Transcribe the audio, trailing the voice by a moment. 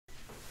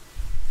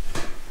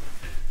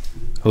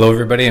Hello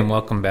everybody and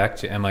welcome back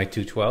to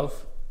MI212.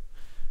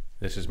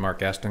 This is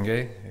Mark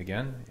Astonge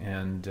again,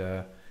 and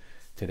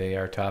today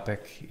our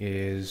topic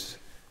is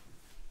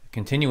a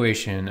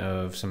continuation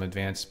of some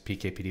advanced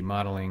PK/PD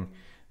modeling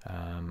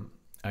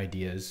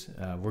ideas.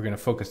 We're going to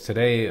focus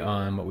today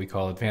on what we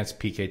call Advanced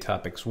PK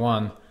Topics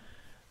 1,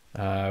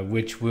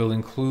 which will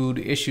include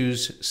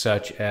issues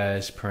such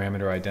as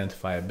parameter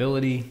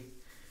identifiability,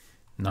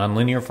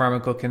 nonlinear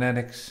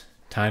pharmacokinetics,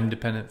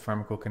 time-dependent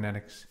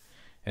pharmacokinetics,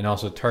 and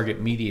also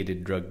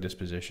target-mediated drug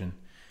disposition.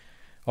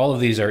 All of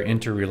these are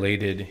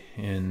interrelated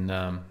in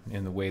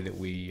the way that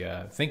we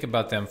think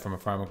about them from a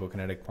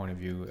pharmacokinetic point of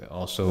view,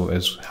 also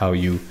as how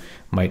you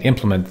might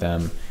implement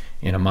them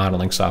in a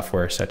modeling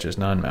software such as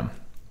NONMEM.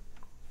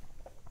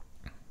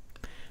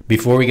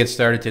 Before we get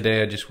started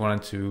today, I just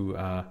wanted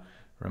to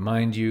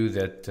remind you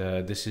that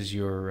this is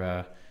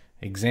your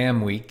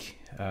exam week.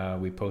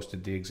 We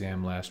posted the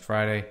exam last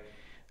Friday,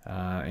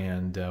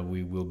 and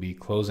we will be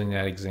closing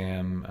that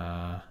exam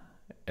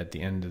at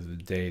the end of the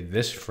day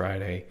this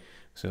Friday.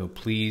 So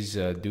please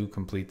do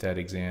complete that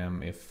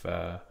exam if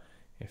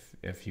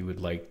you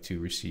would like to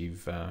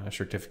receive a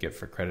certificate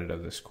for credit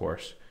of this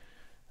course.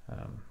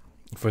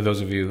 For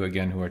those of you,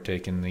 again, who are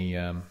taking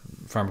the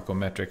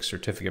pharmacometrics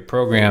certificate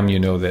program, you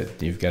know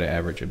that you've got to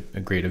average a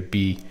grade of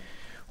B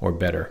or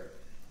better.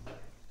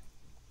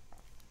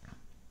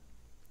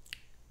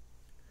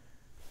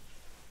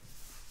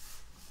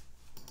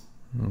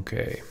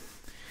 Okay,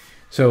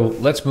 so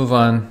let's move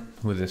on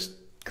with this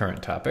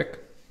current topic.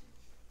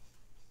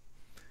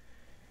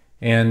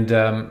 And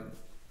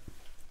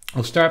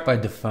we'll start by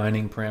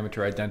defining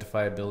parameter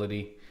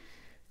identifiability.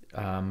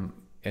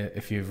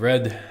 If you've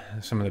read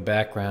some of the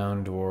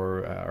background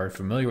or are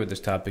familiar with this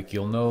topic,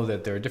 you'll know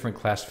that there are different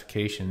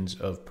classifications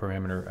of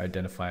parameter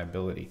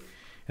identifiability.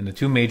 And the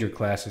two major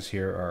classes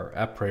here are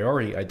a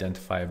priori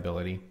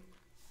identifiability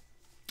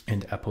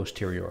and a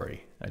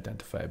posteriori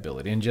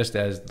identifiability. And just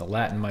as the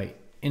Latin might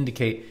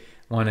indicate,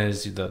 one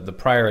is the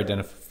prior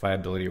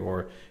identifiability,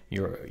 or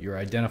your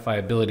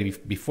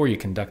identifiability before you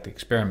conduct the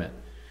experiment.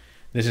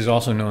 This is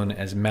also known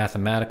as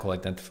mathematical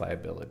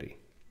identifiability.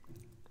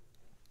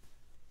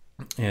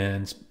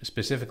 And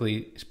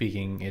specifically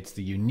speaking, it's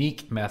the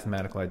unique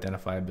mathematical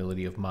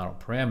identifiability of model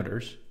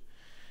parameters.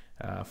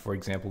 For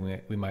example,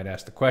 we might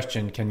ask the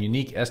question, can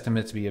unique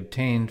estimates be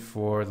obtained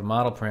for the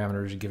model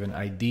parameters given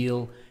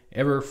ideal,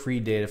 error-free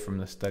data from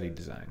the study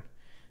design?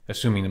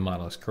 Assuming the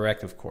model is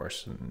correct, of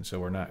course, and so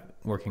we're not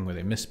working with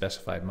a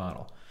misspecified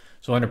model.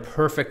 So under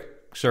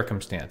perfect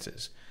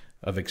circumstances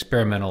of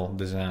experimental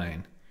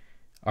design,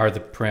 are the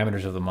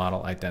parameters of the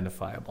model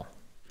identifiable?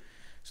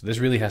 So this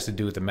really has to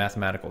do with the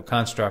mathematical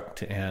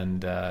construct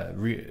and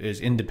is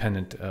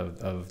independent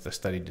of the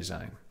study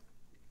design.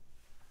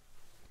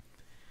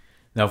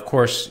 Now, of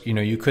course,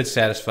 you could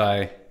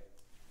satisfy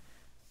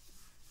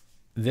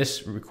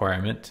this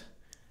requirement,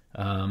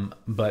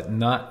 but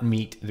not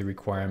meet the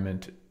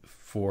requirement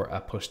for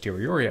a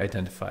posteriori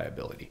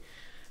identifiability.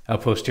 A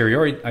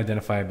posteriori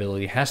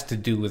identifiability has to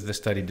do with the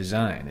study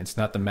design. It's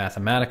not the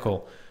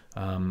mathematical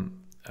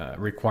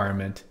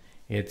requirement,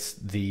 it's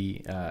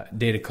the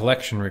data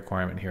collection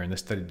requirement here in the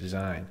study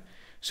design.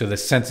 So the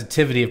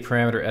sensitivity of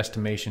parameter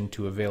estimation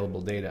to available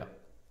data.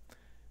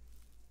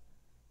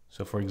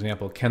 So for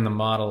example, can the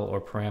model or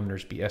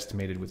parameters be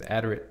estimated with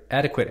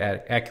adequate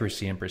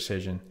accuracy and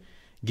precision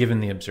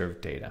given the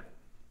observed data?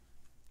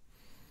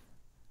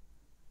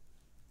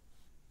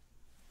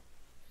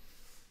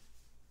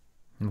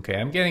 Okay,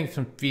 I'm getting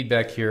some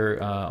feedback here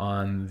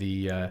on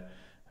the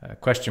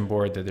question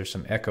board that there's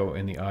some echo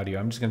in the audio.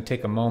 I'm just going to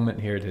take a moment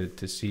here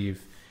to see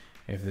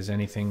if there's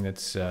anything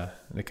that's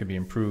that could be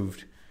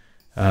improved.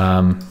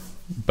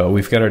 But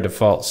we've got our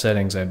default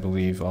settings, I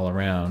believe, all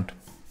around.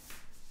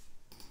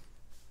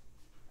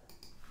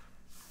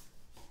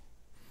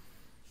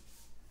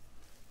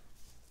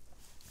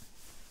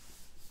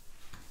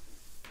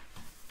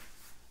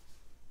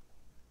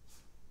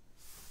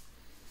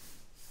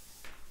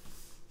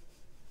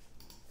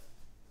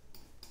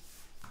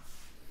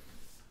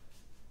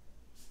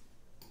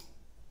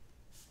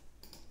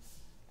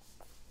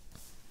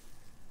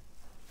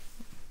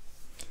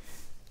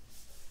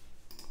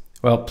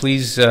 Well,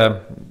 please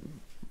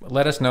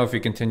let us know if you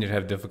continue to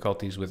have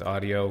difficulties with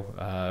audio.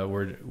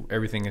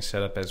 Everything is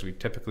set up as we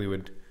typically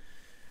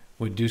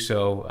would do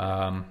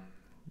so,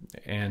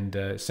 and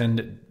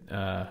send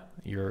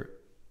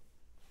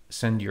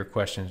your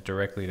questions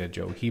directly to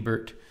Joe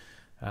Hebert,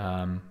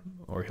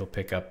 or he'll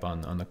pick up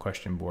on the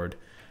question board.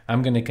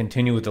 I'm going to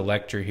continue with the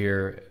lecture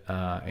here,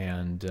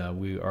 and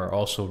we are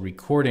also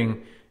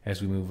recording as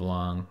we move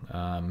along.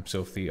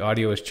 So if the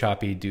audio is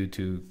choppy due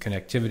to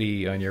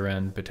connectivity on your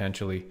end,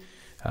 potentially,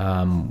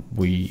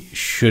 we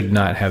should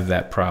not have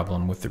that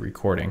problem with the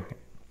recording.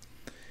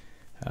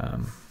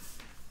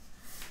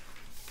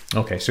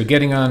 Okay, so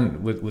getting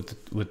on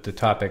with the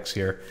topics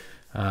here,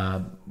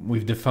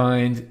 we've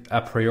defined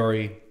a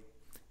priori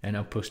and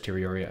a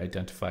posteriori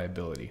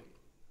identifiability.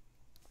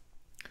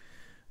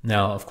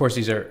 Now, of course,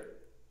 these are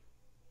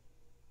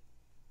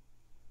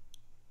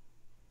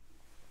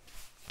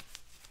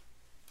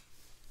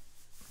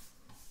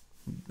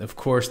of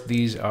course,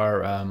 these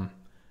are,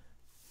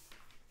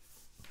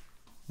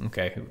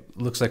 okay,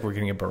 looks like we're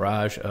getting a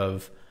barrage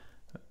of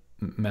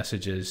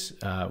messages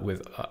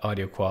with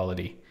audio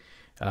quality.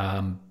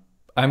 I'm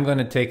going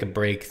to take a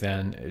break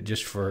then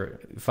just for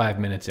 5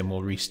 minutes and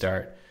we'll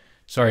restart.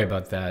 Sorry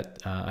about that.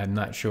 I'm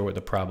not sure what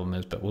the problem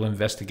is, but we'll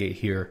investigate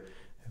here.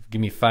 Give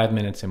me 5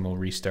 minutes and we'll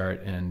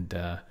restart, and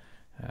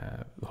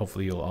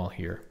hopefully you'll all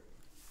hear.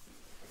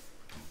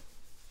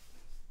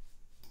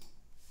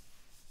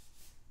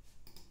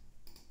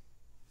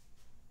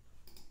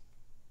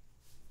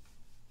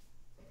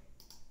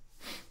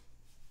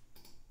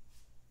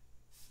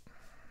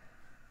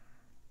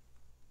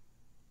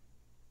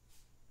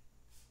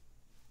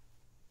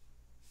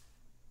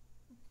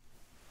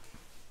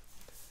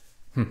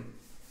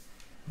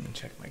 Let me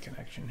check my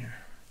connection here.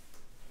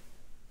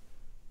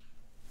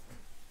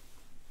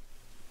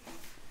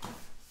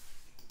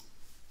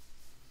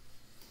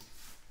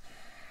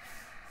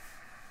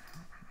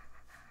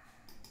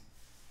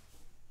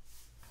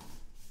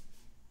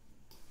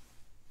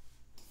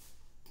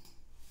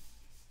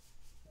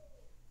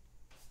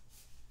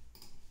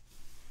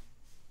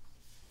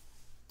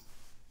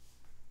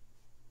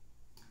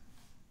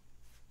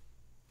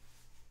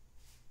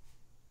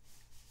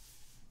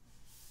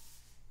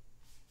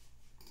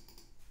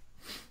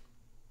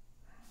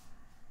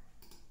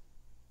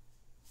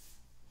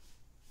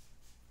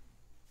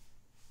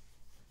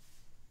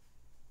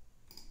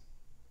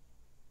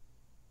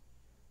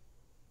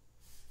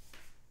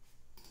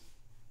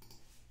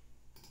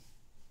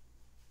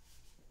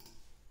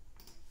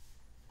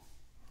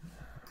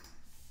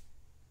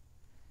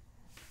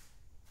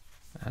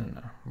 I don't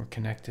know, we're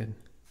connected.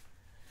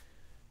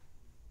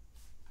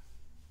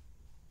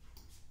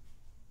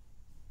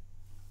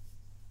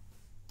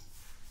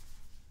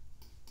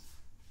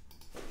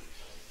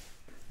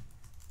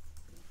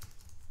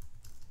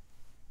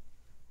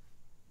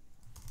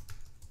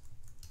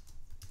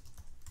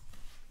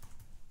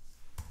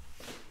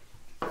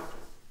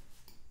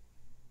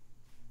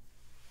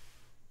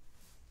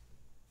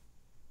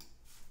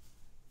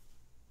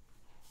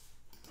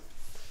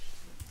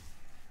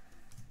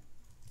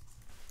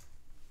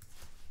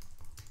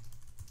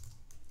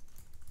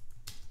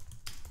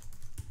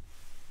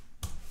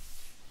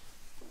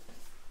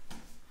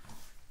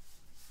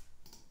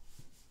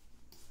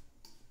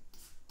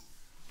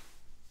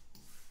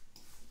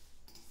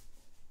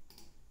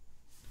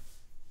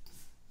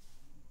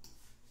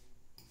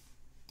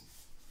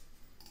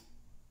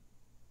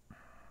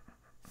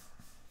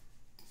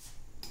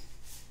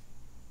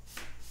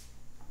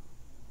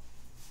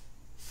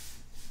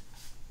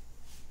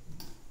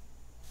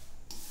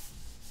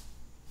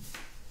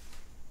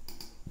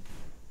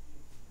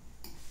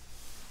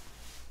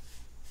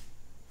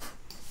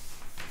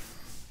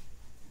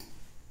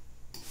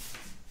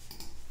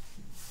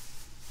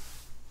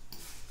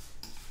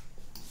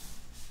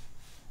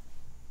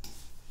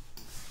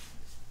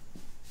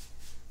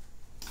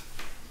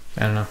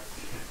 I don't know.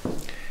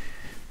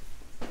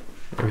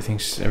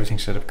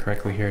 Everything's set up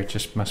correctly here. It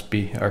just must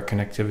be our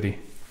connectivity.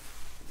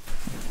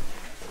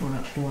 You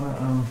wanna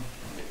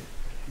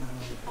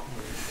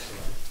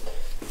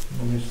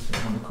use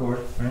on the cord,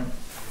 right?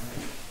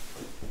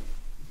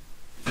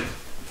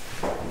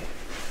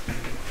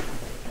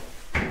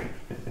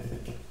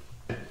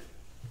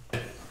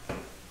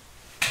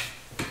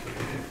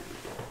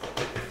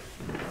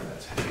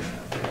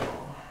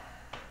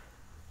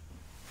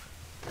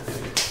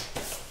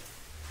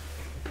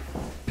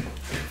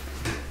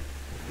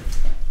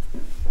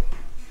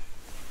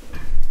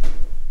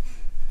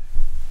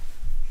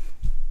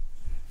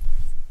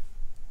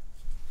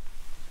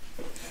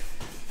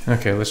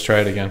 Okay, let's try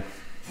it again.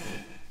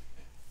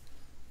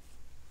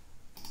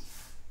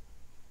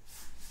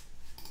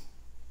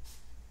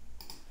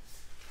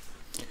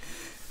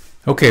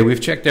 Okay,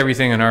 we've checked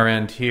everything on our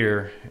end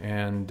here,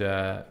 and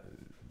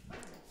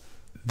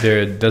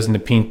there doesn't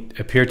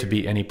appear to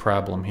be any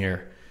problem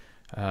here.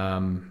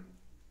 I'm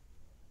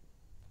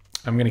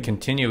going to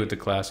continue with the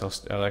class.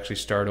 I'll actually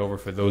start over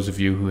for those of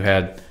you who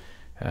had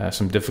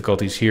some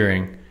difficulties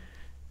hearing.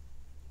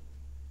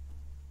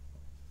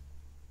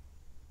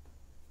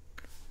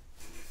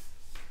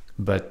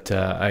 But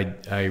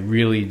I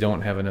really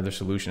don't have another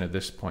solution at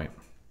this point.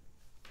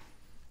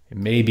 It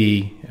may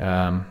be,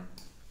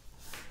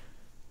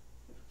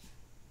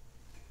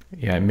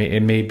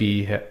 it may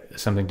be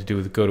something to do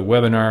with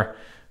GoToWebinar.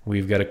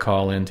 We've got to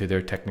call into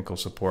their technical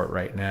support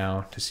right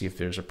now to see if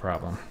there's a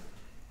problem.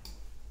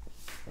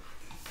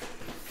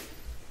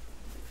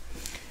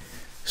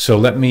 So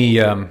let me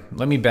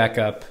back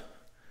up,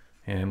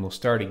 and we'll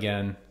start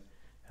again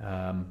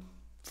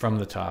from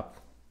the top.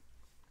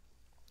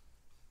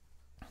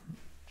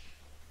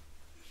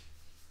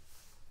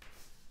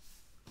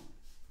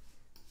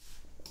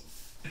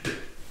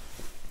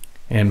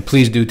 And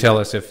please do tell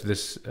us if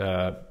this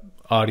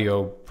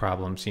audio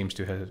problem seems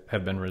to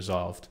have been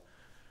resolved.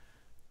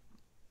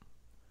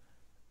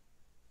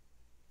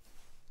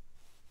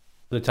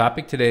 The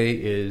topic today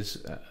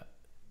is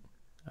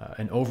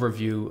an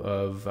overview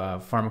of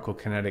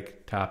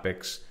pharmacokinetic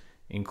topics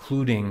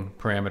including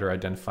parameter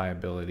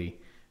identifiability,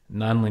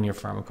 nonlinear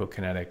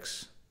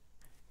pharmacokinetics,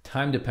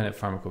 time-dependent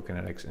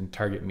pharmacokinetics, and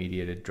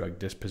target-mediated drug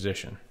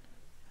disposition.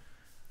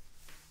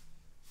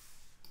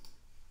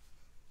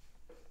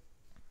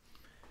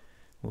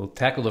 We'll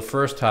tackle the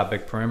first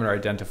topic, parameter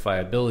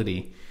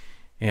identifiability,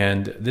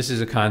 and this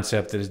is a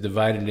concept that is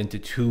divided into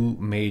two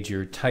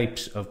major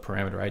types of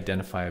parameter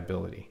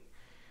identifiability.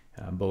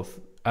 Both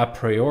a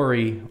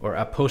priori or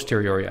a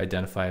posteriori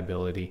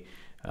identifiability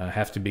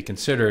have to be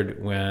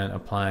considered when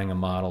applying a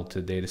model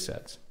to data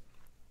sets.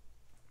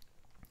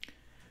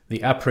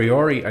 The a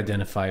priori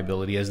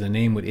identifiability, as the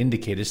name would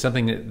indicate, is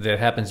something that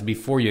happens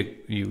before you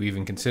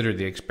even consider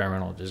the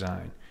experimental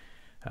design.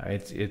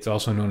 It's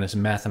also known as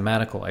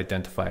mathematical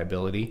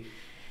identifiability,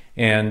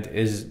 and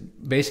is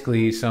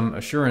basically some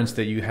assurance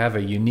that you have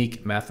a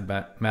unique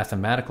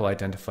mathematical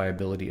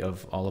identifiability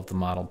of all of the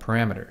model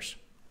parameters.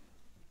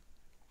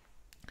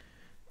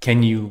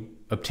 Can you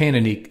obtain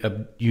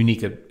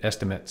unique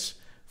estimates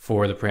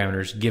for the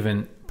parameters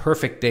given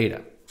perfect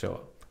data?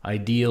 So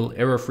ideal,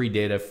 error-free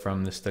data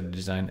from the study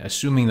design,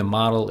 assuming the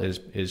model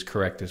is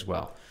correct as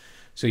well.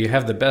 So you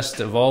have the best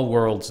of all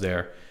worlds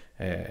there,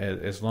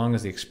 as long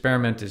as the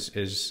experiment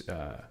is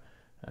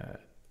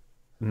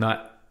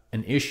not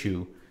an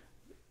issue.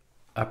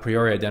 A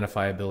priori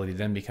identifiability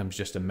then becomes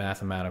just a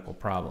mathematical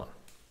problem.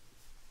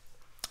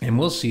 And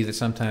we'll see that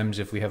sometimes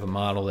if we have a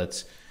model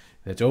that's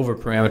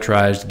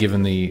over-parameterized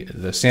given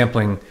the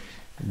sampling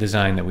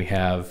design that we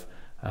have,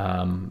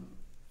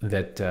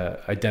 that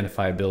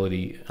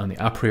identifiability on the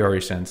a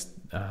priori sense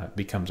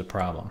becomes a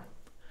problem.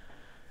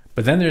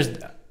 But then there's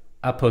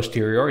a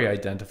posteriori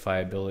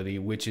identifiability,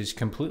 which is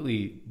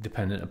completely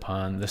dependent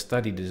upon the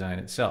study design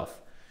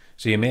itself.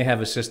 So you may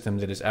have a system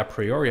that is a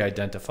priori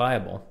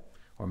identifiable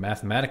or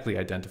mathematically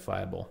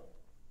identifiable,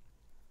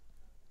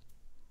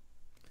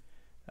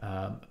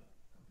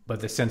 but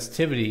the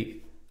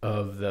sensitivity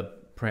of the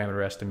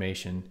parameter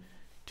estimation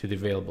to the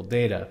available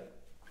data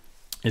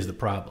is the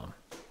problem.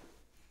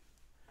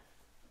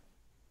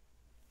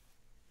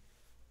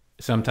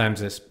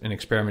 Sometimes an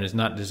experiment is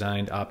not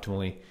designed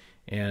optimally,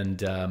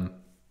 and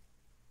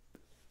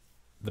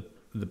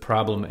the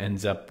problem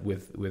ends up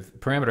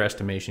with parameter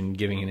estimation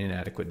giving an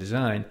inadequate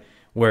design,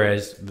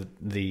 whereas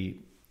the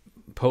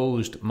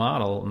posed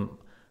model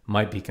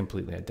might be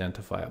completely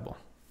identifiable.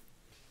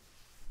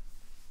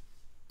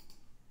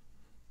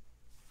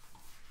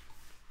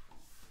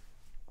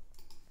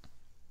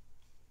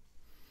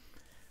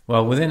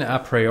 Well, within a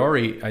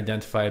priori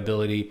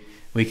identifiability,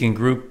 we can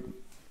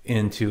group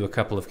into a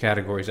couple of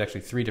categories,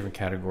 actually three different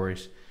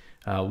categories.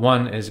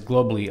 One is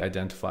globally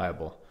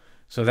identifiable.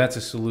 So that's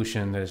a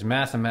solution that is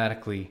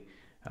mathematically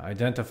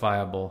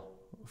identifiable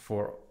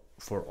for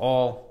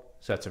all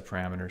sets of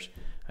parameters,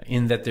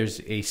 in that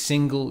there's a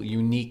single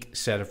unique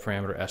set of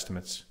parameter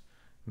estimates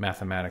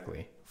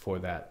mathematically for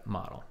that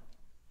model.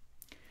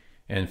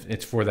 And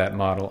it's for that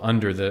model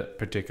under the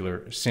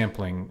particular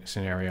sampling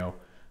scenario,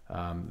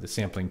 the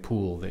sampling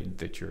pool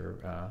that you're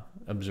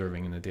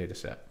observing in the data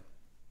set.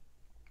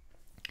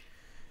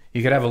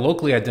 You could have a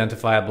locally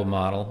identifiable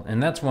model,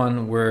 and that's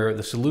one where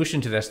the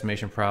solution to the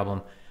estimation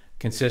problem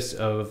consists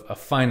of a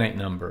finite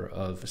number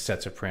of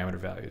sets of parameter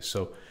values.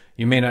 So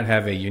you may not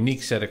have a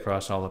unique set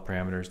across all the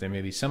parameters. There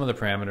may be some of the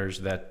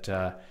parameters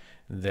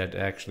that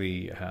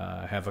actually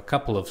have a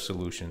couple of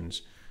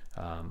solutions,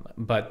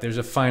 but there's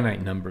a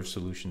finite number of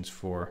solutions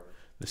for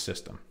the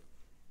system.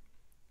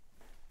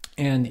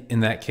 And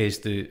in that case,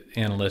 the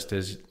analyst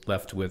is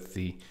left with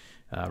the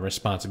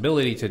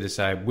responsibility to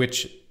decide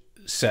which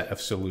set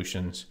of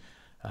solutions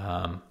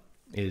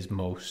is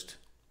most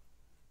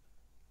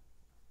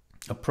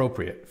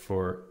appropriate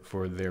for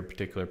their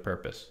particular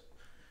purpose.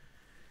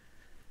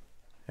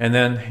 And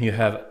then you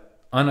have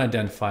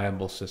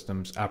unidentifiable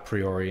systems a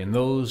priori, and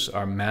those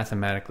are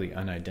mathematically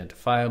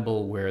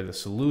unidentifiable, where the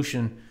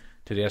solution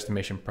to the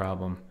estimation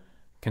problem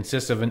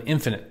consists of an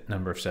infinite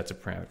number of sets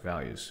of parameter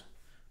values.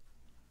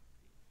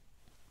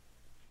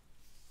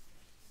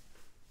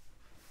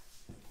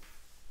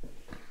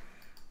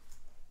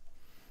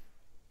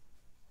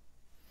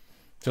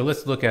 So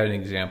let's look at an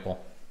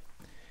example.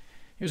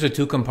 Here's a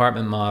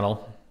two-compartment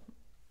model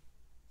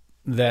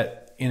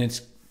that in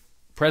its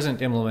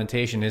present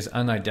implementation is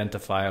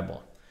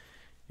unidentifiable.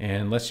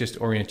 And let's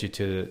just orient you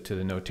to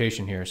the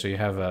notation here. So you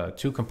have a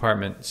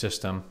two-compartment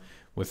system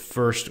with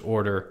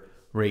first-order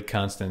rate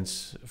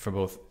constants for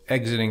both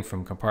exiting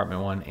from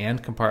compartment 1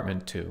 and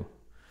compartment 2.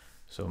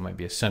 So it might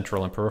be a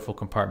central and peripheral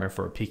compartment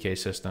for a PK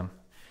system.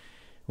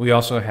 We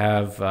also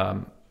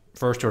have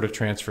first-order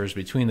transfers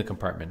between the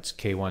compartments,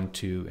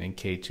 K12 and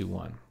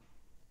K21.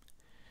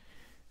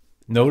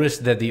 Notice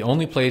that the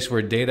only place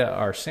where data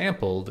are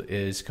sampled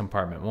is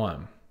compartment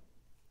 1.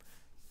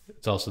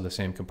 It's also the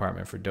same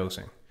compartment for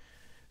dosing.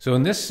 So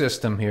in this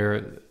system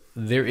here,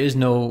 there is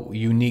no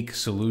unique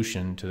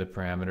solution to the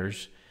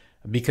parameters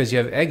because you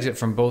have exit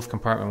from both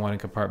compartment 1 and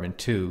compartment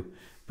 2,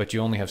 but you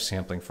only have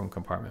sampling from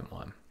compartment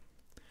 1.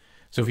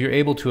 So if you're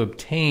able to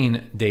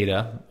obtain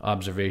data,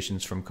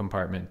 observations from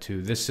compartment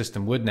 2, this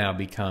system would now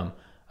become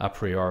a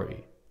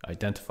priori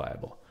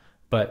identifiable.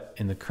 but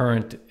in the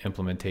current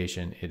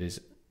implementation, it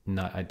is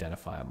not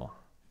identifiable.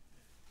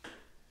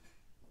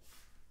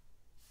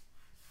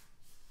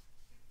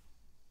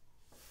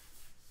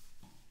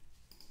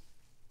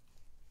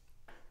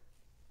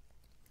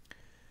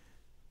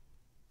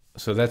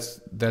 So that's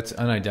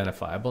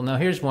unidentifiable. Now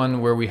here's one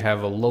where we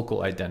have a local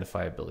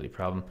identifiability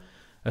problem.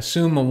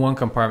 Assume a one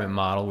compartment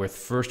model with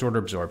first order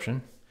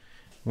absorption,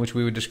 which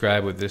we would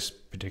describe with this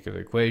particular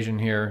equation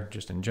here,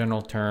 just in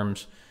general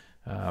terms.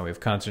 We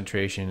have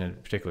concentration at a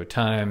particular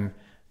time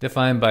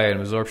defined by an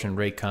absorption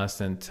rate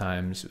constant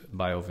times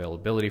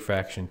bioavailability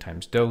fraction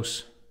times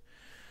dose,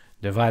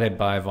 divided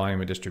by volume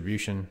of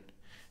distribution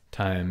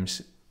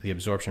times the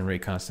absorption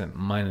rate constant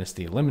minus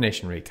the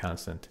elimination rate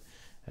constant,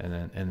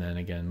 and then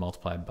again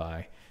multiplied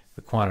by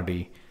the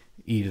quantity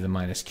e to the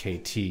minus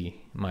kt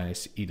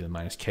minus e to the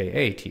minus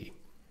kat.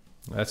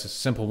 That's a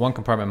simple one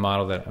compartment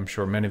model that I'm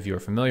sure many of you are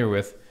familiar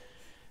with.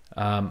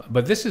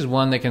 But this is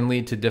one that can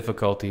lead to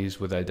difficulties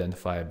with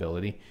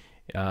identifiability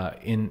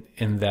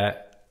in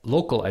that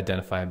local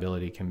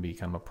identifiability can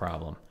become a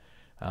problem.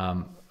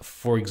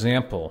 For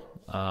example,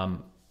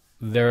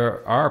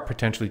 there are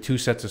potentially two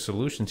sets of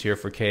solutions here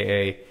for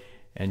Ka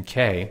and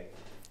K,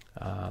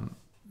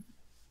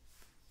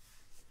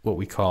 what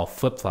we call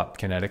flip-flop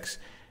kinetics.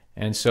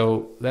 And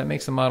so that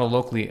makes the model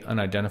locally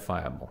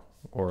unidentifiable,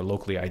 or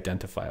locally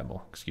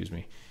identifiable, excuse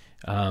me.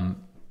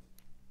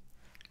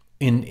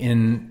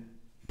 In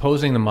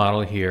posing the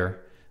model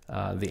here,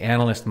 the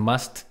analyst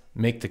must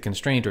make the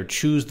constraint or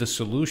choose the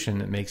solution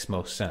that makes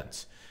most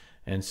sense.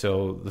 And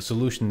so the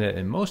solution that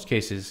in most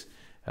cases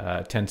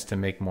tends to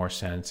make more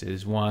sense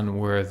is one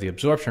where the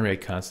absorption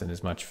rate constant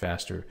is much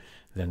faster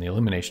than the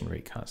elimination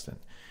rate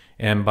constant.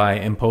 And by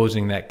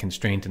imposing that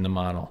constraint in the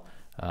model,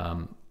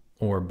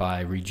 or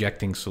by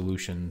rejecting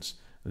solutions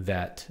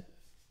that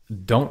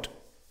don't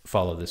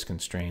follow this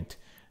constraint,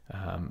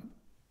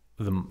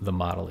 the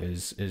model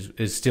is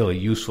still a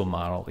useful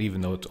model,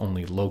 even though it's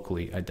only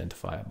locally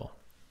identifiable.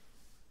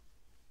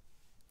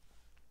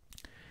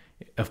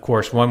 Of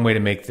course, one way to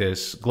make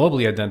this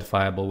globally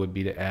identifiable would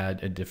be to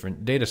add a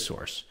different data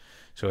source.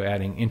 So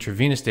adding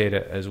intravenous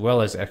data as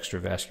well as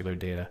extravascular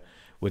data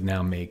would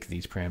now make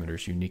these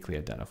parameters uniquely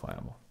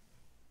identifiable.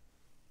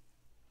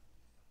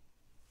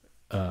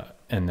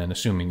 And then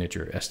assuming that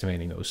you're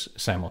estimating those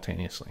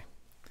simultaneously.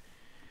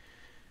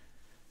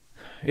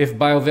 If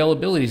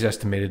bioavailability is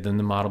estimated, then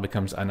the model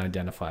becomes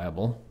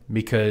unidentifiable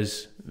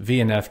because V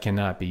and F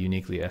cannot be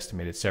uniquely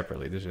estimated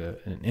separately. There's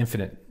an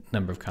infinite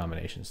number of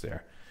combinations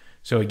there.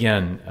 So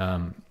again,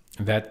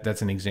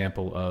 that's an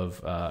example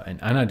of an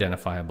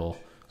unidentifiable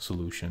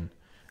solution,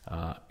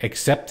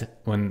 except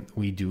when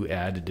we do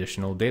add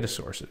additional data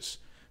sources.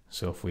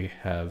 So if we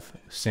have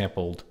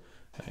sampled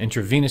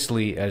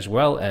intravenously as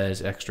well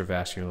as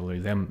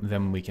extravascularly,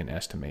 then we can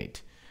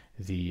estimate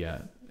the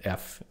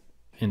F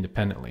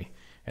independently,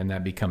 and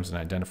that becomes an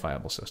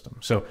identifiable system.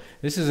 So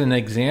this is an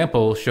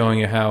example showing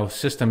you how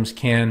systems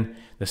can,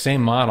 the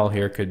same model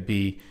here could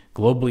be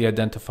globally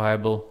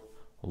identifiable,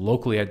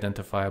 locally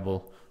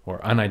identifiable,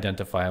 or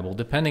unidentifiable,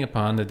 depending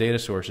upon the data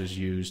sources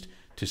used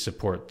to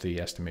support the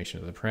estimation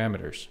of the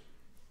parameters.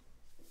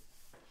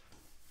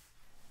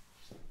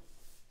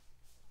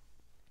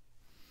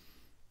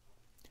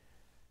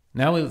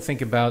 Now we'll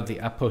think about the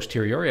a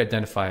posteriori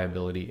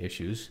identifiability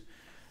issues.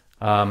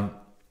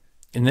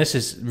 And this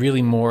is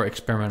really more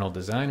experimental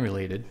design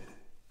related.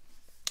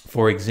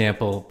 For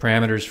example,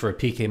 parameters for a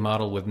PK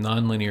model with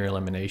nonlinear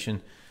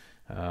elimination,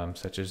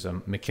 such as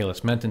a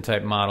Michaelis-Menten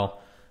type model,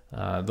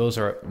 those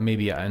are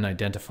maybe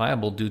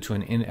unidentifiable due to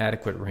an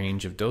inadequate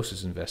range of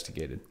doses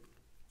investigated.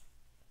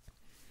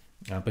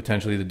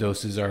 Potentially the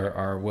doses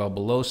are well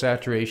below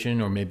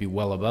saturation or maybe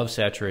well above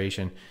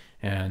saturation,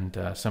 and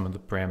some of the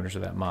parameters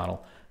of that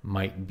model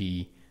might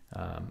be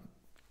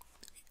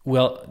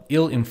well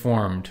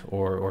ill-informed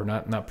or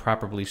not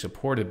properly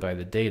supported by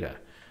the data.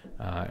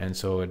 And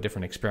so a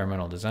different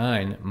experimental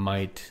design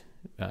might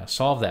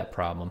solve that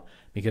problem,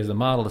 because the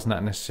model is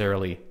not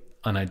necessarily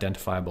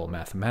unidentifiable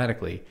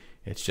mathematically,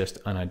 it's just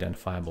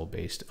unidentifiable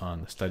based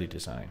on the study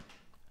design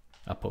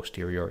a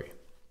posteriori.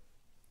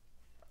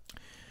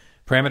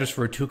 Parameters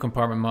for a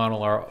two-compartment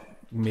model are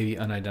maybe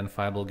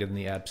unidentifiable given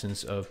the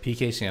absence of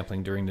PK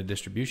sampling during the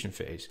distribution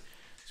phase.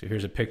 So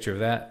here's a picture of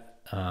that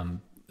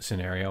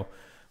scenario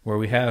where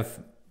we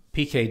have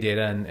PK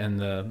data and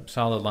the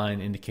solid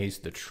line indicates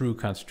the true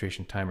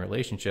concentration time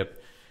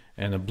relationship,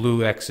 and the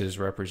blue X's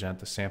represent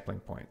the sampling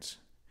points.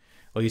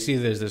 Well, you see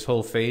there's this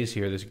whole phase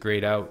here, this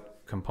grayed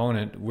out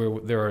component where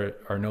there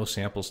are no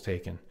samples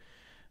taken.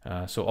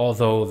 So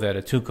although that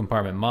a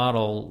two-compartment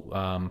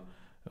model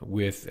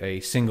with a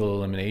single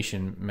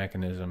elimination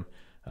mechanism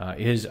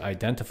is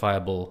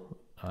identifiable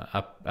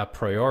a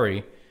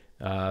priori,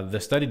 the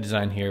study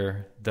design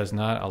here does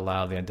not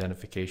allow the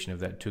identification of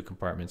that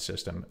two-compartment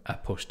system a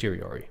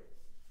posteriori.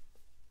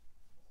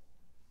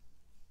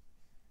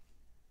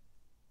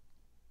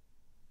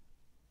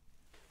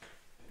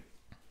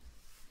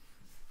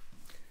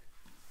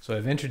 So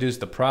I've introduced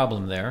the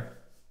problem there.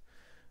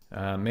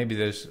 Maybe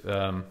there's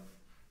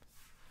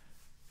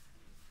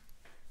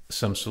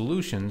some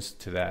solutions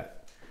to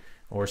that,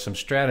 or some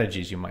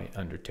strategies you might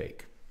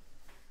undertake.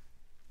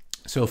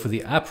 So for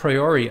the a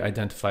priori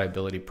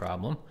identifiability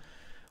problem,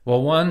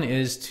 well, one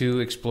is to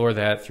explore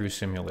that through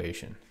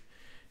simulation.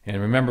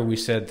 And remember, we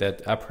said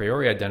that a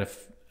priori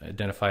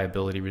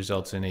identifiability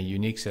results in a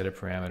unique set of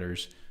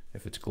parameters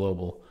if it's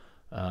global,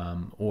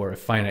 or a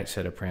finite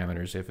set of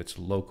parameters if it's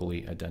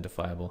locally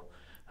identifiable,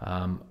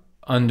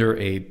 under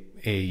a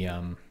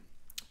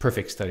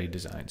perfect study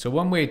design. So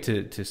one way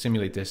to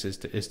simulate this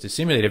is to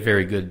simulate a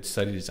very good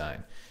study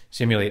design.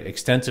 Simulate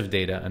extensive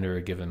data under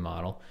a given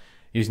model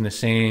using the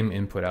same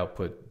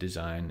input-output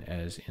design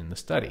as in the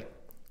study.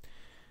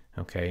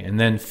 Okay, and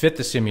then fit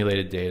the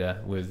simulated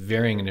data with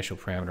varying initial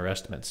parameter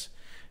estimates.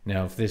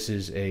 Now, if this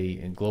is a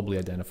globally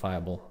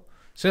identifiable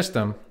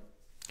system,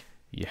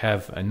 you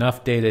have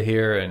enough data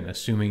here, and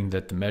assuming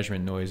that the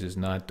measurement noise is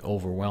not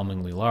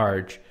overwhelmingly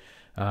large,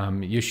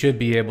 you should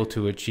be able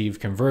to achieve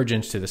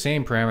convergence to the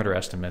same parameter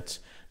estimates,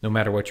 no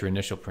matter what your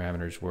initial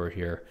parameters were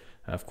here.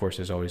 Of course,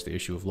 there's always the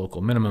issue of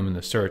local minimum in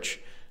the search,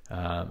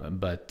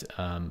 but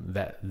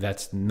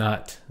that's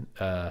not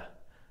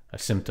a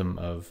symptom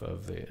of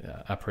the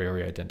a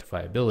priori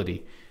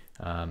identifiability.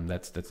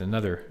 That's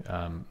another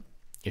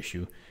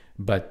issue.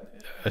 But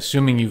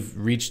assuming you've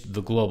reached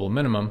the global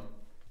minimum,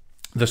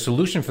 the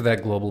solution for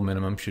that global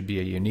minimum should be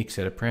a unique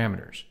set of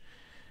parameters.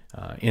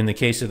 In the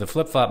case of the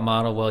flip-flop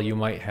model, well, you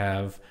might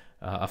have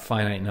a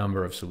finite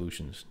number of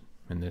solutions.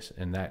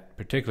 In that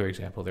particular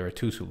example, there are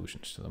 2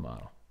 solutions to the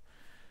model.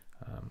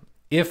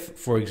 If,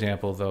 for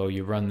example, though,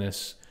 you run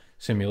this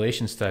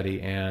simulation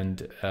study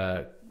and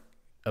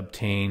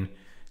obtain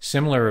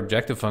similar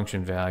objective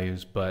function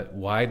values but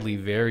widely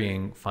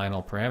varying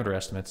final parameter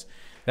estimates,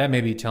 that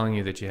may be telling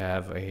you that you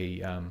have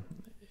an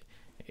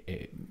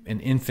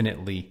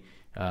infinitely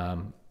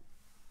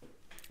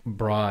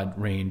broad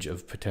range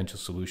of potential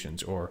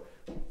solutions, or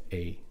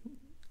a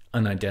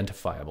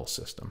unidentifiable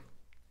system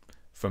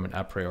from an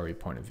a priori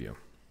point of view.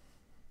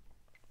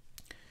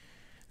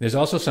 There's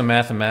also some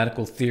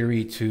mathematical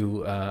theory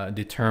to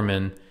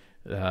determine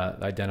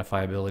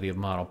identifiability of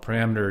model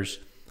parameters.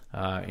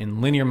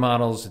 In linear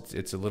models,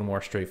 it's a little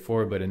more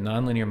straightforward, but in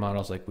nonlinear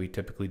models like we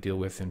typically deal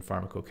with in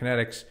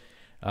pharmacokinetics,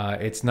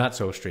 it's not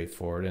so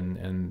straightforward,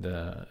 and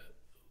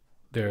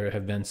there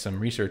have been some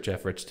research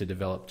efforts to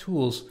develop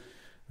tools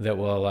that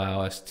will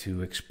allow us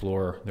to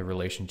explore the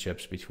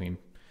relationships between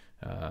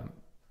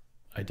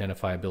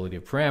identifiability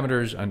of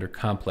parameters under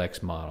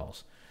complex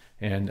models.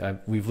 And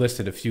we've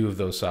listed a few of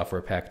those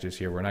software packages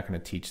here. We're not going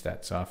to teach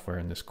that software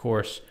in this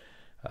course.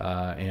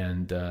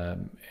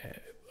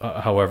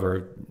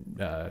 However,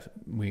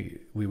 we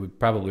would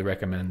probably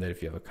recommend that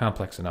if you have a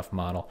complex enough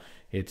model,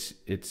 it's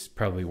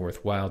probably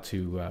worthwhile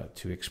to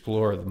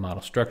explore the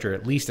model structure,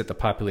 at least at the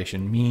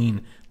population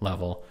mean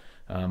level.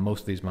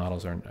 Most of these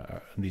models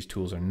these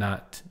tools are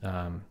not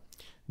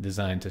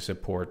designed to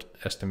support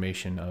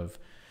estimation of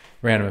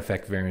random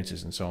effect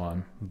variances and so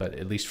on. But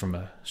at least from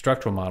a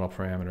structural model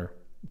parameter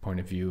point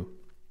of view,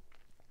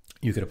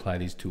 you could apply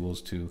these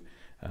tools to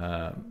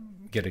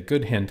get a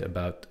good hint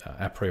about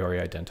a priori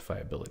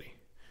identifiability.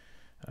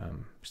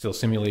 Still,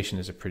 simulation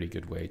is a pretty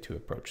good way to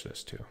approach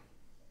this too.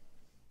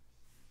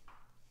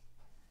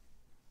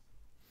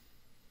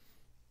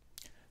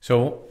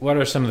 So what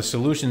are some of the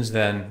solutions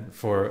then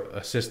for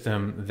a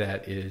system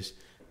that is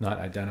not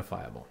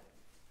identifiable?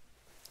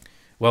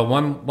 Well,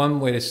 one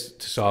way to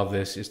solve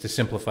this is to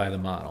simplify the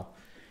model.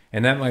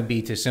 And that might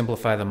be to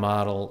simplify the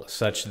model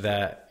such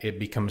that it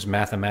becomes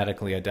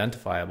mathematically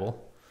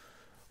identifiable,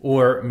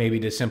 or maybe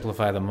to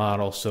simplify the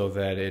model so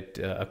that it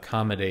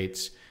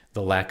accommodates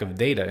the lack of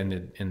data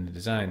in the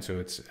design, so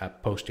it's a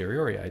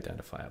posteriori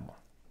identifiable.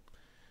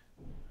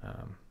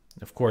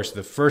 Of course,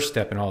 the first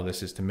step in all of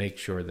this is to make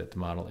sure that the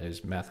model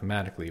is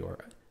mathematically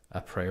or a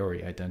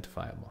priori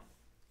identifiable.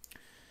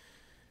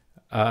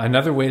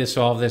 Another way to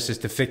solve this is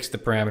to fix the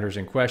parameters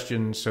in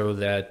question so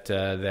that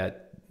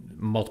that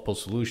multiple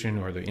solution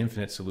or the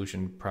infinite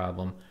solution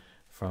problem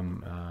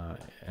from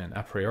an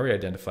a priori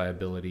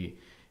identifiability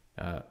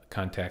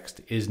context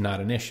is not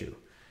an issue.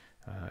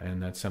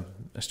 And that's a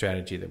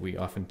strategy that we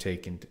often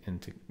take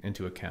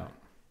into account.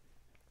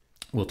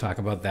 We'll talk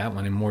about that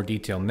one in more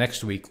detail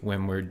next week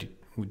when we're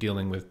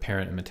dealing with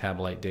parent and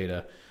metabolite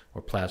data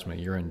or plasma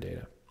urine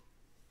data.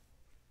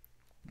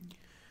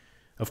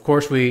 Of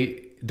course,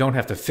 we don't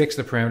have to fix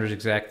the parameters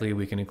exactly.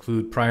 We can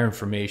include prior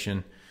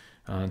information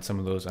on some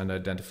of those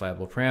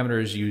unidentifiable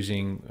parameters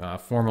using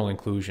formal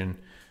inclusion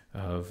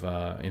of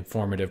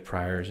informative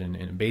priors in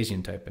a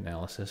Bayesian type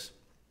analysis.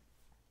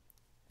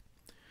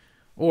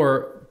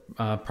 Or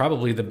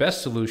probably the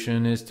best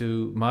solution is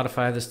to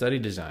modify the study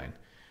design,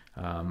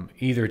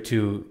 either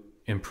to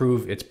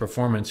improve its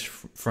performance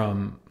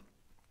from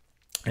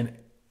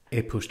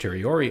a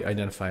posteriori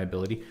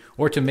identifiability,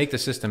 or to make the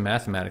system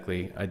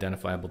mathematically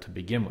identifiable to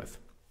begin with.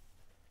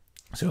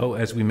 So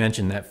as we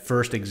mentioned, that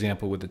first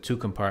example with the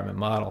 2-compartment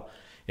model,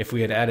 if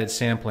we had added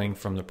sampling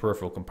from the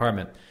peripheral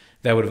compartment,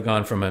 that would have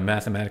gone from a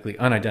mathematically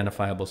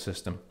unidentifiable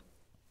system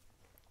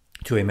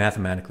to a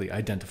mathematically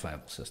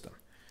identifiable system.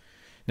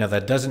 Now,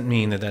 that doesn't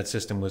mean that that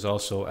system was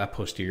also a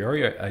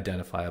posteriori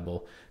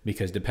identifiable,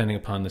 because depending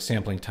upon the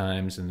sampling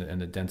times and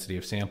the density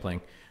of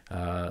sampling,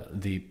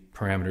 the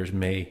parameters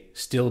may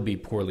still be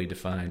poorly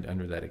defined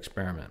under that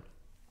experiment.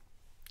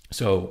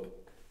 So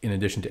in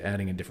addition to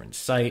adding a different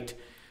site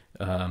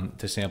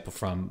to sample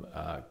from,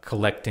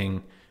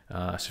 collecting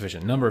a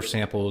sufficient number of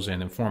samples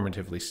and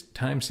informatively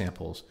timed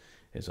samples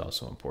is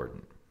also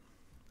important.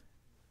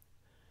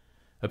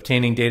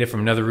 Obtaining data from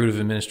another route of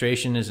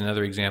administration is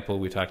another example.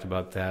 We talked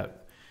about that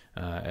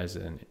as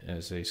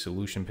a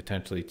solution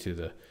potentially to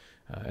the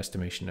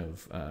estimation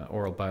of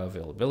oral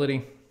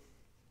bioavailability.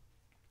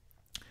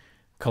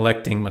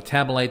 Collecting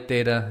metabolite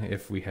data,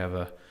 if we have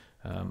a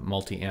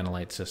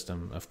multi-analyte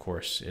system, of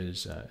course,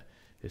 is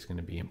going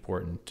to be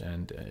important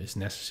and is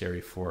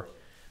necessary for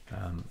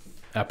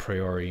a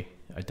priori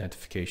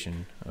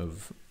identification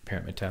of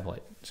parent metabolite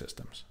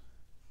systems.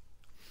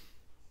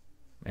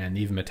 And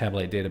even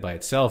metabolite data by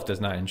itself does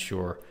not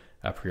ensure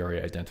a priori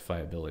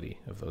identifiability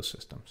of those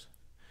systems.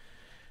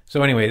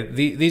 So anyway,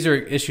 these are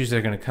issues that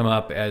are going to come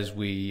up as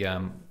we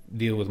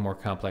deal with more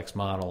complex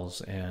models,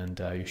 and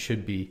you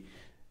should be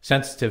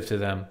sensitive to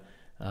them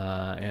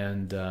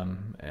and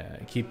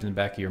keep in the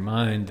back of your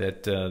mind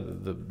that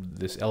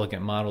this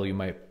elegant model you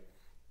might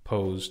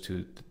pose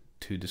to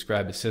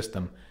describe a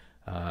system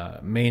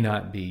may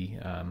not be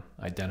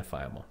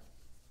identifiable.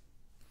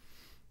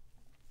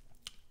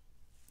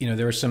 You know,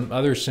 there are some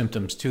other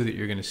symptoms too that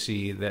you're going to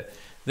see that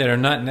are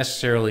not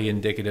necessarily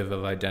indicative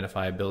of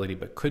identifiability,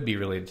 but could be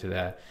related to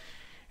that.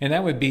 And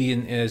that would be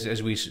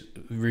as we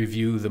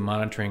review the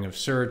monitoring of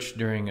search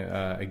during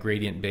a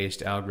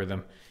gradient-based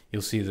algorithm.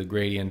 You'll see the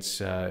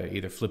gradients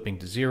either flipping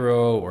to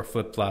 0 or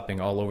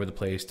flip-flopping all over the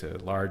place to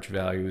large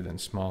value, then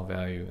small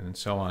value, and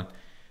so on.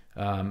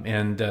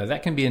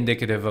 That can be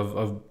indicative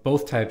of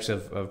both types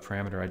of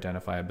parameter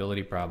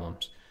identifiability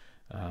problems.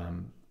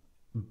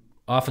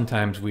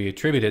 Oftentimes we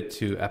attribute it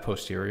to a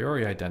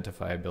posteriori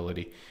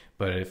identifiability,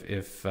 but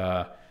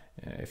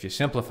if you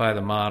simplify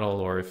the model,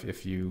 or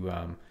if you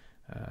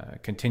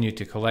continue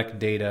to collect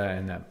data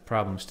and that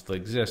problem still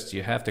exists,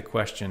 you have to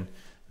question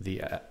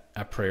the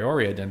a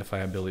priori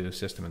identifiability of the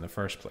system in the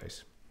first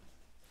place.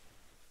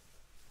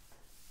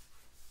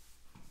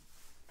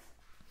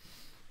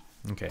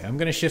 Okay, I'm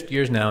going to shift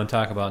gears now and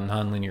talk about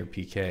nonlinear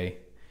PK.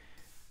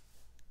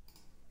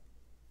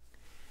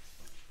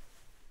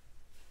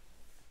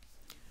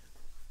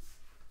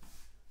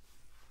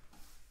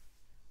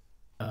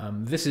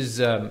 This is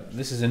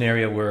an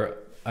area where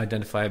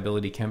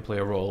identifiability can play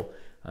a role.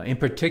 In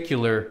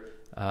particular,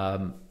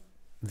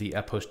 the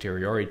a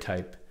posteriori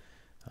type,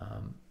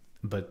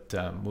 but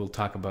we'll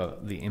talk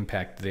about the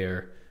impact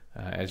there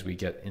as we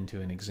get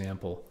into an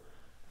example.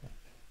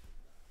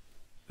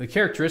 The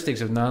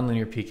characteristics of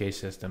nonlinear PK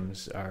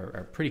systems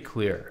are pretty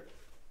clear.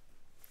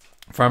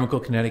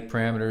 Pharmacokinetic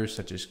parameters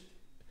such as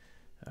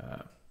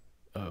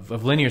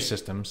of linear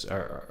systems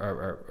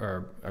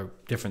are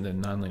different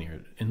than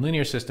nonlinear. In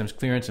linear systems,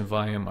 clearance and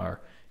volume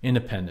are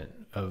independent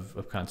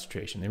of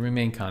concentration. They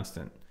remain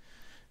constant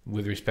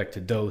with respect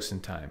to dose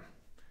and time.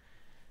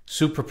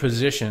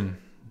 Superposition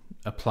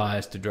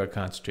applies to drug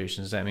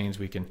concentrations. That means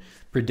we can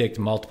predict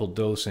multiple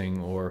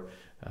dosing or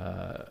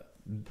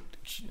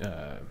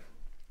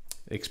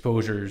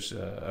exposures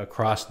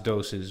across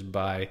doses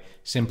by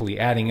simply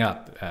adding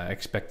up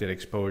expected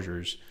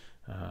exposures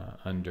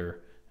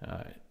under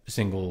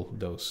single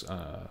dose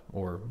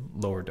or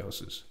lower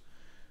doses.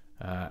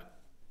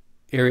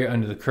 Area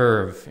under the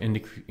curve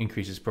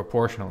increases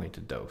proportionally to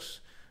dose.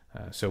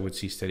 So we'd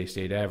see steady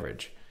state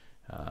average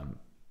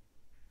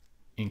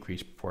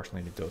increase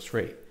proportionally to dose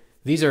rate.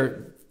 These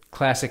are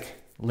classic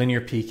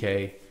linear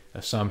PK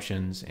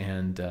assumptions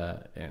and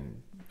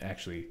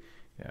actually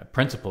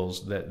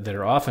principles that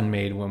are often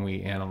made when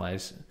we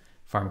analyze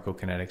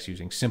pharmacokinetics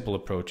using simple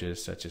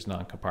approaches such as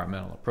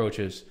non-compartmental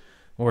approaches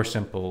or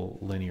simple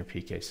linear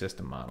PK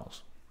system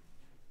models.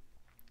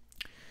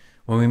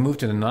 When we move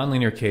to the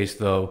nonlinear case,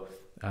 though,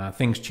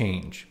 things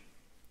change.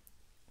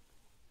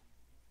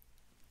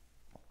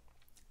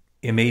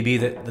 It may be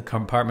that the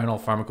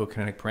compartmental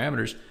pharmacokinetic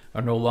parameters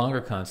are no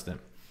longer constant,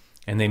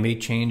 and they may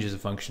change as a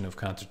function of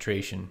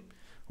concentration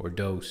or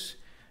dose,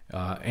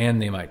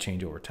 and they might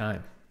change over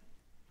time.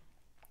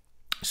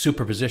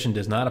 Superposition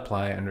does not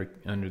apply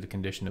under the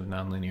condition of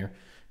nonlinear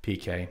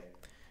PK.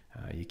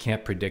 You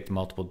can't predict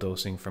multiple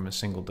dosing from a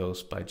single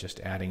dose by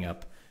just adding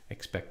up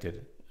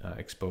expected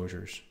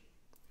exposures.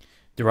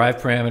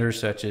 Derived parameters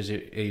such as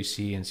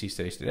AUC and C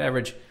steady state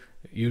average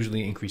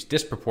usually increase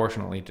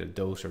disproportionately to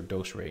dose or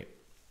dose rate.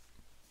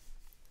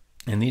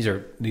 And these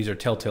are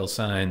telltale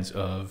signs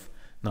of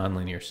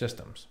nonlinear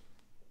systems.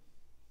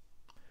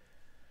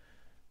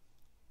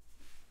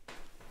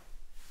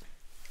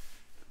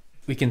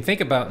 We can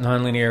think about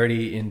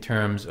nonlinearity in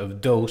terms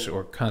of dose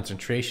or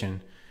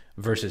concentration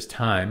versus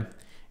time,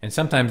 and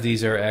sometimes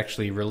these are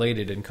actually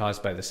related and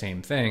caused by the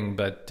same thing,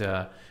 but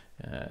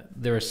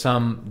there are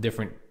some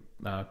different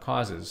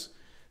causes.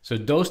 So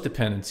dose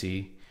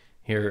dependency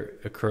here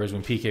occurs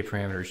when PK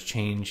parameters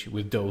change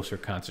with dose or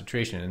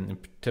concentration, and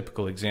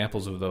typical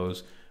examples of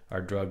those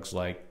are drugs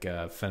like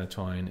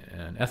phenytoin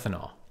and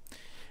ethanol.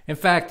 In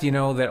fact, you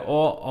know that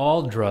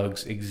all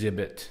drugs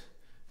exhibit,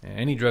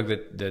 any drug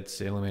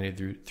that's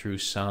eliminated through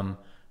some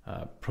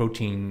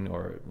protein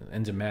or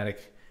enzymatic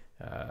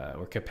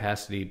or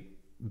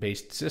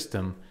capacity-based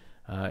system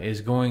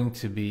is going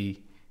to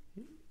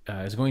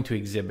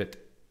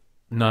exhibit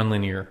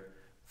nonlinear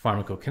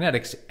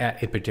pharmacokinetics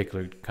at a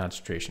particular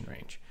concentration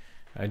range.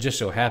 It just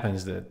so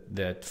happens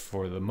that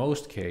for in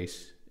most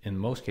cases,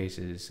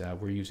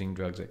 we're using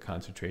drugs at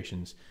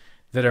concentrations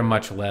that are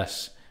much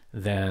less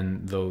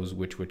than those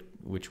which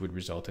would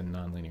result in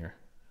nonlinear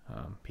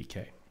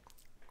PK.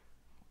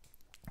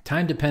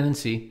 Time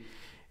dependency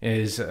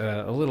is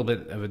a little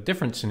bit of a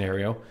different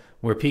scenario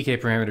where PK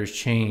parameters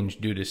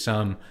change due to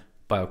some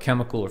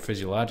biochemical or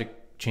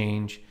physiologic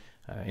change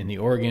in the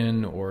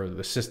organ or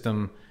the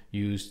system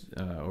used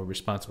or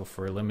responsible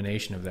for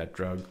elimination of that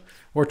drug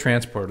or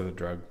transport of the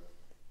drug.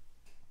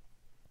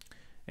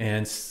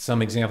 And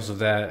some examples of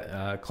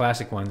that,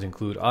 classic ones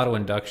include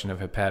autoinduction of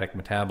hepatic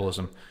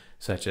metabolism,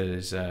 such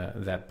as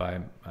that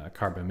by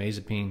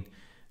carbamazepine,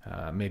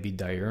 maybe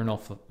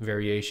diurnal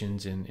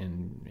variations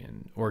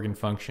in organ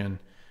function,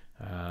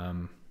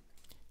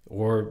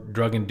 or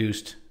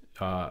drug-induced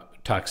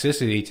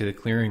toxicity to the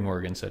clearing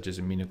organ, such as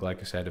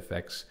aminoglycoside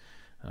effects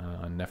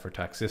on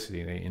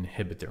nephrotoxicity. They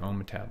inhibit their own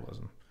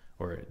metabolism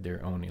or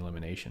their own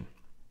elimination.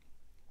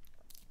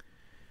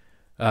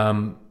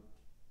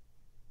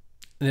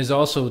 There's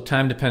also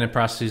time-dependent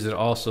processes that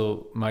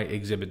also might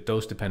exhibit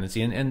dose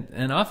dependency,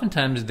 and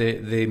oftentimes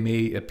they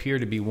may appear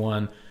to be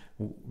one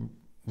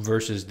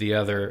versus the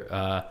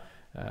other.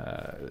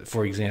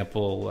 For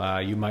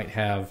example, you might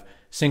have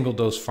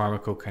single-dose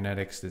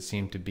pharmacokinetics that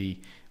seem to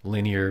be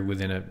linear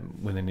within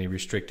a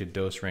restricted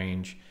dose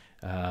range,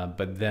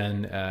 but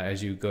then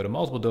as you go to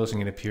multiple dosing,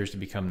 it appears to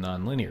become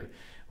nonlinear.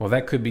 Well,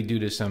 that could be due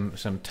to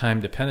some time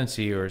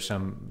dependency or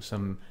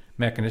some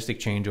mechanistic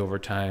change over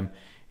time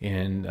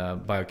in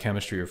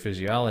biochemistry or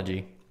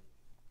physiology,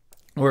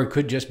 or it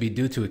could just be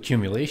due to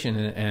accumulation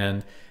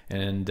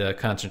and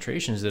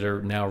concentrations that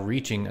are now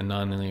reaching a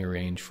nonlinear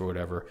range for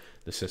whatever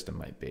the system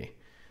might be.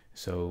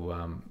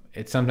 So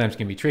it sometimes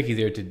can be tricky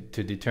there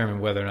to determine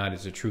whether or not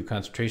it's a true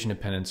concentration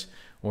dependence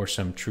or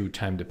some true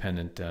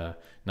time-dependent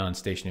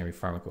non-stationary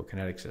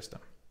pharmacokinetic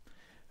system.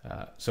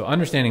 So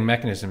understanding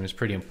mechanism is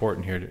pretty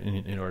important here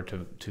in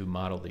order to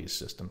model these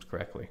systems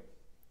correctly.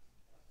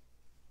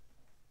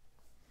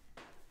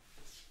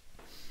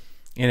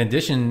 In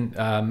addition,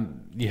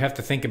 you have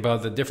to think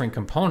about the different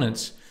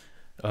components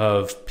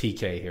of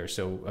PK here.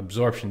 So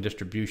absorption,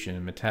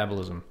 distribution,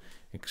 metabolism,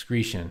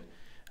 excretion.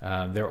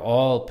 They're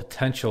all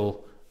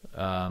potential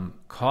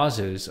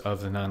causes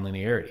of the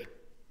nonlinearity.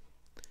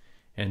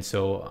 And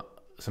so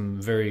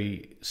some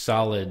very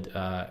solid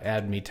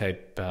ADME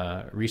type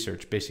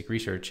research, basic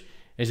research,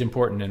 is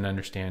important in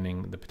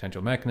understanding the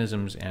potential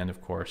mechanisms and,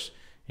 of course,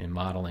 in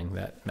modeling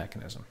that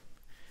mechanism.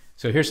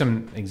 So here's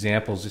some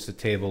examples, just a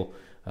table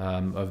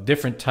of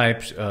different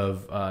types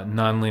of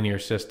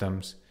nonlinear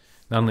systems,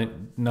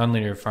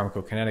 nonlinear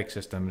pharmacokinetic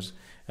systems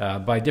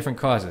by different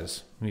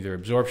causes, either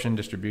absorption,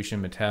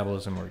 distribution,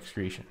 metabolism, or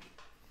excretion.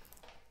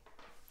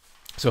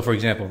 So for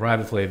example,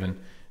 riboflavin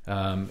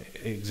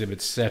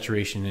exhibits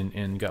saturation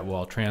in gut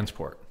wall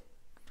transport,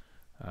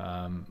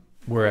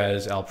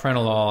 whereas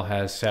alpranolol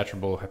has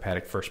saturable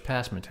hepatic first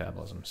pass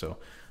metabolism. So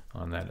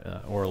on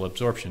that oral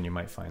absorption, you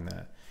might find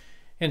that.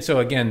 And so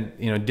again,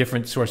 you know,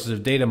 different sources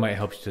of data might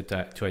help you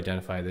to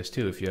identify this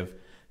too. If you have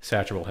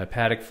saturable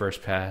hepatic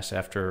first pass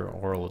after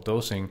oral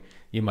dosing,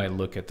 you might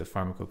look at the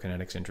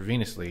pharmacokinetics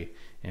intravenously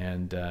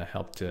and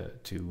help to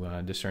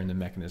discern the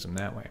mechanism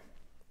that way.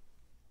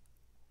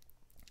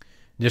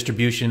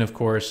 Distribution, of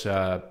course,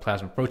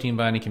 plasma protein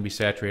binding can be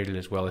saturated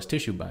as well as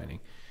tissue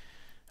binding.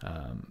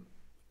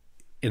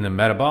 In the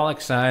metabolic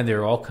side,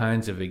 there are all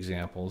kinds of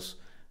examples.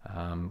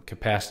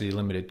 Capacity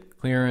limited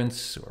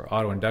clearance or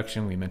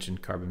autoinduction, we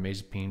mentioned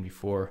carbamazepine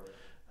before.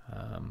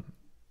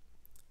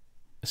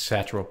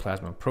 Satural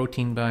plasma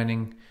protein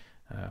binding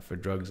for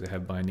drugs that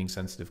have binding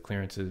sensitive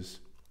clearances.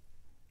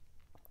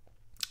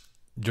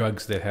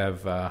 Drugs that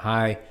have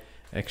high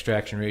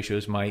extraction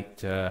ratios might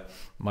have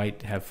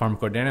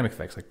pharmacodynamic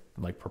effects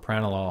like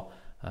propranolol,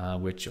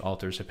 which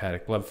alters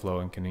hepatic blood flow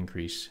and can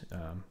increase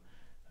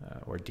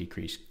or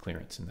decrease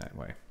clearance in that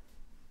way.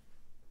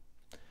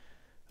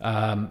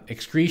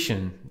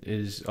 Excretion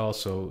is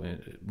also,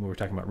 we're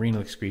talking about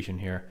renal excretion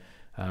here,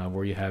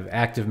 where you have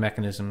active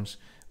mechanisms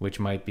which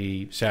might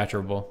be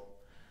saturable.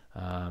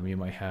 You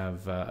might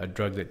have a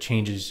drug that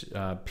changes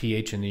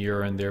pH in the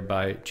urine,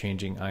 thereby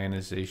changing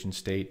ionization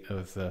state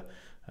of the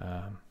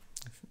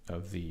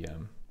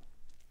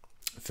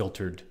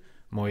filtered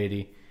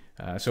moiety.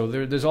 So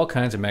there's all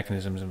kinds of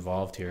mechanisms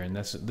involved here, and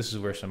this is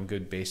where some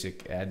good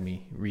basic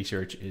ADME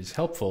research is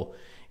helpful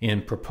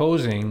in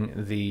proposing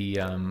the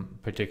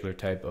particular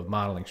type of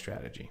modeling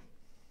strategy.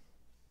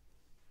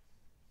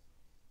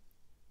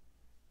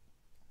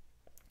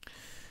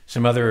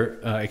 Some other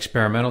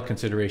experimental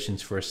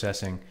considerations for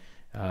assessing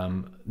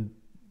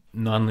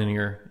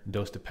nonlinear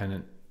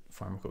dose-dependent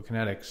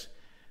pharmacokinetics.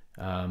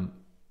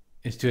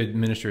 is to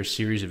administer a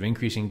series of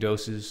increasing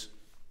doses,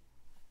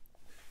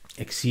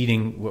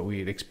 exceeding what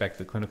we'd expect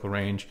the clinical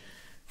range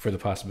for the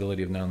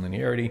possibility of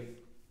nonlinearity,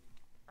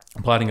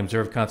 plotting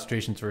observed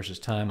concentrations versus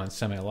time on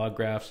semi-log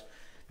graphs.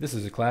 This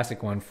is a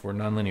classic one for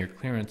nonlinear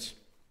clearance,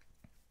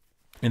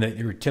 in that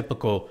your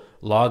typical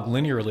log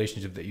linear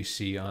relationship that you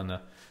see on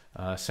the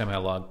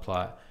semi-log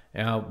plot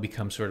now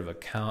becomes sort of a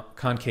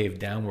concave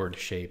downward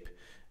shape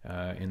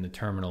in the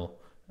terminal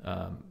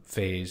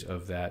phase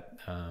of that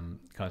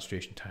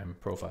concentration time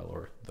profile,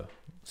 or the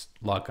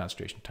log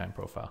concentration time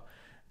profile.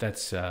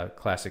 That's a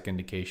classic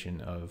indication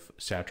of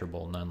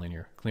saturable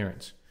nonlinear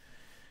clearance.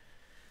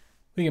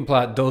 We can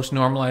plot dose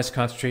normalized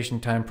concentration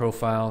time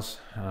profiles.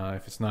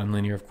 If it's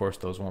nonlinear, of course,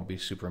 those won't be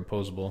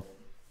superimposable.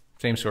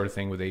 Same sort of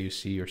thing with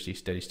AUC or C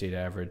steady state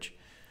average.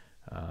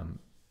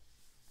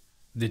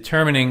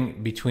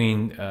 Determining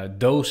between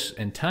dose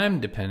and time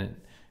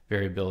dependent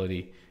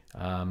variability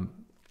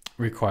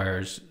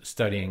requires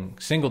studying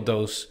single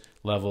dose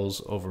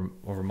levels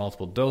over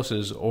multiple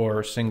doses,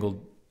 or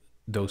single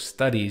dose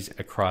studies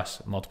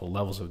across multiple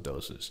levels of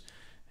doses.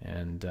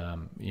 And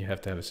you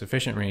have to have a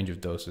sufficient range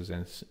of doses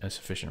and a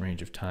sufficient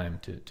range of time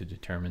to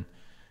determine,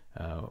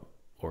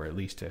 or at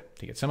least to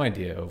get some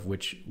idea of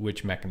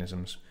which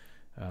mechanisms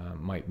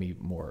might be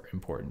more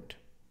important.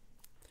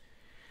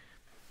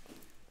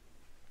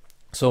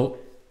 So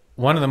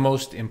one of the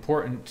most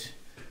important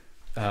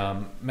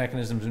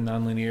mechanisms of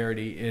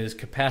nonlinearity is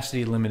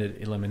capacity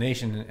limited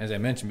elimination. As I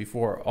mentioned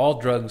before, all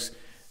drugs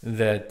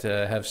that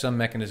have some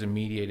mechanism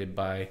mediated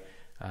by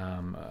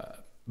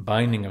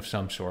binding of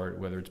some sort,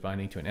 whether it's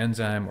binding to an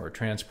enzyme or a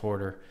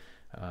transporter,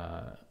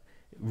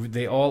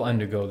 they all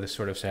undergo this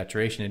sort of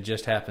saturation. It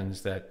just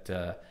happens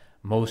that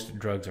most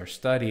drugs are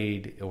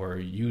studied or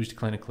used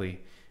clinically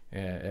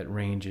at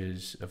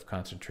ranges of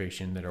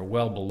concentration that are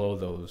well below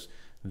those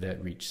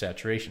that reach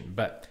saturation.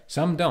 But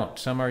some don't.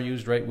 Some are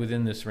used right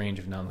within this range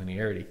of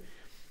nonlinearity.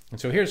 And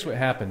so here's what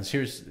happens.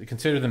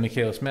 Consider the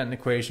Michaelis-Menten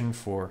equation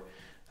for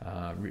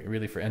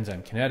really for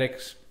enzyme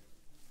kinetics,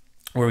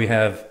 where we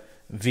have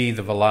V,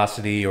 the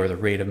velocity or the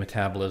rate of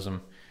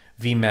metabolism,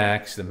 V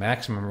max, the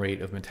maximum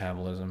rate of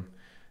metabolism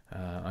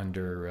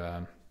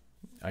under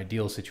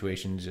ideal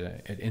situations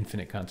at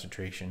infinite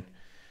concentration.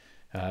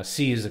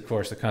 C is, of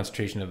course, the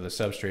concentration of the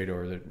substrate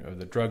or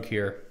the drug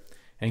here.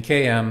 And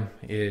Km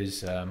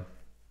is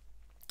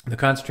the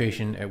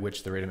concentration at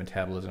which the rate of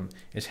metabolism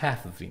is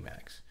half of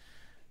Vmax.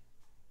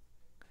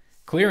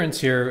 Clearance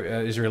here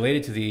is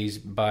related to these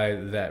by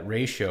that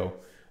ratio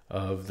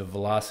of the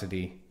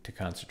velocity to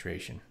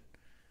concentration.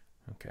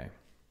 Okay,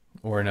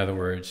 or in other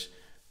words,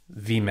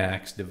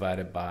 Vmax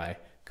divided by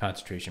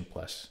concentration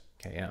plus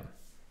Km.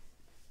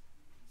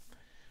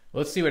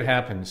 Let's see what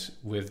happens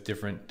with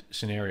different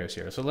scenarios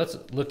here. So let's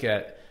look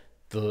at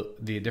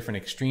the different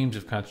extremes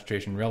of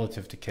concentration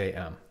relative to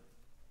Km.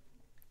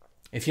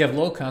 If you have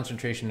low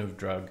concentration of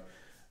drug,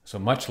 so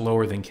much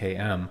lower than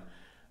Km,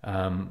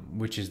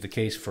 which is the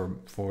case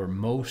for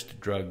most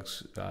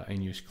drugs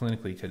in use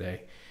clinically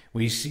today,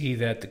 we see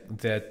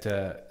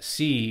that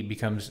C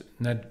becomes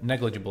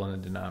negligible in the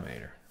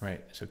denominator,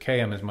 right? So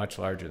Km is much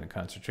larger than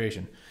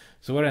concentration.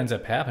 So what ends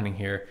up happening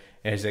here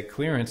is that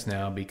clearance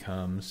now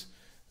becomes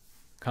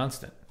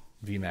constant,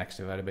 Vmax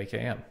divided by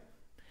Km.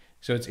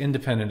 So it's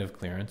independent of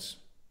clearance,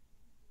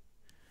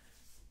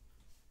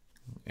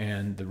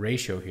 and the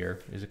ratio here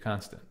is a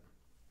constant.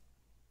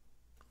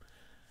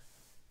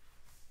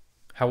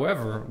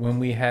 However, when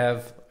we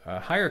have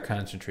higher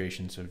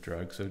concentrations of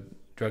drugs, so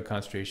drug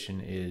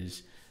concentration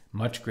is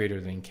much greater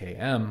than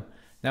Km,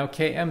 now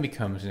Km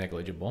becomes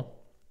negligible,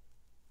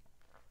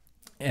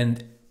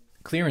 and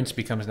clearance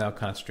becomes now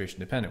concentration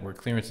dependent, where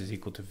clearance is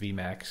equal to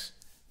Vmax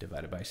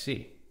divided by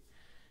C.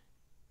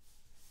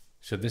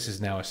 So this is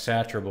now a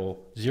saturable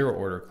zero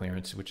order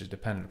clearance, which is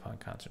dependent upon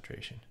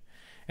concentration.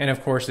 And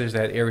of course, there's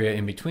that area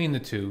in between the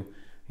two,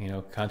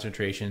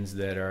 concentrations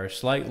that are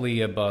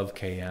slightly above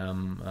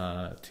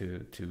Km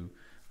to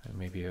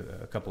maybe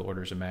a couple of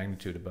orders of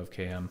magnitude above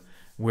Km,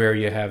 where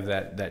you have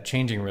that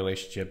changing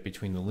relationship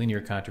between the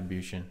linear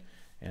contribution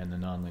and the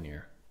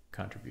nonlinear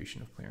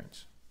contribution of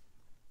clearance.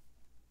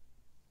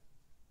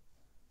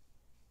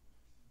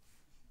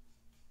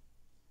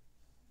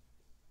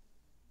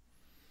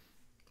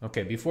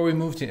 Okay, before we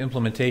move to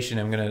implementation,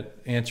 I'm going to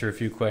answer a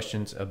few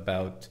questions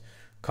about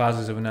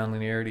causes of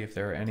nonlinearity, if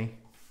there are any.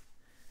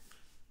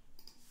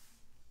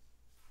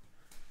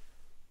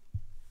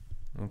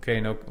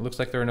 Okay, looks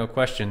like there are no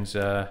questions.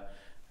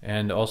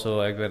 And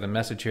also I got a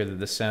message here that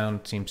the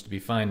sound seems to be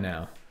fine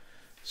now.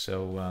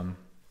 So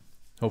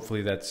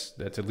hopefully that's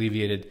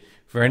alleviated.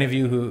 For any of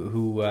you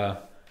who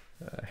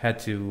had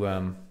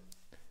to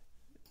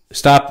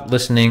stop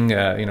listening,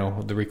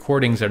 the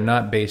recordings are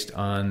not based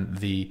on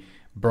the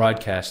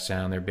broadcast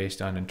sound. They're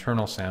based on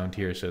internal sound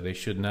here, so they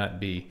should not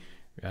be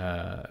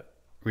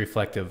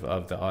reflective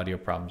of the audio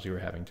problems you were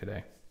having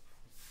today.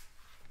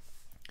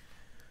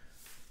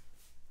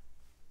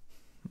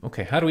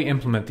 Okay, how do we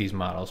implement these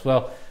models?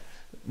 Well,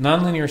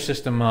 nonlinear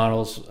system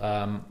models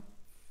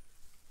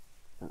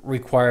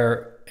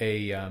require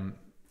a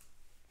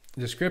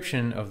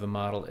description of the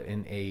model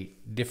in a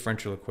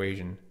differential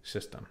equation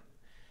system.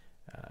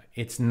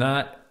 It's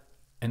not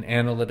an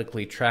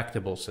analytically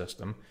tractable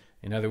system.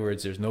 In other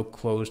words, there's no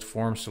closed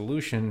form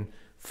solution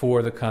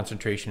for the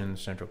concentration in the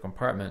central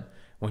compartment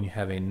when you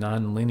have a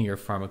nonlinear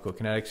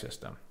pharmacokinetic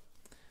system.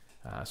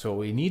 So what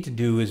we need to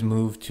do is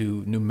move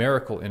to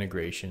numerical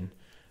integration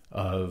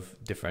of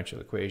differential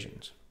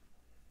equations.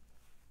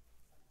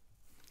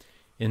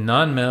 In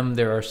NONMEM,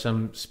 there are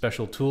some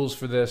special tools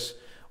for this.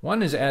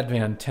 One is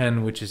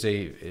Advan10, which is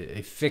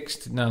a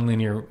fixed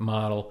nonlinear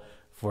model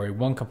for a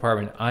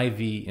one-compartment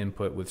IV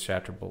input with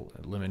saturable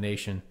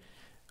elimination.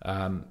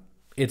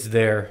 It's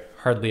there,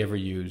 hardly ever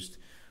used.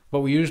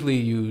 What we usually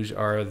use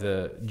are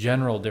the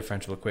general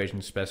differential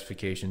equation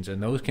specifications,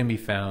 and those can be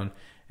found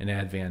in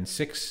Advan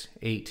 6,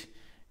 8,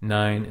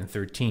 9, and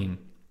 13.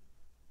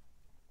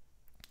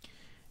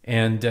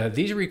 And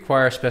these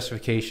require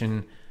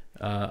specification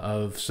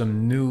of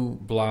some new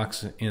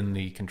blocks in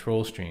the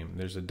control stream.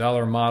 There's a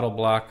dollar model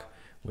block,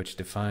 which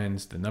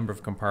defines the number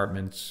of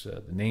compartments,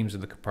 the names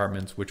of the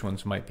compartments, which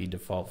ones might be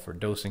default for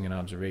dosing and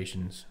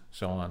observations,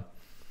 so on.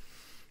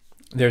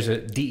 There's a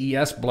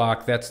DES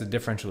block, that's the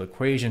differential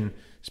equation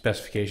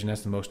specification.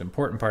 That's the most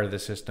important part of the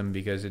system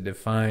because it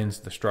defines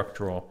the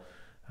structural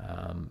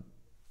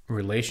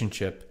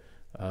relationship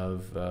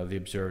of the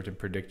observed and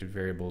predicted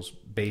variables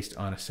based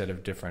on a set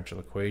of differential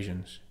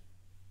equations.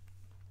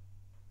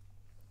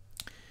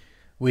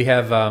 We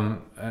have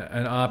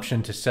an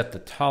option to set the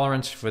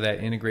tolerance for that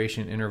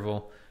integration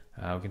interval.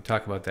 We can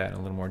talk about that in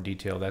a little more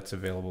detail. That's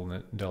available in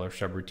the dollar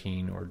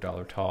subroutine or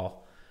dollar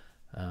tol.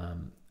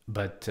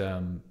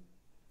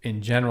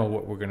 In general,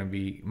 what we're going to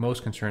be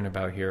most concerned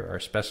about here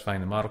are specifying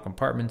the model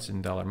compartments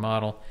in dollar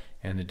model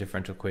and the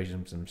differential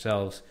equations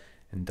themselves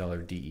in dollar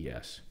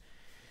DES.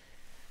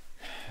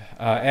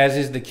 As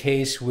is the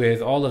case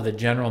with all of the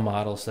general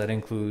models, that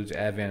includes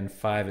Advan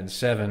 5 and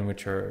 7,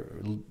 which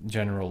are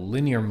general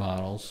linear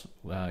models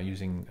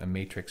using a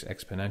matrix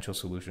exponential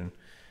solution,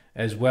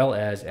 as well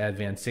as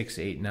Advan 6,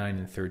 8, 9,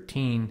 and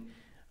 13,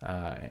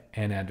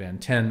 and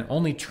Advan 10.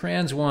 Only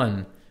trans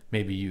 1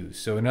 may be used.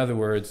 So in other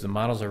words, the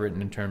models are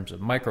written in terms of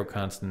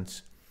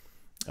microconstants.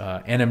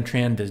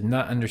 NMTran does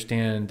not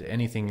understand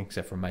anything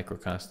except for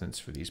microconstants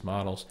for these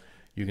models.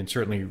 You can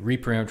certainly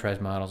reparameterize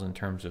models in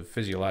terms of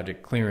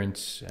physiologic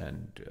clearance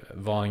and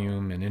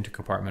volume and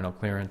intercompartmental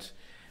clearance,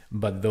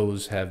 but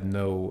those have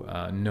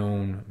no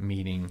known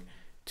meaning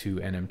to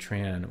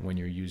NMTran when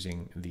you're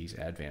using these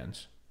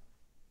advans.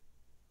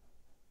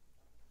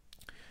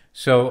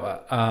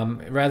 So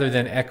rather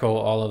than echo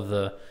all of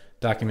the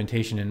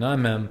documentation in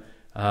NONMEM,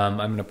 I'm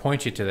going to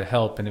point you to the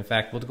help, and in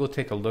fact, we'll go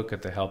take a look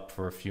at the help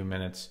for a few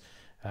minutes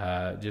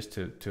just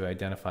to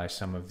identify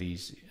some of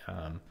these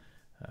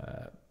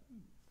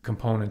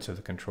components of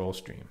the control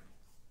stream.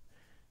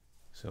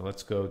 So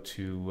let's go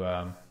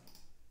to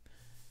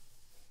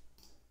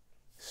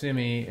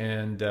SIMI,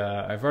 and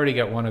I've already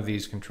got one of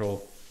these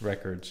control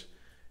records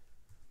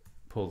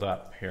pulled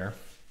up here.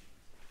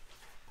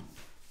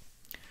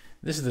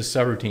 This is the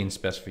subroutine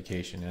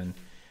specification, and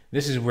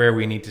this is where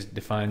we need to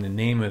define the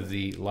name of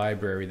the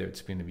library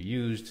that's going to be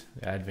used,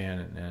 the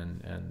Advan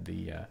and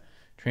the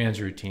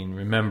transroutine.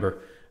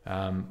 Remember,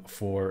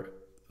 for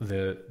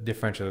the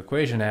differential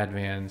equation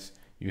advans,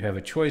 you have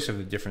a choice of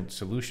the different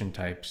solution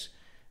types,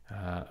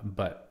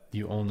 but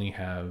you only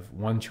have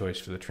one choice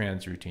for the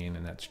transroutine,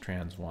 and that's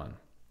trans 1.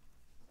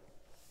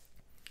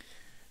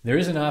 There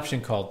is an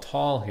option called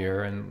tol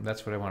here, and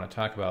that's what I want to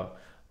talk about.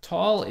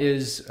 Tol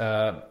is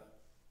a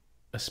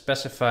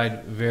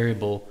specified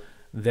variable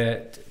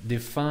that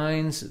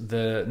defines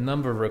the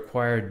number of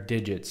required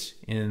digits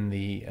in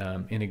the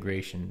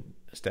integration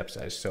step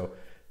size. So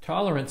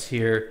tolerance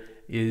here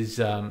is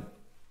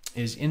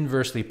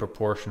inversely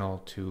proportional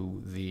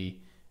to the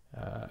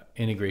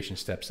integration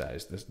step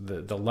size.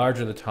 The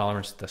larger the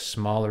tolerance, the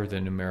smaller the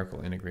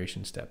numerical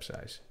integration step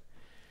size.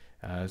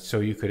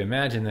 So you could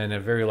imagine that a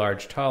very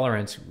large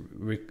tolerance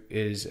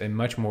is a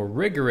much more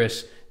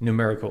rigorous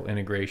numerical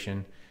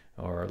integration,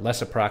 or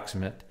less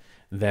approximate,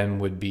 than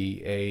would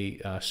be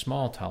a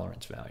small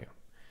tolerance value.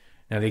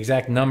 Now the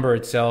exact number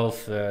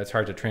itself, it's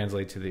hard to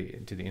translate to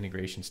the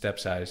integration step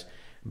size,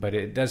 but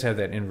it does have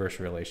that inverse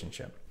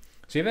relationship.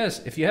 So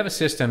if you have a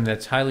system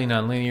that's highly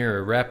nonlinear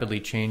or rapidly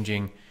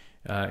changing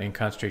in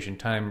concentration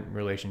time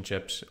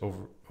relationships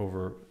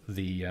over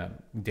the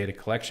data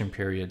collection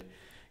period,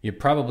 you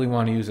probably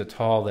want to use a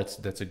tol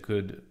that's a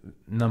good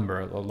number,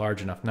 a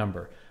large enough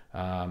number.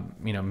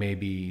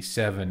 Maybe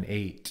 7,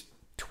 8,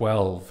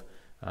 12.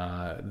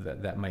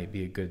 That might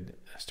be a good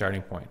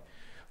starting point.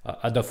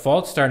 A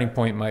default starting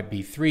point might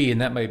be 3, and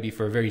that might be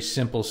for a very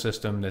simple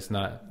system that's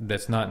not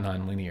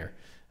nonlinear.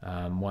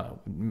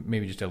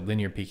 Maybe just a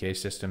linear PK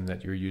system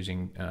that you're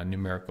using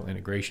numerical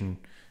integration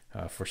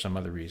for some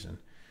other reason.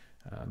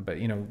 But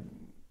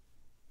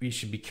we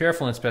should be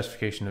careful in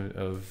specification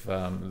of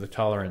the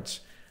tolerance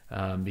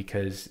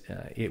because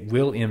it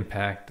will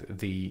impact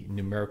the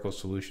numerical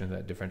solution of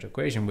that differential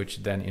equation,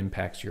 which then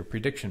impacts your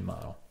prediction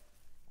model.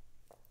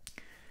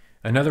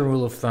 Another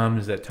rule of thumb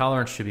is that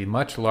tolerance should be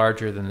much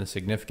larger than the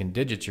significant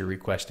digits you're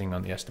requesting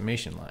on the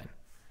estimation line.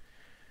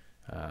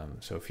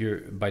 So if you're,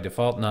 by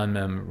default,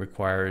 NONMEM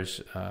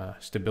requires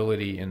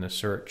stability in the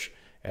search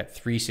at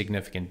 3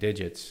 significant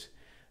digits.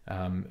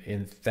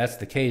 If that's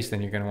the case,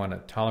 then you're going to want a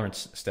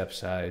tolerance step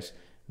size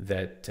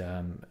that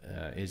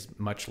is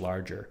much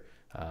larger,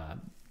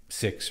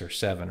 6 or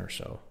 7 or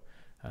so.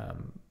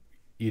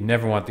 You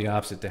never want the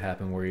opposite to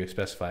happen, where you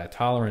specify a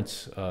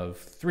tolerance of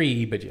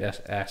 3, but you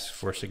ask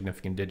for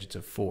significant digits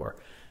of 4.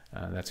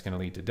 That's going to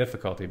lead to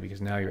difficulty,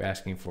 because now you're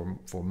asking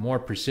for more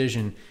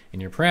precision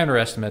in your parameter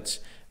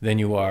estimates than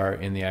you are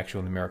in the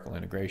actual numerical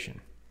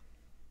integration.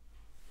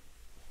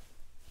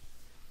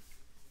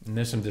 And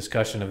there's some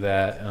discussion of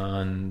that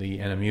on the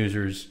NM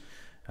users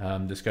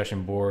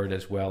discussion board,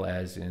 as well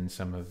as in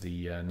some of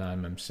the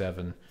NONMEM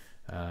 7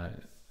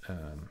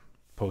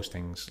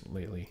 postings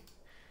lately.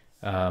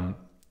 A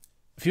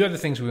few other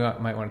things we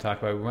might want to talk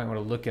about. We might want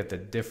to look at the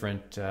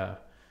different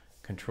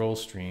control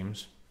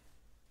streams.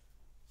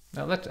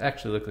 Now let's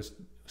actually look,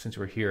 since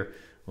we're here,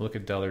 we'll look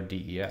at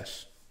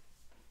 $DES.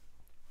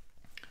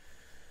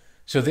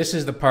 So this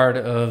is the part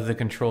of the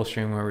control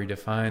stream where we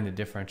define the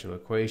differential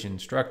equation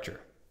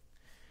structure.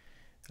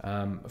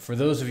 For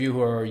those of you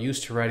who are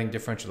used to writing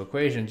differential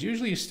equations,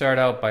 usually you start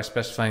out by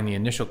specifying the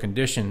initial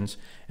conditions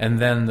and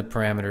then the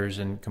parameters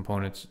and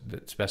components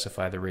that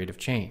specify the rate of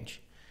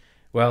change.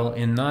 Well,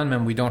 in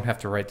NONMEM, we don't have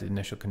to write the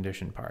initial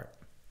condition part.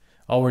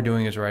 All we're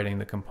doing is writing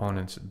the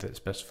components that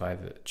specify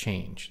the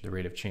change, the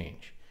rate of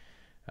change.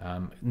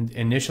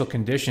 Initial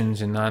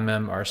conditions in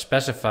NONMEM are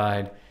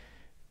specified,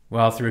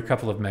 well, through a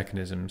couple of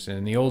mechanisms.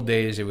 In the old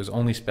days, it was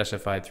only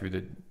specified through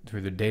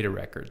the data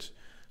records.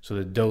 So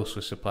the dose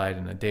was supplied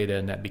in the data,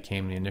 and that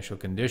became the initial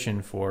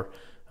condition for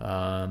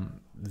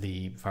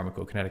the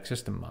pharmacokinetic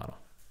system model.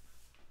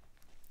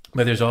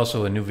 But there's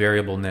also a new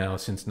variable now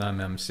since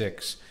NONMEM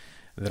 6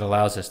 that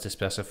allows us to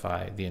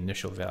specify the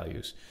initial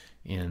values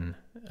in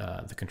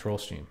the control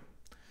stream.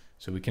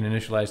 So we can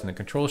initialize in the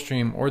control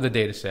stream or the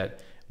data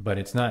set, but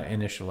it's not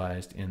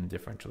initialized in the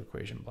differential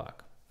equation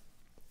block.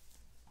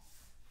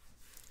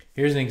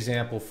 Here's an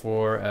example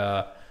for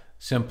a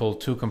simple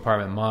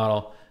 2-compartment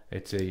model.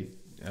 It's a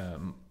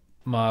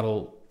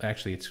model,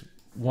 actually it's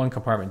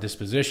 1-compartment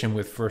disposition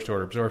with first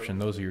order absorption.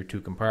 Those are your 2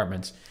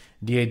 compartments.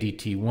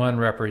 DADT1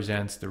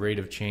 represents the rate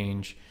of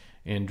change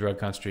in drug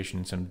concentration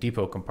in some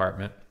depot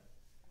compartment.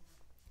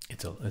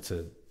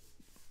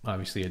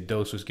 Obviously a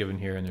dose was given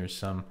here, and there's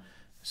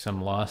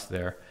some loss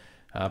there.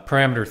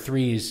 Parameter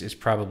 3 is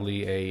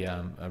probably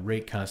a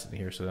rate constant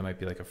here, so that might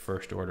be like a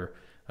first order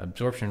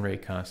absorption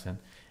rate constant.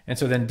 And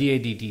so then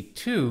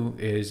DADT2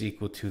 is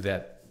equal to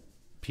that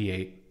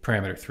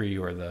parameter 3,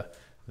 or the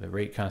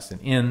rate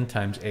constant in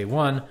times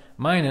A1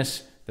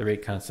 minus the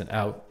rate constant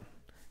out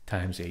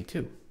times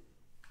A2.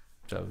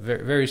 So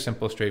very, very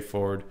simple,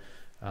 straightforward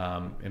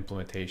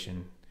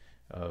implementation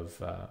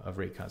of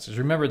rate constants.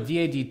 Remember,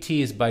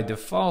 DADT is by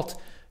default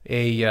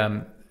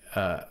an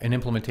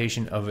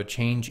implementation of a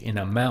change in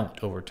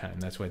amount over time.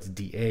 That's why it's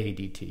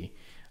DADT.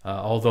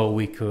 Although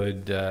we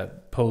could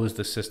pose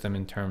the system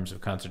in terms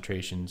of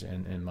concentrations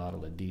and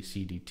model it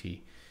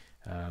DCDT.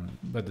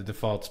 But the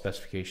default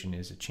specification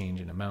is a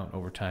change in amount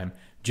over time,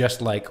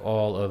 just like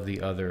all of the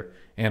other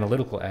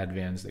analytical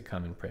advans that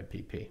come in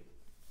PredPP.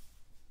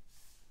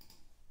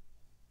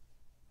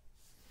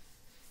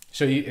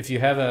 So if you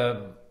have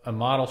a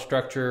model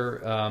structure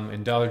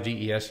in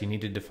 $DES, you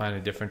need to define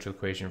a differential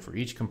equation for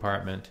each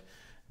compartment.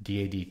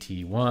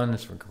 DADT1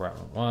 is from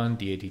compartment 1,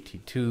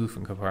 DADT2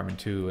 from compartment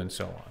 2, and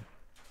so on.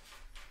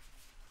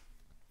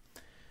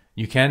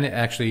 You can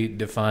actually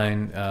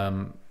define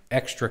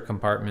extra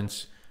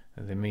compartments.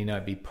 They may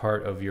not be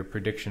part of your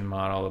prediction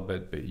model,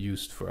 but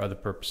used for other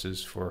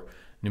purposes, for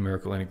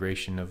numerical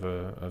integration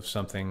of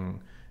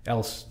something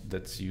else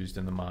that's used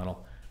in the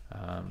model.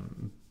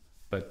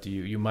 But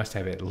you must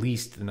have at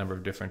least the number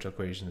of differential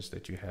equations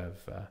that you have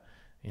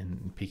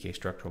in PK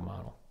structural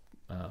model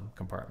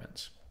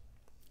compartments.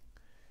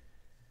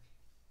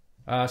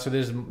 So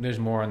there's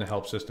more on the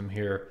help system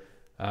here.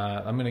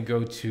 I'm going to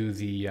go to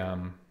the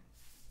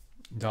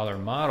dollar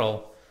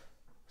model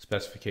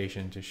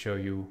specification to show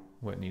you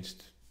what needs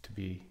to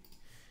be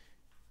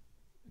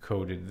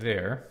coded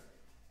there.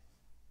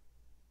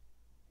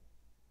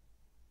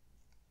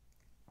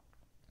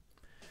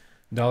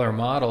 Dollar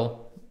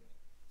model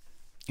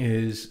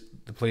is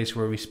the place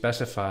where we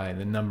specify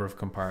the number of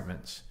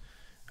compartments.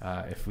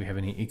 If we have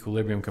any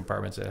equilibrium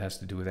compartments, that has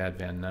to do with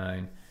Advan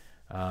 9.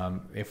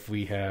 If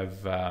we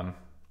have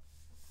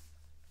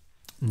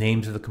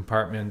names of the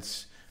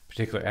compartments,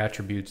 particular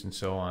attributes, and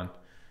so on.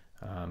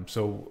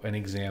 So an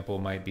example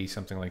might be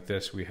something like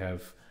this. We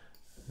have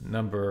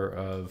number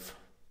of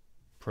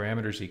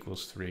parameters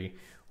equals 3,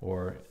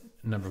 or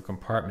number of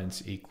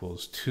compartments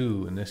equals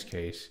 2 in this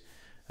case.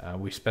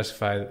 We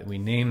specify that we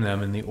name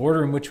them, and the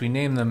order in which we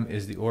name them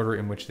is the order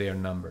in which they are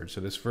numbered.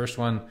 So this first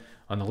one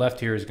on the left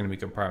here is going to be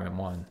compartment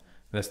 1.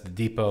 That's the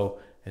depot.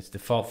 It's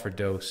default for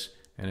dose,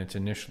 and it's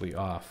initially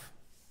off.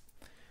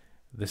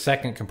 The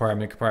second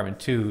compartment, compartment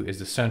 2, is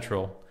the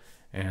central,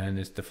 and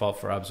it's default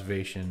for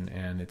observation,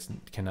 and it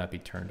cannot be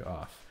turned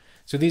off.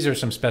 So these are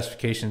some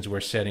specifications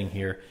we're setting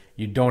here.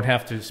 You don't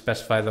have to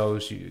specify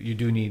those. You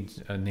do need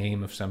a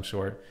name of some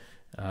sort,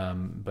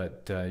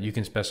 but you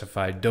can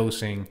specify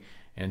dosing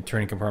and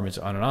turning compartments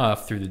on and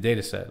off through the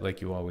data set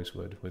like you always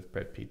would with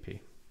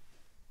PRED-PP.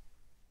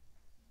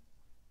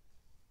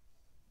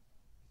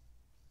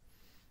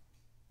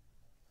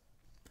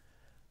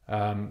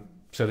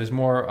 So there's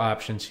more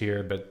options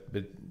here, but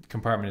the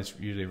compartment is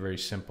usually a very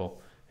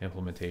simple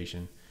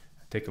implementation.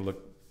 Take a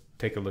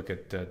look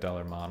at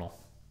dollar model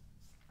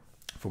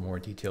for more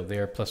detail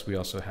there. Plus, we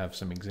also have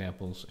some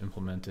examples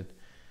implemented.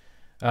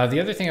 The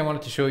other thing I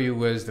wanted to show you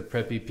was the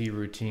PRED-PP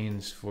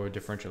routines for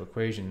differential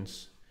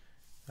equations.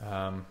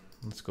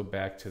 Let's go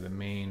back to the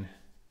main.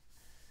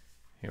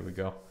 Here we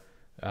go.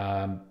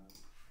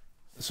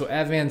 So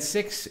Advan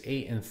 6,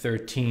 8, and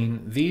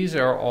 13, these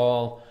are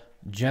all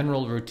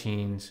general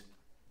routines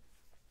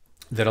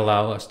that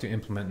allow us to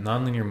implement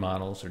nonlinear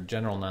models or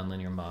general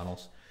nonlinear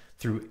models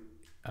through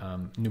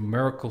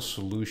numerical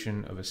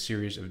solution of a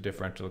series of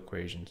differential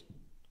equations.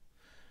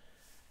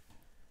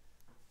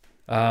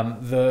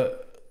 The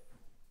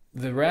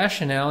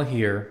rationale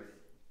here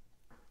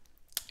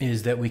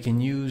is that we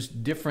can use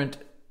different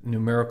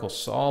numerical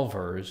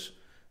solvers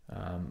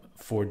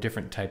for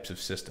different types of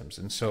systems.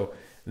 And so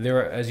there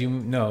are, as you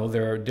know,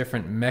 there are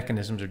different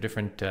mechanisms or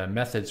different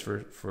methods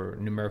for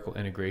numerical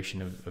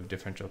integration of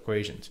differential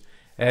equations.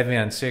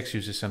 Advan 6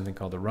 uses something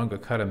called the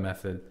Runge-Kutta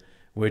method,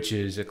 which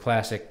is a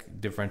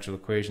classic differential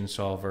equation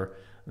solver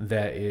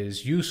that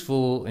is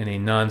useful in a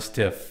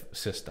non-stiff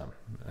system.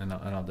 And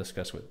I'll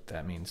discuss what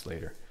that means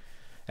later.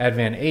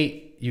 Advan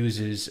 8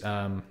 uses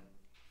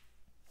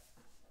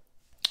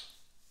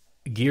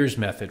Geer's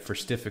method for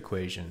stiff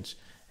equations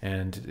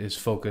and is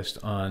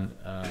focused on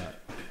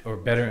or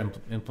better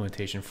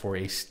implementation for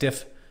a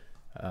stiff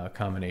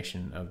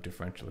combination of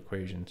differential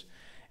equations.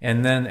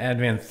 And then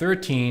Advan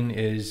 13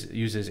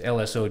 uses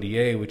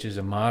LSODA, which is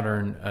a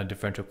modern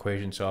differential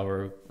equation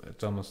solver.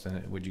 It's almost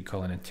what you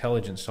call an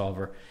intelligent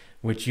solver,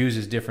 which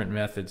uses different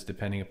methods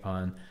depending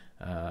upon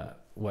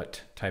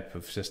what type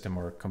of system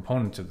or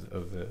components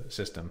of the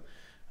system.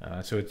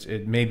 So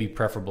it may be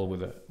preferable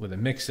with a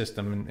mixed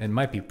system, and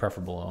might be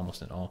preferable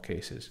almost in all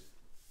cases.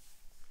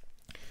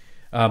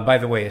 By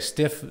the way, a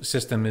stiff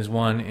system is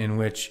one in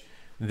which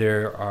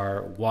there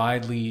are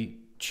widely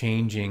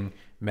changing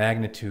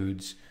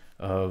magnitudes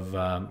of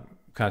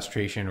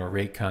concentration or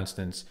rate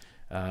constants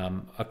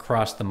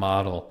across the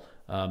model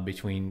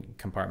between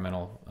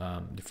compartmental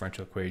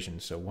differential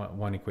equations. So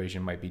one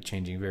equation might be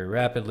changing very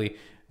rapidly,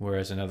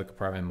 whereas another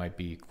compartment might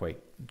be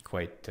quite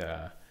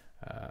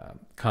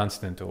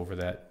constant over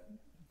that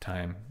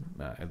time,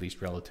 at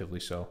least relatively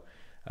so.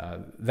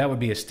 That would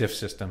be a stiff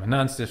system. A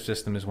non-stiff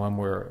system is one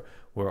where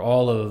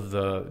all of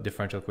the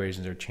differential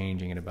equations are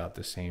changing at about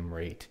the same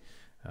rate.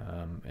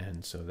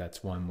 And so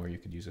that's one where you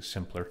could use a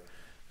simpler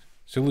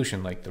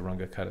solution like the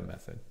Runge-Kutta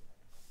method.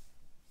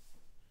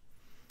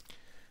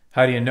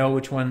 How do you know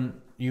which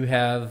one you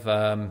have?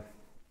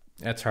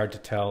 That's hard to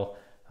tell.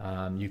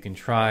 You can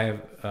try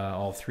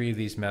all three of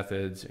these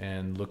methods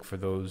and look for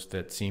those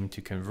that seem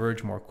to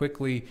converge more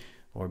quickly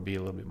or be a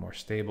little bit more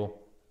stable.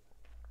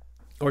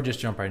 Or just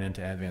jump right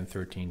into Advan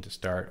 13 to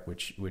start,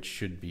 which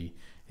should be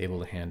able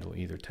to handle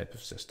either type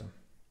of system.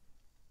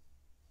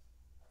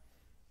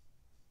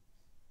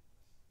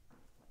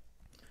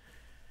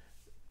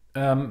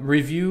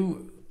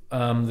 Review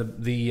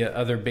the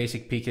other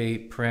basic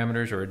PK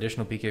parameters or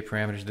additional PK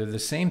parameters. They're the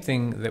same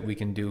thing that we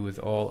can do with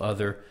all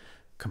other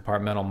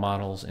compartmental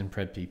models in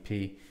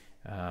PRED-PP.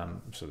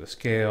 So the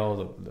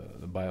scale,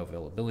 the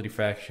bioavailability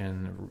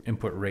fraction,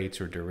 input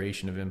rates or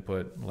duration of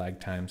input, lag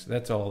times,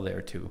 that's all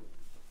there too.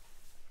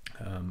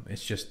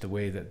 It's just the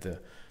way that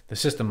the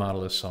system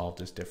model is solved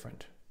is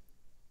different.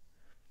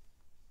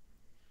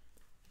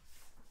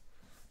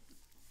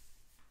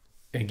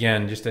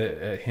 Again, just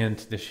a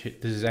hint, this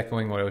is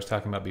echoing what I was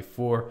talking about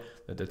before,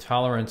 that the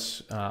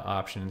tolerance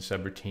option in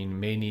subroutine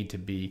may need to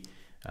be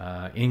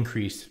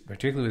increased,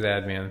 particularly with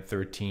Advan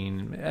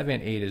 13,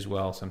 Advan 8 as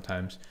well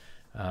sometimes.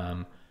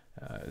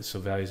 So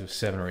values of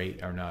 7 or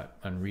 8 are not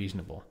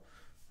unreasonable.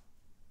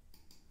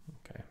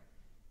 Okay.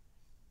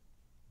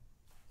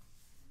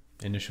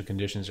 Initial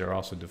conditions are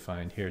also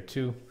defined here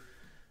too.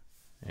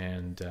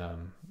 And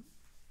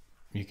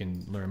you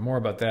can learn more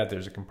about that.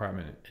 There's a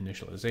compartment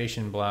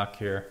initialization block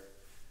here,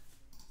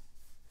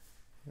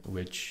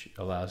 which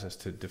allows us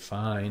to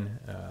define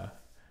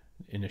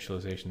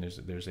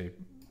initialization. There's a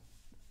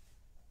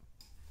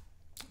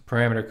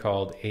parameter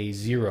called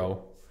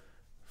A0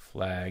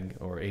 flag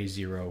or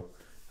A0,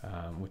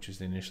 which is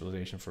the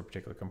initialization for a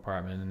particular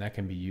compartment, and that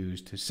can be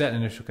used to set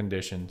initial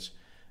conditions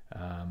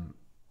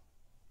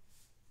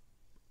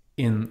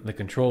in the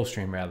control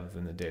stream rather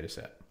than the data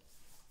set.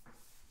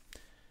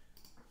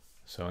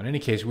 So in any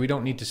case, we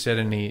don't need to set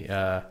any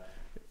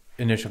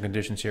initial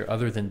conditions here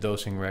other than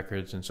dosing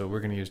records, and so we're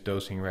going to use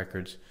dosing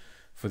records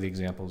for the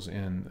examples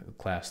in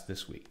class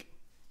this week.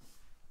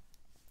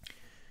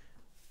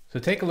 So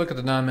take a look at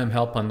the NONMEM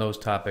help on those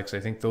topics. I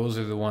think those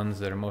are the ones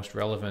that are most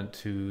relevant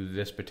to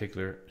this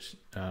particular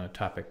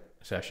topic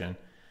session.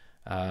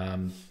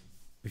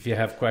 If you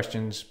have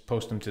questions,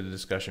 post them to the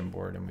discussion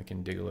board and we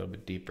can dig a little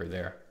bit deeper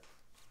there.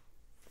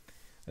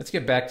 Let's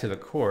get back to the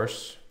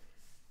course.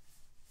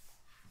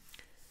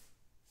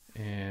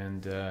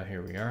 And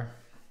here we are.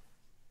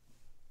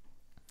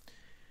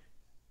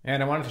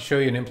 And I wanted to show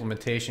you an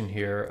implementation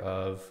here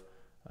of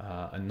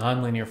a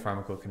nonlinear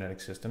pharmacokinetic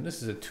system.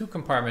 This is a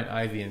two-compartment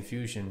IV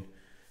infusion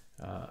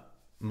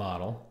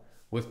model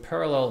with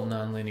parallel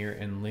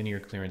nonlinear and linear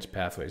clearance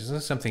pathways.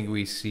 This is something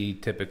we see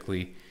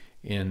typically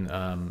in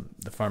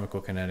the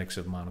pharmacokinetics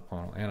of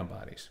monoclonal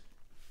antibodies.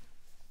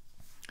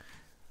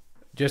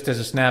 Just as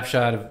a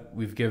snapshot,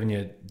 we've given you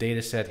a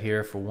data set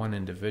here for one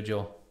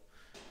individual,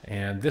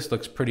 and this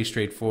looks pretty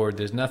straightforward.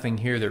 There's nothing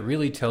here that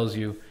really tells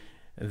you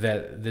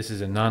that this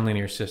is a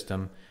nonlinear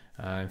system.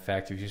 In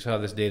fact, if you saw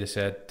this data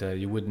set,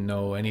 you wouldn't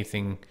know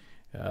anything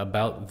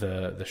about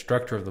the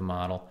structure of the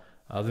model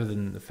other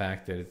than the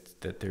fact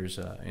that there's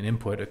an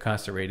input, a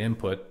constant rate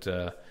input,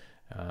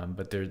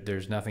 but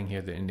there's nothing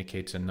here that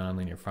indicates a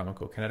nonlinear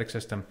pharmacokinetic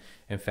system.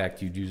 In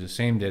fact, you'd use the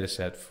same data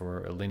set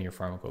for a linear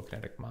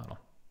pharmacokinetic model.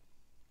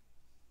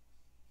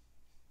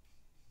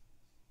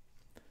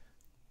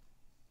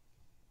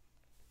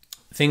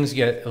 Things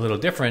get a little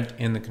different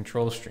in the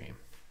control stream.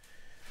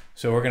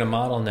 So we're going to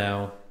model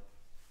now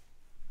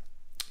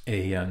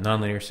a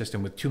nonlinear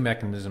system with two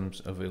mechanisms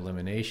of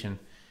elimination.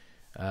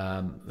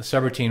 The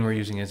subroutine we're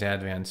using is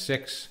Advan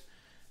 6.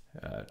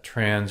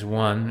 Trans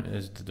 1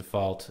 is the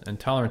default, and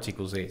tolerance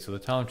equals 8. So the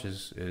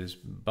tolerance is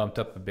bumped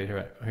up a bit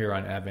here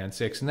on Advan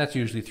 6, and that's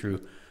usually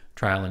through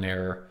trial and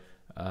error.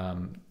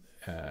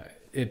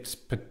 It's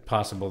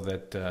possible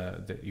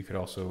that you could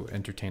also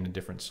entertain a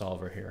different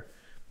solver here.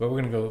 But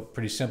we're going to go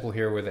pretty simple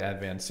here with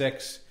Advan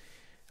 6.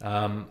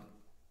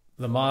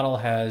 The model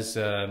has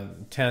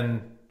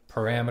 10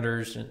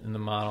 parameters in the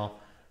model,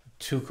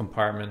 2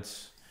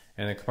 compartments,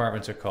 and the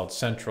compartments are called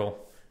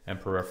central and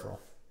peripheral.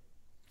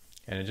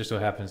 And it just so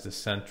happens the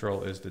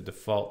central is the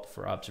default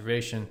for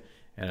observation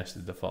and it's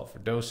the default for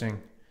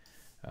dosing.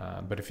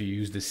 But if you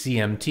use the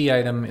CMT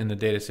item in the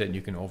dataset,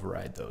 you can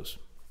override those.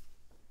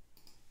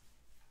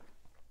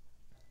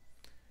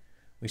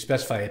 We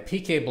specify a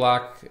PK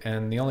block,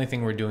 and the only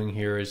thing we're doing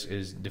here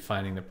is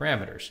defining the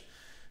parameters.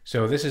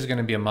 So this is going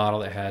to be a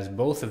model that has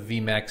both a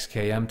Vmax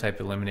Km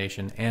type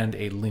elimination and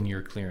a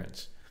linear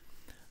clearance.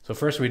 So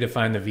first we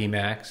define the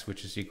Vmax,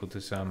 which is equal to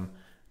some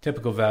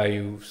typical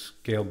value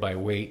scaled by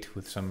weight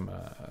with some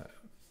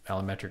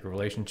allometric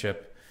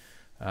relationship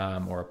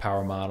or a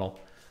power model.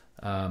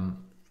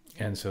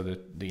 And so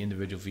the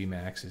individual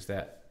Vmax is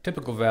that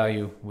typical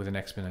value with an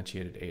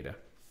exponentiated eta.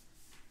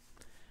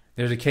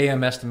 There's a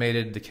Km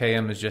estimated. The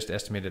Km is just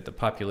estimated at the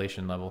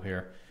population level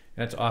here.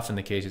 And that's often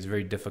the case. It's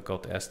very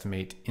difficult to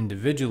estimate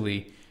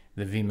individually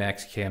the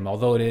Vmax Km.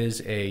 Although it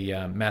is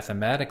a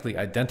mathematically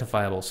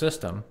identifiable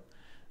system,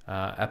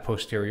 a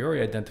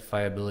posteriori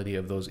identifiability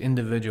of those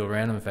individual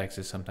random effects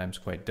is sometimes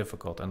quite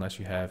difficult unless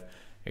you have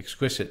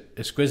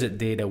exquisite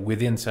data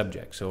within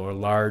subjects, so a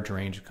large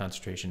range of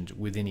concentrations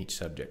within each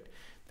subject.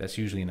 That's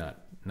usually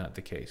not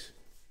the case.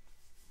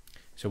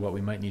 So what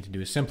we might need to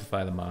do is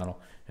simplify the model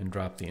and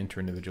drop the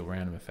inter-individual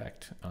random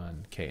effect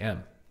on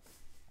Km.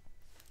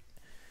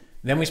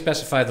 Then we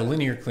specify the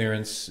linear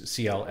clearance,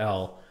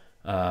 CLL,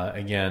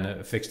 again,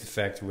 a fixed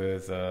effect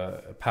with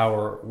a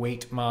power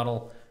weight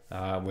model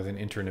with an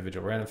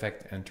inter-individual random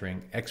effect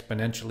entering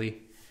exponentially.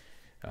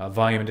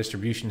 Volume and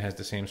distribution has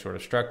the same sort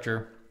of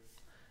structure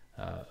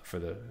for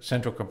the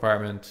central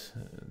compartment,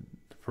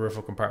 the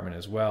peripheral compartment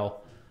as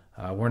well.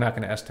 We're not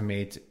going to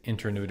estimate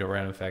inter-individual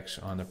random effects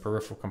on the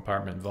peripheral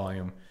compartment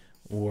volume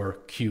or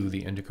Q,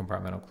 the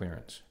intercompartmental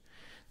clearance.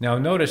 Now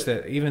notice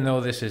that even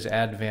though this is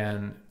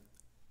Advan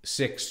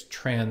 6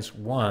 trans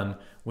 1,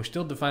 we're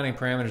still defining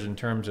parameters in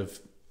terms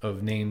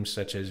of names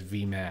such as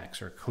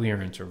Vmax or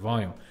clearance or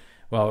volume.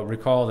 Well,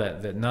 recall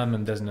that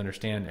NONMEM doesn't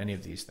understand any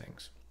of these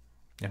things,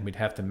 and we'd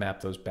have to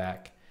map those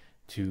back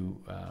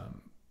to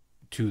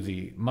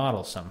the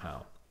model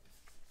somehow.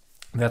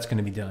 That's going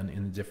to be done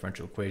in the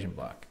differential equation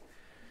block.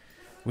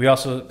 We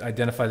also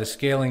identify the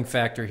scaling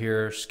factor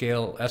here.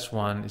 Scale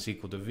S1 is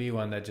equal to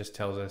V1. That just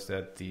tells us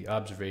that the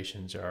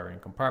observations are in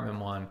compartment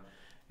 1,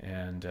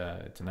 and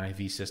it's an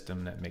IV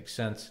system. That makes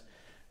sense.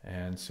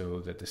 And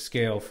so that the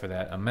scale for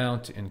that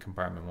amount in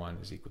compartment 1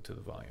 is equal to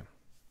the volume.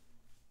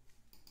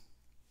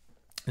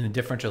 In the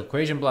differential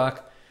equation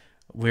block,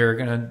 we're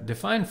going to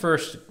define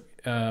first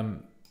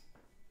the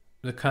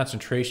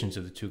concentrations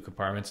of the two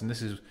compartments. And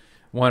this is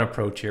one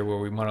approach here where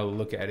we want to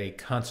look at a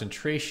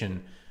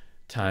concentration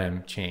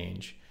time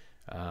change.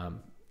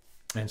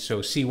 And so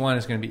C1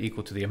 is going to be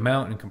equal to the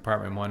amount in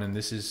compartment 1, and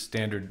this is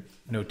standard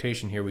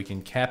notation here. We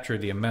can capture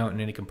the amount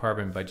in any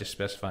compartment by just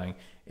specifying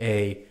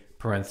A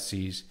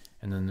parentheses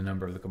and then the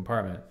number of the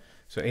compartment.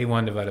 So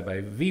A1 divided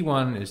by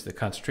V1 is the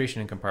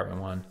concentration in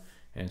compartment 1,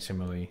 and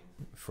similarly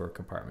for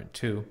compartment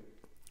 2.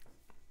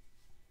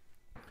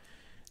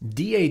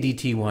 dA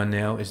dt1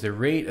 now is the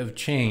rate of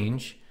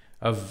change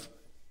of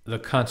the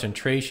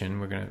concentration,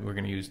 we're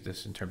gonna use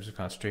this in terms of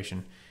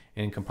concentration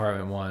in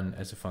compartment 1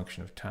 as a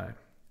function of time.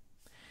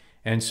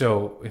 And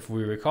so if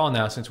we recall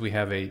now, since we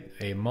have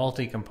a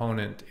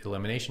multi-component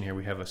elimination here,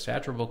 we have a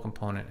saturable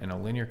component and a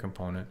linear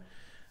component,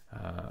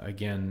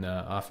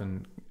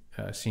 often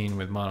seen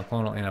with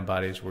monoclonal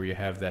antibodies, where you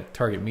have that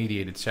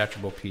target-mediated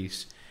saturable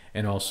piece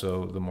and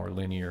also the more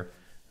linear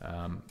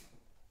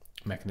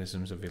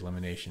mechanisms of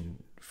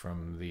elimination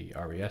from the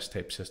RES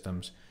type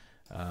systems.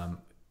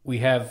 We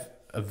have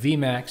a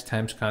Vmax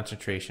times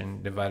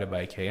concentration divided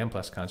by Km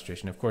plus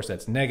concentration. Of course,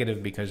 that's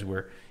negative because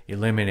we're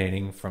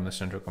eliminating from the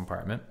central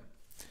compartment.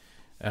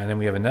 And then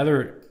we have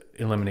another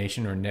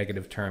elimination or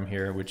negative term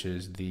here, which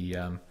is the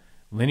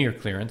linear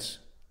clearance.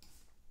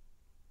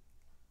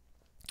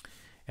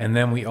 And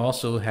then we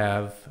also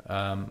have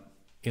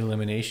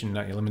elimination,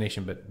 not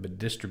elimination, but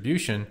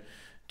distribution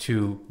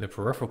to the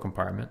peripheral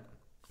compartment.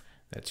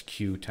 That's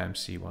Q times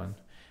C1.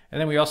 And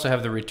then we also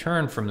have the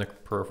return from the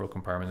peripheral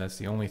compartment. That's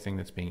the only thing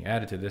that's being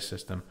added to this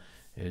system,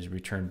 is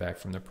return back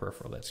from the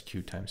peripheral. That's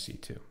Q times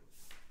C2.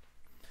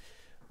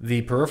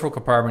 The peripheral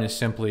compartment is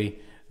simply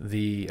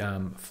the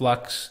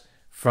flux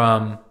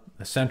from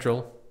the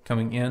central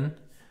coming in,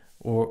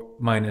 or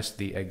minus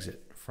the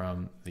exit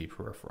from the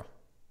peripheral.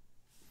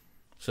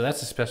 So that's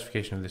the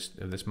specification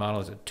of this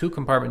model. Is a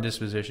 2-compartment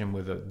disposition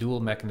with a dual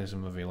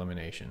mechanism of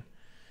elimination.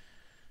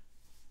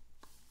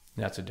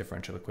 That's a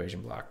differential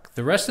equation block.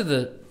 The rest of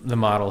the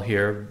model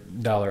here,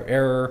 dollar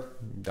error,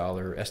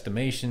 dollar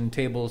estimation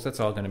tables, that's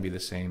all going to be the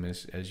same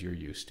as you're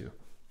used to.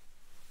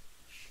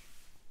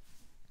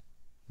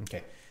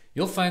 Okay,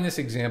 you'll find this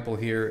example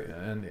here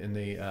in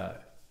the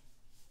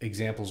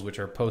examples which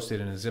are posted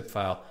in a zip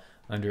file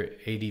under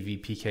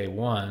ADV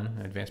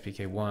PK1, Advanced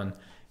PK1,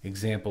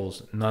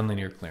 examples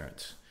nonlinear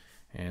clearance.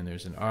 And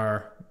there's an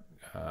R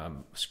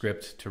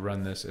script to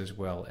run this, as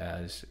well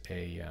as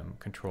a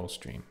control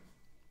stream.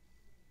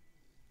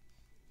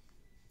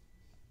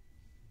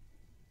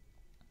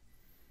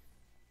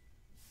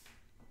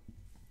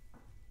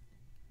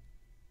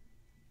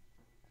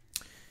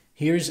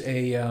 Here's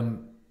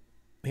an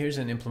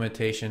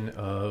implementation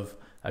of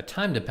a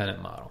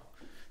time-dependent model.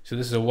 So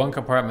this is a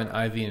 1-compartment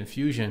IV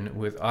infusion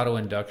with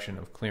auto-induction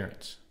of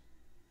clearance.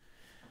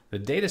 The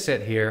data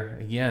set here,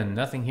 again,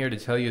 nothing here to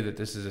tell you that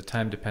this is a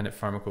time-dependent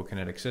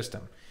pharmacokinetic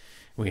system.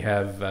 We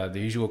have the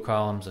usual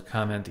columns, the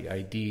comment, the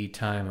ID,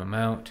 time,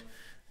 amount.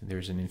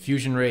 There's an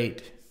infusion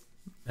rate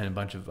and a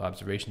bunch of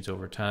observations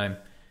over time,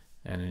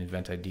 and an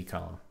event ID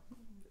column.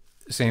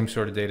 Same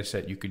sort of data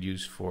set you could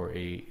use for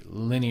a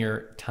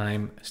linear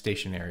time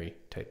stationary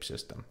type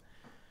system.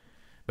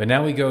 But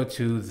now we go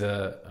to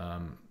the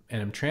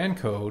NMTran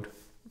code,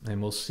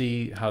 and we'll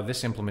see how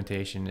this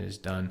implementation is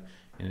done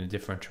in a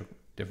differential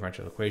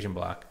equation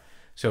block.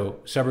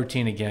 So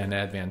subroutine again,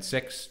 advan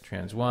 6,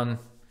 trans 1,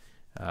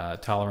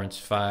 tolerance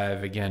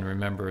 5. Again,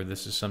 remember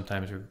this is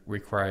sometimes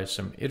requires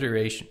some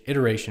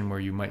iteration where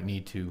you might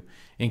need to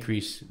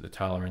increase the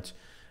tolerance.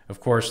 Of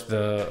course,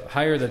 the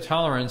higher the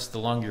tolerance, the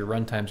longer your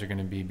run times are going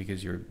to be,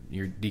 because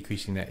you're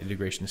decreasing that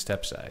integration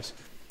step size.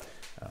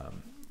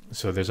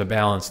 So there's a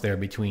balance there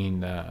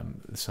between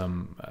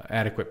some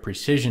adequate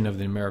precision of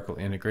the numerical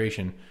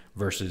integration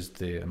versus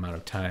the amount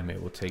of time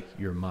it will take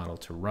your model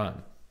to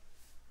run.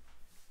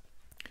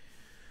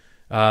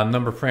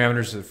 Number of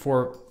parameters,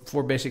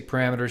 four basic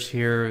parameters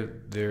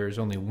here. There's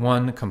only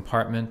one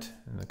compartment,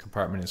 and the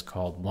compartment is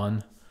called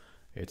 1.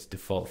 It's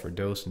default for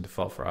dose and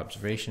default for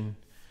observation.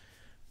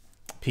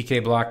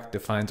 PK block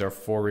defines our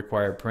 4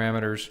 required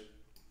parameters.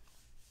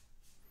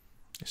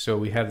 So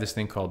we have this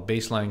thing called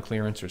baseline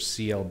clearance, or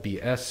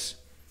CLBS,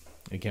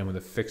 again with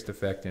a fixed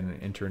effect and an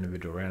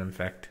inter-individual random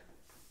effect.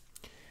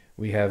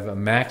 We have a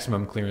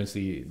maximum clearance,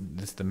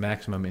 this is the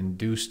maximum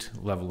induced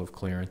level of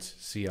clearance,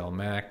 CL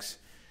max,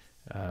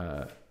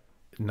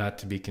 not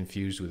to be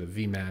confused with a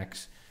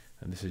Vmax.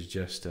 And this is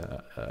just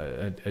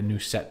a new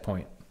set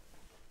point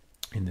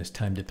in this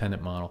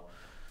time-dependent model.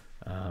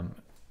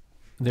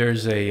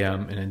 There's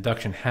an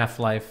induction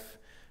half-life,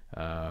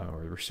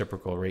 or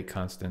reciprocal rate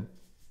constant,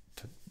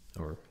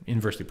 or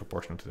inversely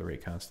proportional to the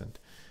rate constant.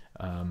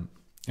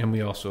 And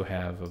we also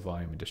have a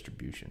volume of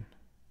distribution.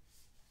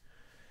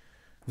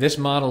 This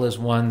model is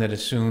one that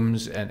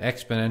assumes an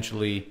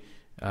exponential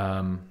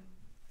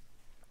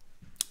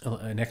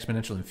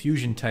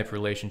infusion type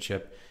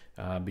relationship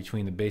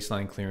between the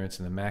baseline clearance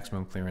and the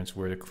maximum clearance,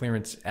 where the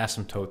clearance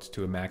asymptotes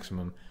to a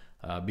maximum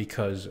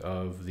because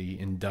of the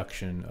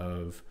induction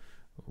of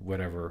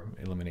whatever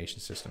elimination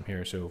system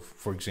here. So,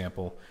 for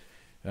example,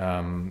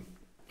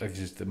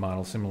 just a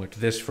model similar to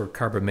this for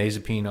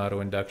carbamazepine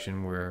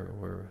autoinduction,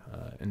 where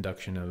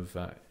induction of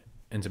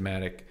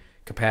enzymatic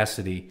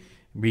capacity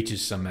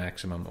reaches some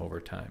maximum over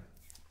time.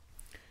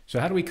 So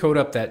how do we code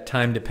up that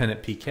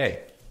time-dependent PK?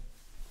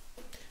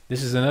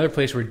 This is another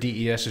place where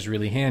DES is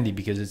really handy,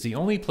 because it's the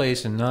only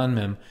place in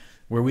NONMEM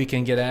where we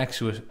can get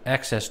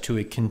access to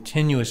a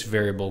continuous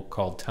variable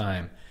called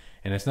time.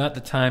 And it's not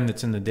the time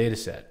that's in the data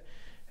set.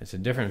 It's a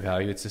different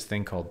value. It's this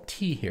thing called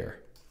T here.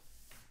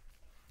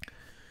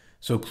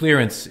 So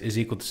clearance is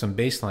equal to some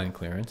baseline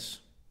clearance,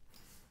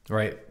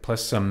 right,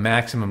 plus some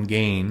maximum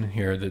gain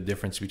here, the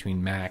difference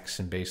between max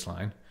and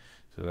baseline.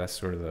 So that's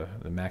sort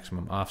of the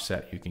maximum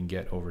offset you can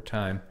get over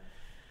time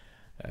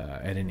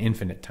at an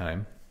infinite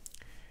time.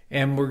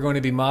 And we're going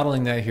to be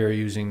modeling that here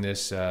using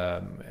this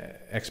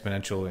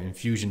exponential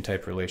infusion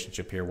type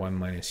relationship here, 1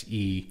 minus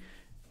e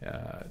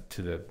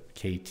to the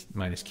kt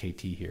minus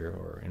kt here,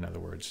 or in other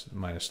words,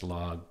 minus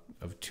log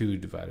of 2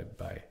 divided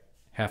by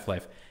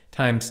half-life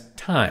times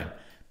time.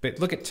 But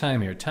look at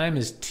time here. Time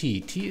is t.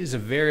 T is a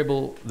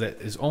variable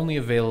that is only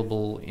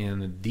available in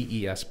the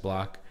DES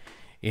block.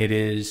 It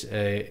is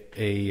a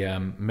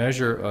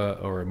measure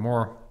or a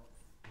more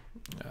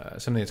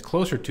something that's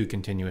closer to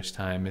continuous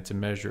time. It's a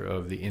measure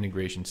of the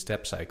integration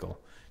step cycle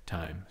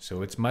time.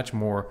 So it's much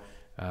more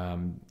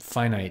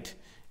finite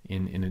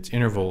in its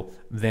interval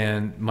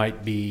than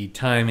might be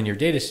time in your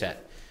data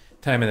set.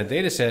 Time in the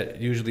data set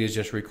usually is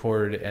just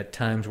recorded at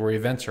times where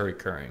events are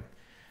occurring.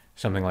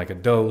 Something like a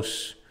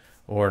dose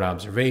or an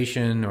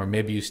observation, or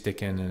maybe you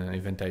stick in an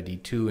event ID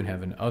 2 and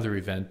have an other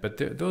event, but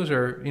those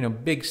are, you know,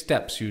 big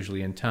steps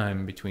usually in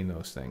time between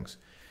those things.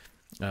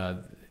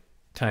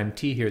 Time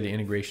t here, the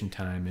integration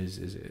time,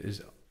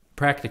 is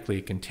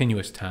practically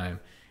continuous time,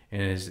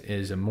 and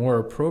is a more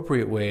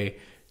appropriate way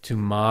to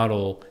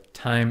model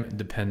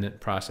time-dependent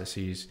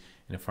processes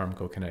in a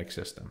pharmacokinetic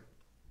system.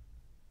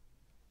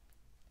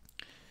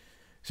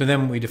 So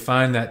then we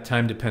define that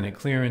time-dependent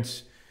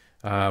clearance.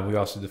 We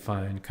also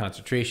define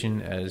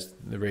concentration as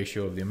the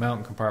ratio of the amount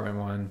in compartment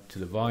 1 to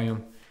the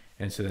volume.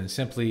 And so then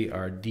simply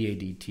our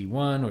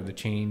DADT1, or the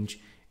change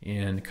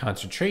in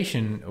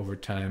concentration over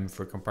time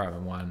for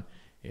compartment 1,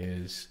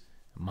 is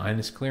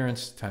minus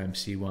clearance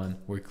times C1,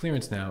 where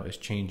clearance now is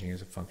changing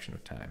as a function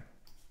of time.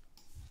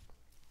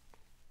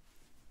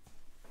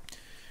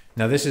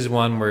 Now this is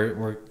one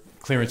where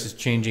clearance is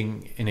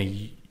changing in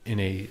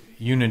a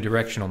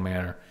unidirectional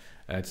manner.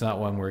 It's not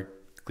one where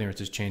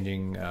clearance is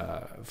changing,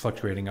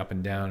 fluctuating up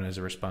and down as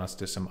a response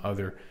to some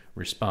other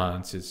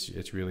response.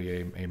 It's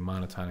really a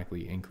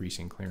monotonically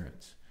increasing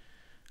clearance.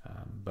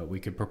 But we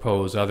could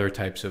propose other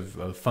types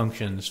of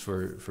functions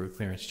for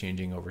clearance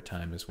changing over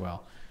time as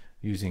well,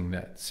 using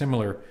that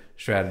similar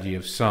strategy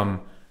of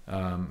some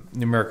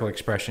numerical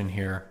expression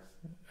here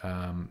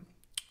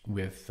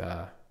with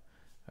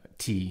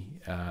t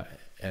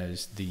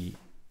as the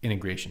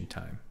integration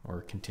time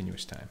or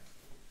continuous time.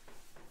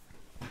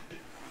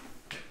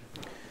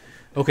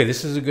 Okay,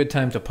 this is a good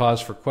time to pause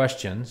for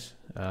questions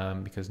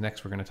because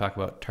next we're going to talk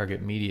about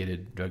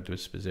target-mediated drug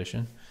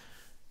disposition.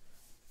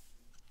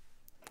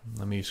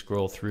 Let me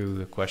scroll through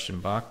the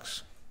question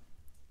box.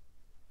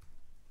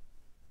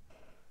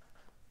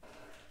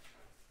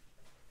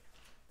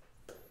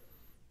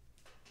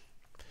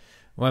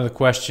 One of the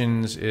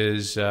questions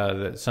is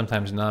that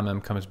sometimes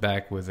NONMEM comes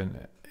back with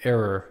an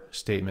error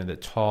statement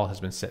that tall has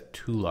been set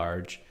too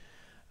large.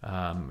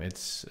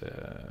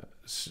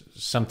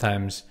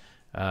 Sometimes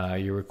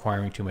you're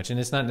requiring too much, and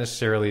it's not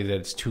necessarily that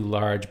it's too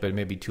large, but it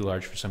may be too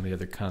large for some of the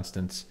other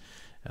constants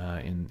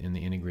in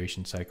the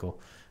integration cycle.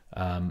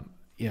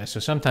 Yeah, so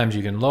sometimes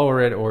you can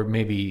lower it, or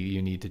maybe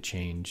you need to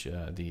change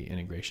the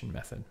integration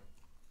method.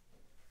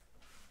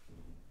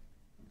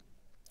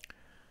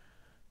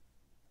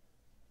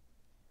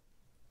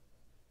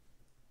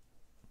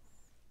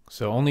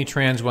 So only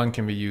trans 1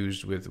 can be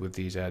used with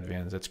these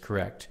advans. That's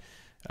correct.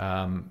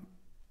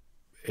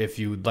 If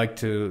you would like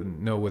to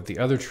know what the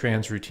other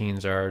trans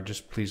routines are,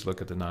 just please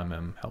look at the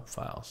NONMEM help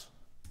files.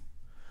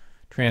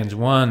 Trans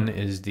 1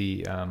 is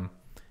the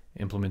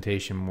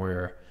implementation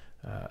where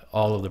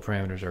all of the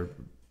parameters are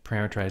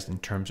parameterized in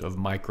terms of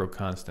micro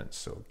constants,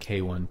 so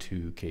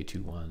K12,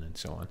 K21, and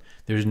so on.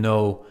 There's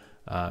no,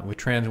 with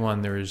trans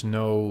 1, there is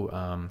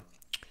no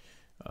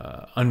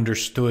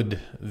understood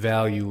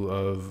value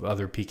of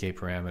other pK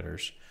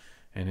parameters.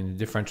 And in the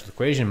differential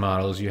equation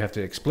models, you have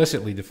to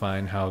explicitly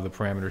define how the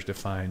parameters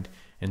defined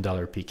in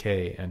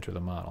 $pK enter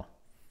the model.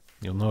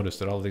 You'll notice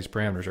that all of these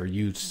parameters are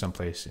used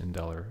someplace in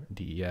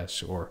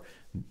 $DES, or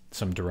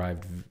some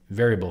derived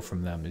variable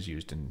from them is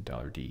used in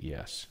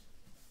 $DES.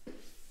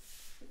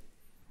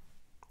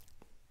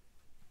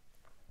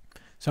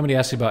 Somebody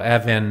asked about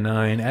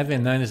Advan9.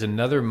 Advan9 is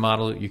another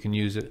model you can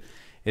use.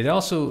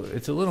 It's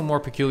a little more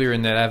peculiar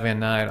in that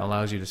Advan9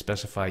 allows you to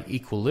specify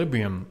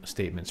equilibrium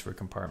statements for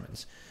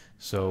compartments.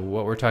 So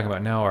what we're talking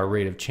about now are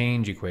rate of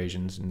change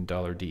equations in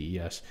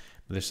 $DES.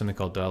 But there's something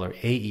called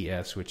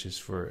 $AES, which is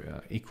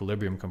for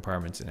equilibrium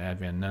compartments in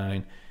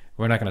Advan9.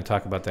 We're not going to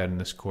talk about that in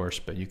this course,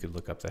 but you could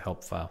look up the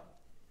help file.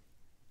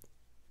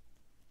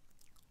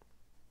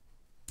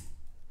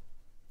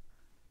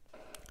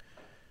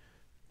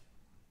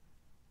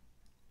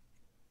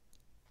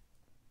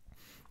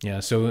 Yeah,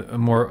 so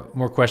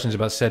more questions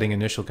about setting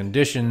initial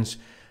conditions.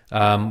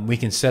 We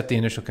can set the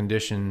initial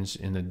conditions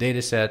in the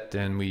data set,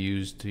 and we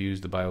use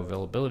the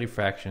bioavailability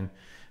fraction.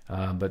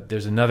 But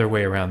there's another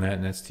way around that,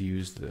 and that's to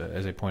use,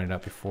 as I pointed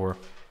out before,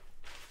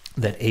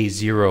 that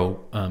A0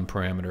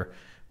 parameter,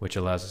 which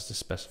allows us to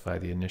specify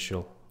the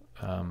initial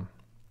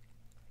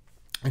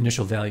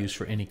values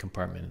for any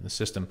compartment in the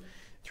system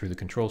through the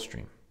control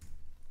stream.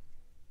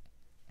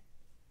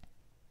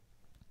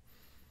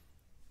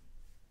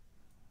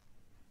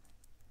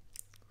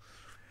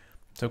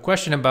 So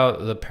question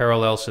about the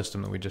parallel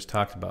system that we just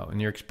talked about. In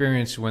your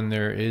experience, when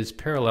there is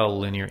parallel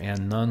linear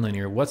and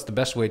nonlinear, what's the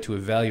best way to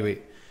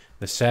evaluate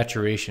the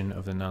saturation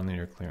of the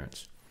nonlinear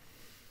clearance?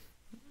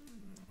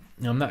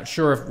 Now, I'm not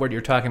sure if what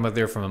you're talking about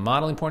there from a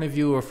modeling point of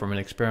view or from an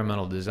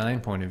experimental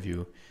design point of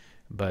view,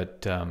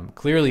 but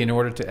clearly in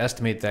order to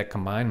estimate that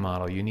combined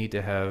model, you need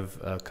to have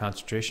a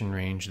concentration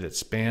range that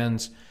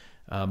spans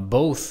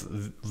both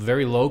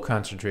very low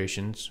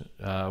concentrations,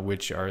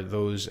 which are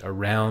those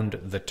around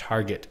the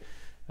target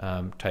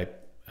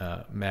type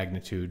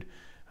magnitude,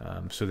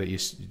 so that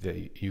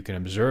you can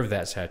observe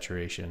that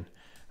saturation,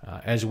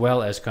 as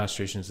well as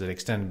concentrations that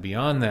extend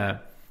beyond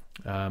that,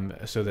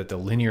 so that the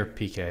linear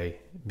PK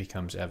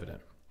becomes evident.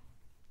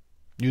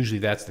 Usually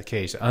that's the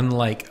case,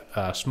 unlike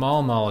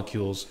small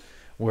molecules,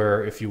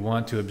 where if you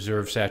want to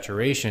observe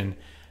saturation,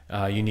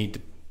 you need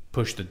to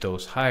push the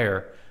dose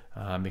higher,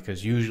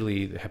 because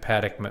usually the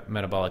hepatic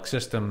metabolic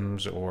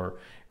systems or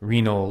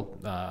renal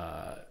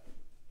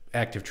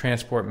active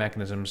transport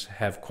mechanisms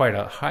have quite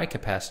a high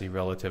capacity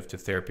relative to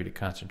therapeutic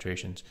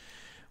concentrations.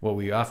 What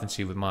we often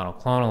see with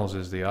monoclonals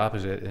is the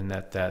opposite, in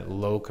that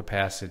low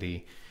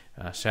capacity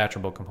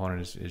saturable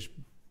component is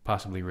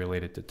possibly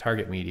related to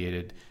target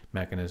mediated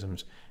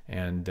mechanisms,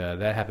 and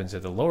that happens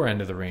at the lower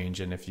end of the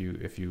range. And if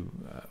you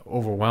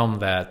overwhelm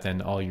that,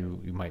 then all you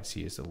might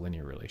see is the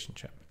linear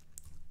relationship.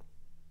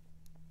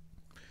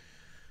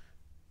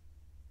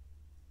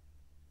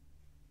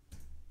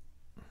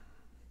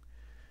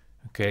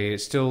 Okay,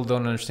 still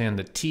don't understand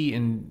the T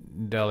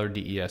in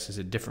 $DES. Is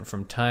it different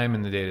from time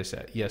in the data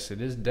set? Yes, it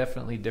is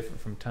definitely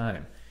different from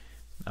time.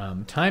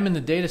 Time in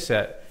the data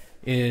set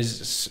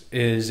is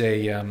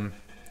a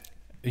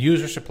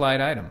user supplied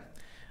item.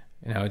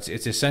 You know, it's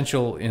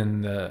essential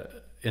in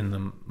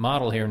the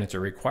model here, and it's a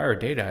required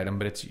data item,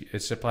 but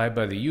it's supplied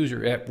by the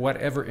user at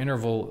whatever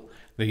interval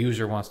the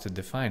user wants to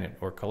define it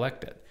or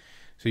collect it.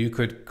 So you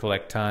could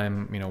collect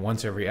time, you know,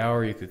 once every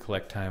hour. You could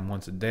collect time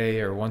once a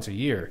day or once a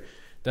year.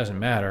 Doesn't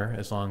matter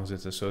as long as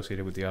it's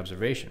associated with the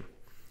observation.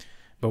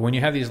 But when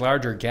you have these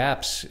larger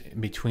gaps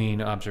between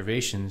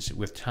observations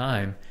with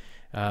time,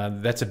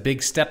 that's a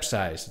big step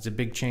size. It's a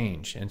big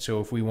change. And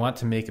so if we want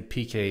to make a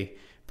PK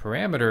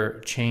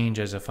parameter change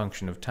as a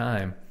function of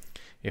time,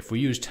 if we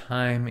use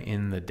time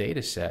in the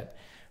data set,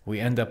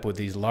 we end up with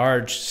these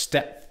large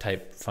step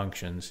type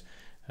functions,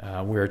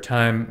 where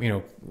time, you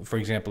know, for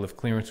example, if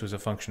clearance was a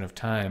function of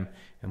time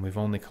and we've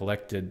only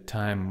collected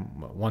time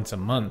once a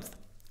month,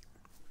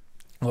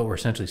 what we're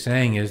essentially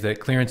saying is that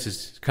clearance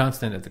is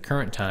constant at the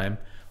current time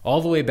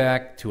all the way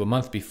back to a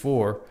month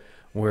before,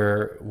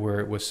 where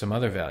it was some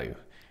other value.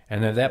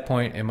 And at that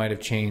point, it might have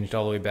changed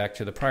all the way back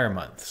to the prior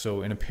month.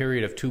 So in a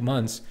period of 2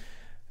 months,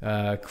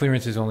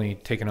 clearance is only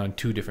taken on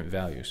 2 different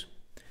values.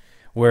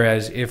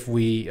 Whereas if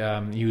we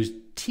use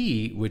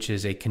T, which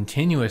is a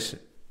continuous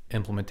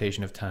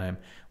implementation of time,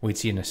 we'd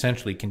see an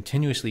essentially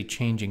continuously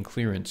changing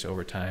clearance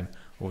over time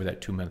over that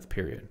 2-month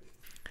period.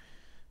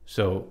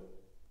 So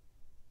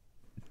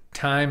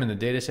time in the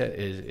data set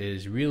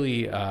is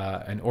really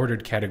an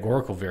ordered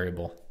categorical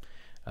variable,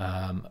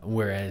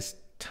 whereas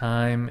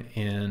time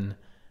in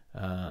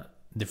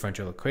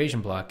differential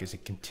equation block is a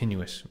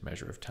continuous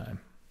measure of time.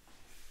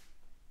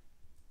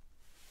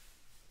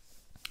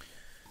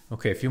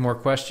 Okay, a few more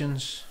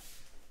questions.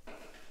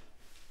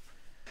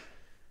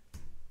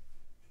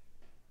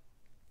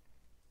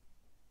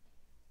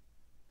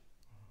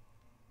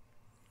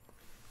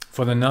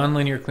 For the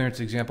nonlinear clearance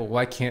example,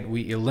 why can't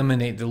we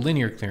eliminate the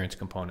linear clearance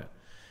component?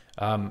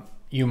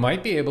 You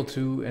might be able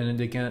to, and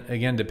it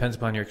again depends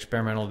upon your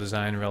experimental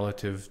design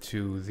relative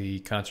to the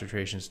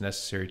concentrations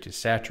necessary to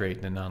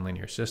saturate the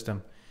nonlinear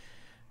system.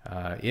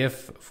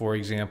 If, for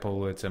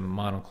example, it's a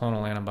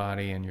monoclonal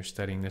antibody and you're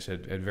studying this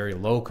at very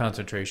low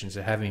concentrations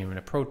that haven't even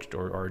approached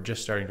or are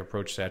just starting to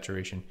approach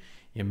saturation,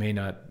 you may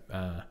not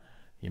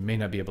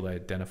be able to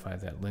identify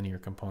that linear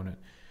component.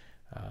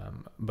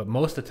 But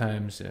most of the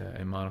times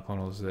in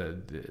monoclonals,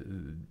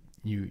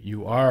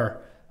 you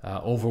are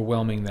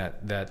overwhelming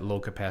that low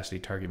capacity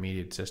target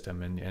mediated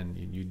system, and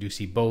you do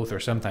see both or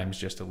sometimes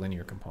just a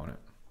linear component.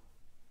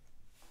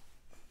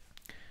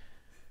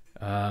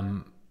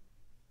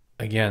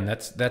 Again,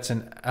 that's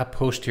an a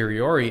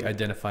posteriori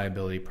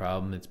identifiability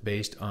problem. It's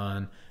based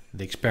on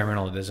the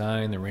experimental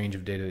design, the range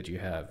of data that you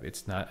have.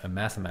 It's not a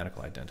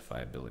mathematical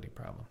identifiability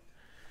problem.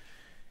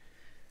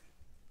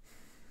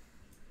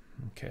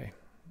 Okay.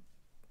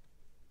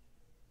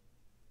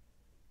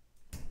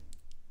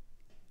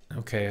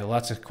 Okay,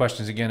 lots of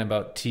questions again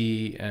about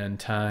T and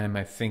time.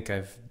 I think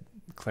I've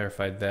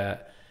clarified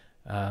that.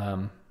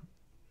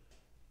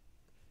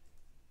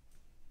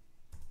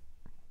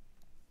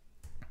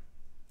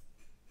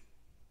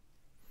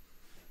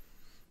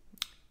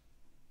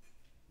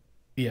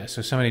 Yeah,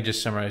 so somebody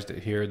just summarized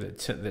it here, that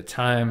the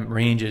time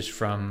ranges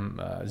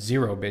from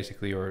 0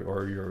 basically,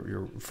 or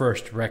your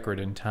first record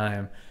in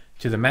time,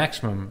 to the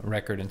maximum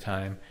record in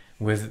time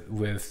with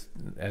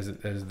as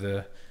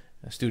the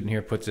student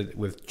here puts it,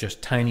 with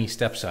just tiny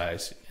step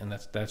size. And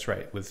that's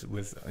right,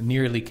 with a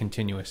nearly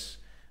continuous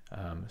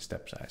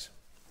step size.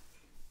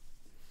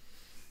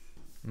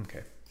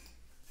 Okay.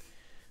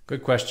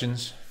 Good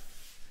questions.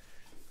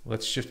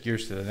 Let's shift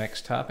gears to the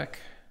next topic.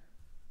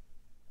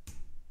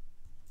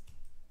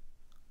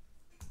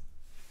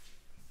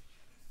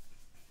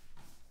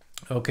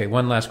 Okay,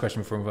 one last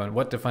question before we move on.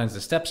 What defines the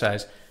step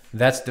size?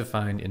 That's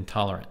defined in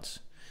tolerance.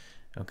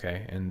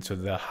 Okay, and so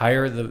the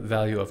higher the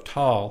value of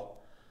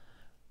tall,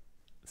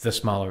 the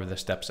smaller the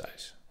step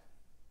size.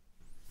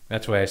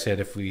 That's why I said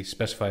if we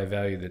specify a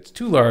value that's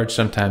too large,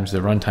 sometimes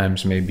the run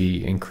times may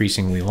be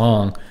increasingly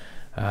long.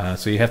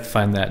 So you have to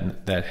find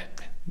that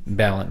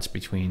balance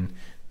between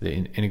the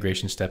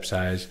integration step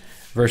size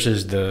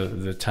versus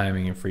the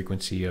timing and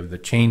frequency of the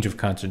change of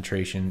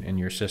concentration in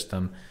your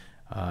system,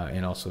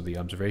 and also the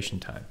observation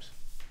times.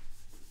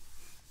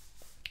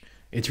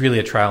 It's really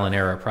a trial and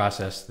error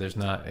process. There's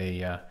not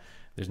a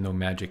there's no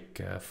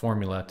magic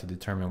formula to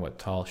determine what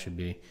tall should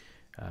be,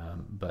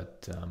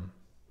 but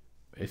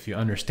if you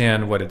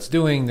understand what it's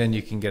doing, then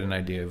you can get an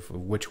idea of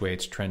which way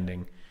it's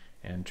trending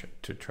and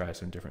to try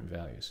some different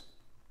values.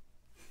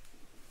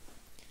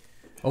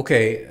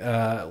 Okay,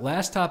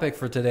 last topic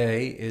for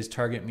today is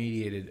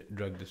target-mediated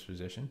drug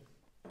disposition.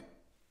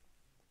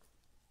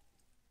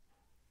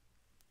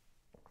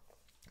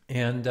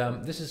 And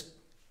this is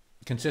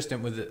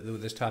consistent with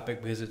this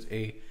topic because it's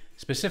a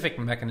specific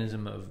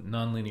mechanism of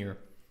nonlinear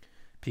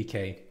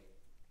PK,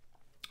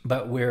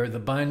 but where the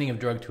binding of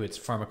drug to its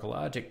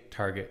pharmacologic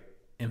target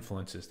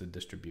influences the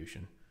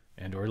distribution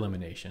and or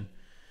elimination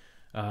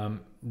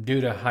due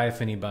to high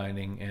affinity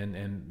binding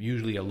and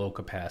usually a low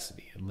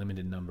capacity, a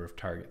limited number of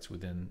targets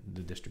within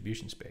the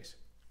distribution space.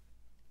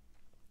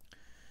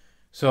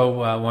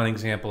 So one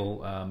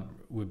example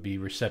would be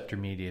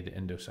receptor-mediated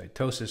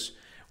endocytosis,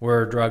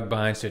 where a drug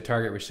binds to a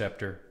target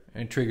receptor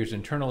and triggers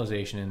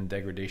internalization and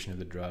degradation of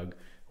the drug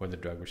or the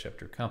drug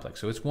receptor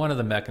complex. So it's one of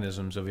the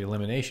mechanisms of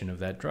elimination of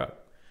that drug.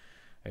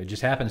 It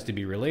just happens to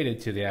be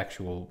related to the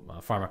actual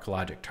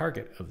pharmacologic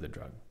target of the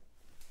drug.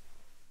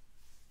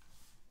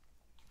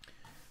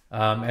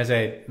 As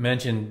I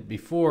mentioned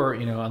before,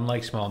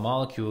 unlike small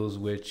molecules,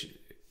 which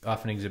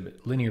often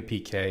exhibit linear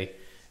PK,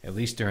 at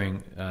least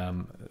during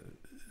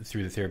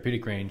through the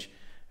therapeutic range,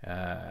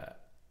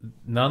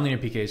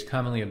 nonlinear PK is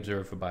commonly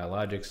observed for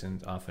biologics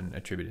and often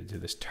attributed to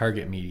this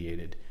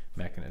target-mediated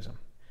mechanism.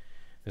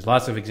 There's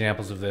lots of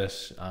examples of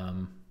this,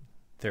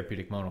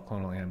 therapeutic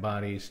monoclonal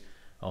antibodies,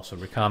 also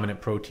recombinant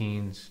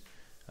proteins,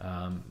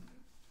 and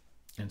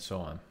so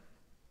on.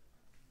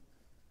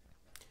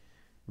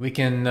 We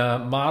can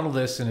model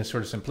this in a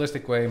sort of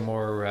simplistic way,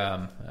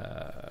 more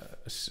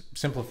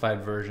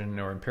simplified version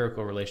or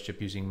empirical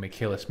relationship using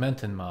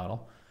Michaelis-Menten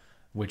model,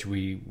 which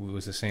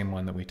was the same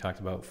one that we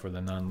talked about for the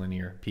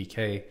nonlinear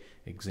PK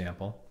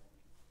example.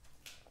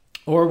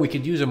 Or we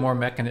could use a more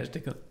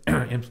mechanistic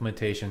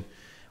implementation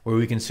where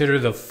we consider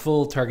the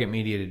full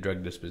target-mediated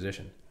drug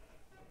disposition.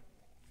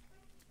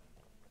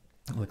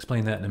 I'll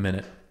explain that in a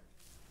minute.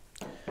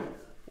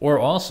 Or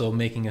also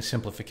making a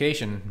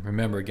simplification.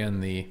 Remember,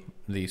 again,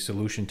 the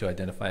solution to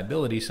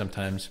identifiability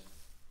sometimes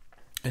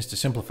is to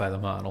simplify the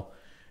model,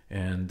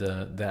 and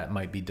that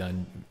might be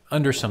done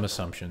under some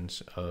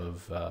assumptions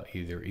of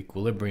either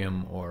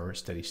equilibrium or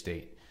steady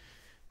state.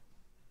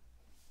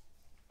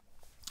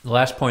 The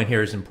last point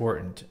here is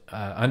important.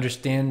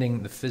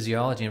 Understanding the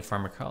physiology and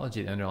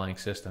pharmacology of the underlying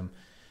system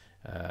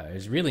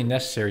is really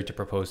necessary to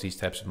propose these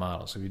types of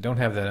models. If you don't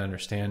have that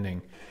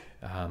understanding,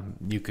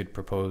 you could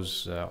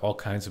propose all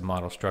kinds of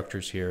model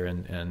structures here,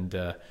 and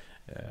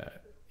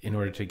in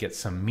order to get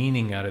some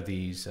meaning out of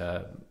these,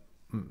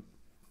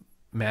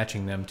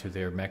 matching them to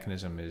their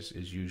mechanism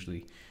is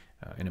usually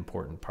an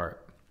important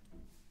part.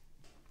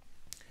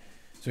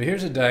 So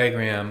here's a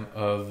diagram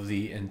of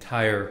the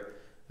entire,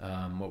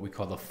 what we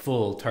call the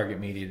full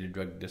target-mediated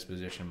drug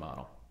disposition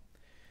model.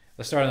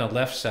 Let's start on the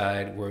left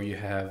side where you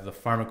have the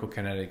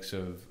pharmacokinetics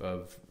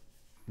of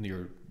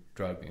your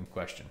drug in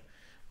question.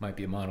 Might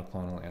be a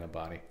monoclonal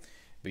antibody,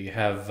 but you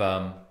have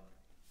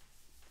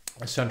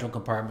a central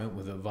compartment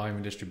with a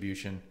volume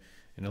distribution,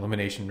 an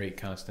elimination rate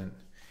constant.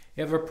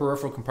 You have a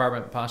peripheral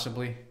compartment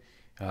possibly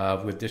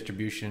with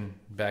distribution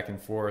back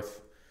and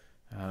forth,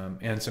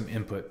 and some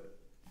input.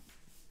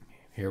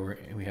 Here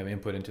we have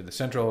input into the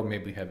central,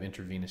 maybe we have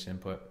intravenous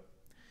input.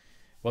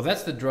 Well,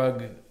 that's the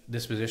drug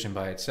disposition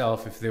by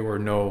itself if there were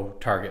no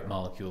target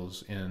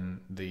molecules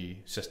in the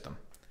system.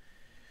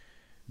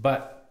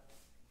 But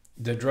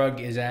the drug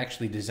is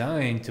actually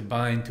designed to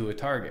bind to a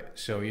target.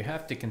 So you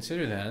have to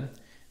consider then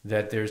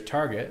that there's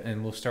target,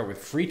 and we'll start with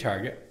free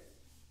target.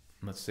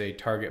 Let's say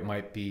target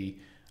might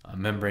be a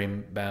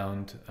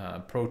membrane-bound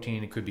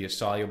protein. It could be a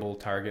soluble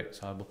target,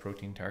 soluble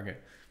protein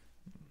target.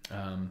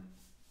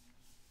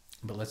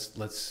 But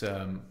let's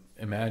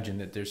imagine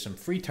that there's some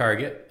free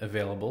target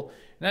available,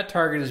 and that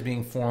target is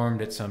being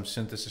formed at some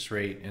synthesis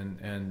rate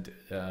and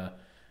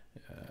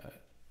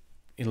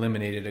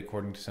eliminated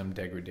according to some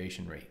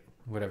degradation rate,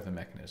 whatever the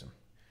mechanism.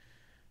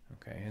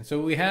 Okay, and so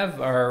we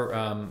have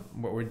our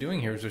what we're doing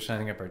here is we're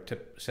setting up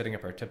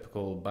our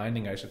typical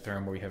binding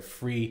isotherm where we have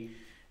free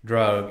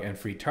drug and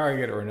free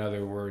target, or in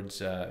other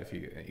words, if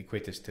you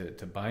equate this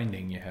to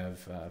binding, you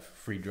have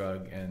free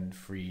drug and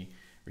free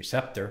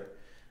receptor.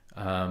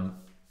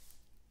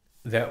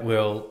 that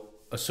will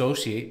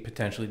associate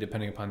potentially,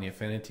 depending upon the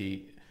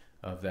affinity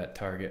of that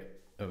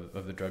target,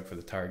 of the drug for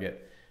the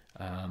target,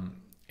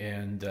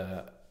 and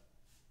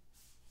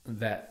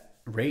that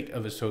rate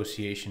of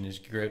association is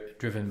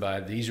driven by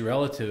these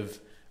relative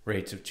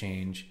rates of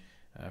change.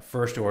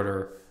 First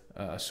order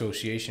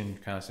association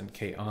constant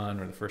K on,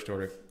 or the first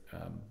order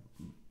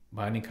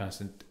binding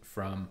constant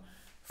from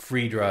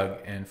free drug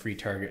and free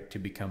target to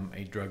become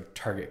a drug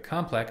target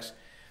complex,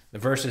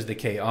 versus the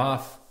K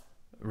off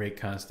rate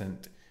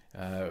constant,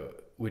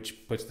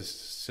 which puts the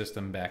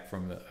system back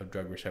from a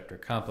drug receptor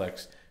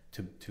complex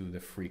to the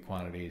free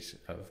quantities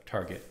of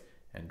target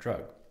and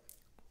drug.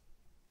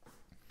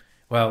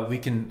 Well, we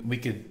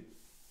could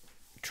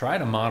try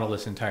to model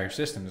this entire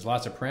system. There's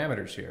lots of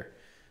parameters here.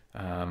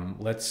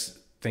 Let's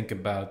think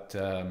about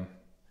a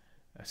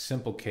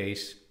simple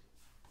case.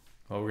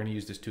 Well, we're going to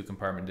use this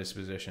two-compartment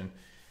disposition,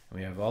 and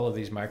we have all of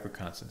these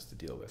microconstants to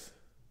deal with,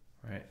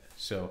 right?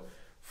 So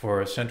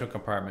for a central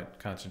compartment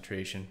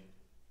concentration,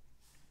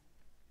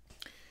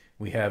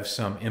 we have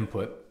some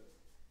input,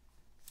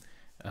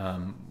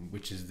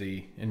 which is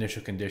the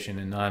initial condition.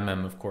 In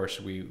NONMEM, of course,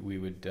 we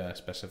would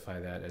specify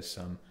that as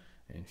some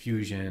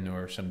infusion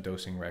or some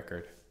dosing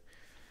record.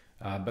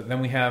 But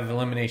then we have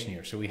elimination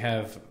here. So we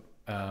have,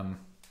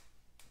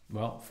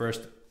 well,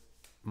 first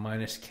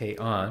minus K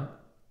on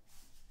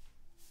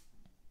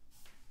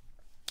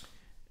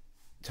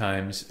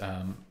times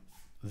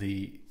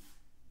the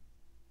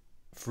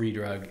free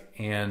drug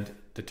and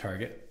the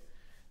target,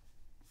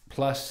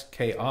 plus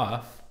K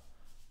off,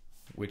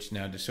 which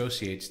now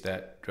dissociates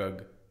that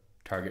drug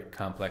target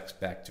complex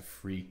back to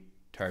free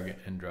target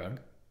and drug,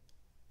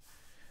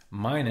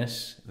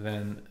 minus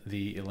then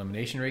the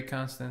elimination rate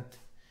constant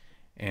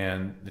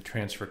and the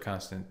transfer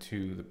constant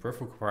to the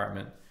peripheral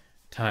compartment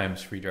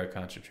times free drug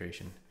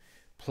concentration,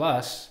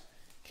 plus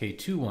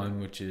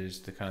K21, which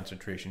is the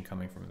concentration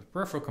coming from the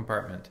peripheral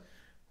compartment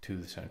to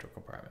the central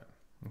compartment.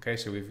 Okay,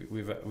 so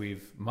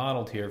we've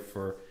modeled here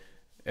for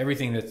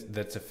everything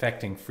that's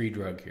affecting free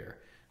drug here.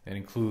 That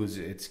includes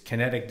its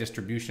kinetic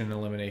distribution and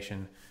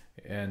elimination,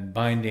 and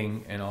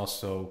binding, and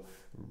also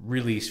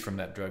release from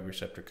that drug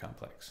receptor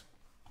complex.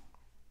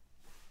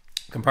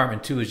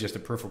 Compartment 2 is just a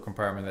peripheral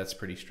compartment. That's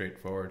pretty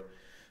straightforward.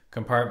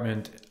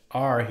 Compartment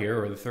R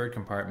here, or the third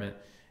compartment,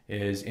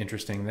 is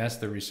interesting. That's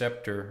the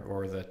receptor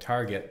or the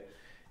target.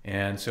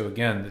 And so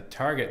again, the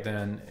target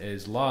then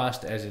is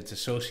lost as it's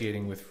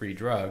associating with free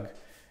drug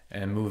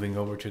and moving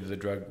over to the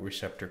drug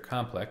receptor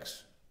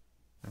complex.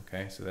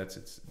 Okay, so that's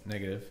its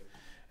negative.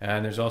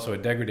 And there's also a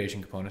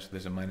degradation component, so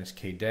there's a minus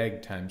K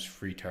deg times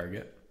free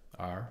target,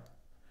 R.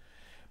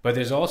 But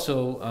there's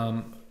also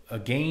a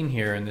gain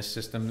here in this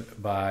system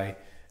by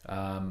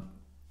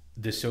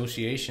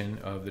dissociation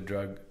of the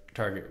drug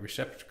target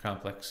receptor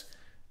complex,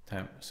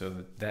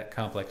 so that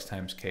complex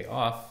times K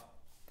off.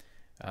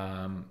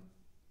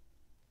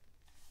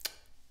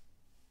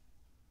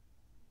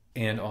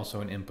 And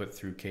also an input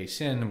through K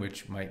sin,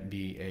 which might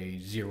be a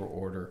zero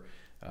order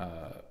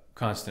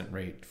constant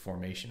rate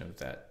formation of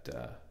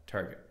that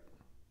target.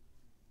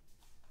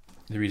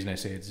 The reason I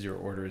say it's zero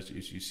order is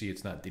you see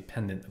it's not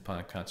dependent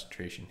upon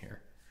concentration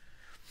here.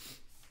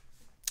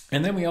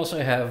 And then we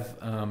also have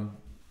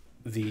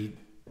the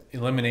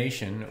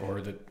elimination,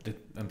 or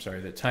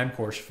the time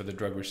course for the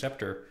drug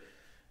receptor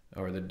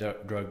or the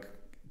drug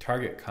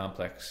target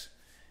complex,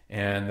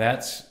 and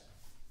that's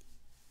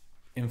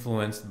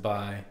influenced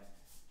by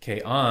K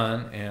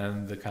on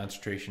and the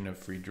concentration of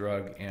free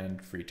drug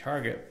and free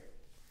target,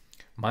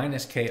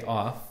 minus K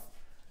off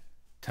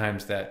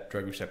times that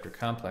drug receptor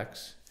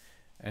complex,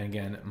 and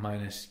again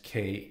minus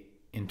K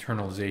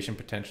internalization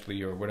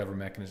potentially, or whatever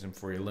mechanism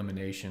for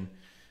elimination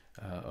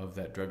of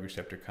that drug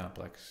receptor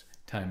complex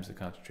times the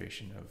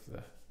concentration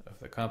of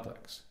the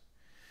complex.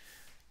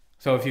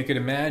 So if you could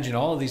imagine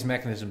all of these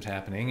mechanisms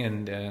happening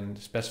and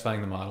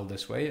specifying the model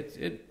this way,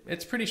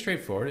 it's pretty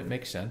straightforward. It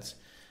makes sense.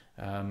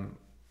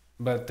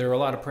 But there are a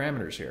lot of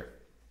parameters here.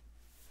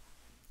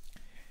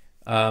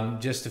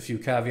 Just a few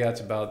caveats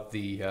about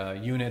the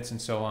units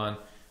and so on.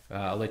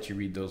 I'll let you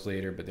read those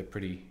later, but they're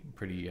pretty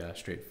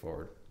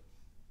straightforward.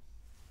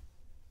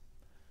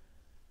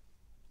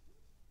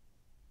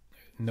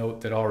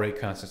 Note that all rate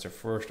constants are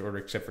first order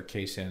except for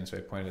K sin, so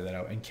I pointed that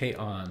out. And K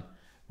on,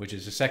 which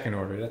is a second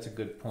order, that's a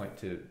good point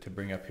to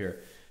bring up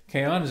here.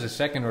 K on is a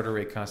second order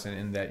rate constant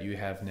in that you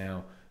have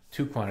now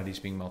two quantities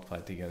being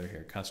multiplied together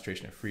here,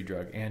 concentration of free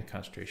drug and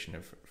concentration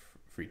of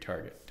free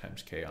target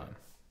times K on.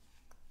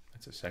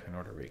 That's a second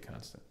order rate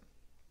constant.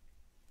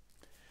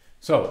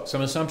 So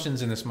some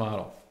assumptions in this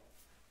model: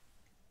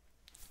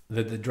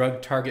 that the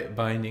drug target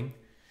binding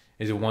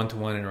is a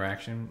one-to-one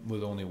interaction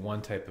with only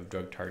one type of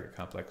drug target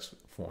complex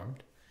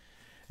formed.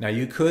 Now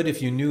you could,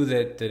 if you knew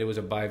that it was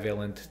a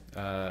bivalent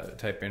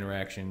type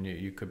interaction,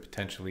 you could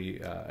potentially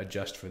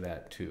adjust for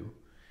that too.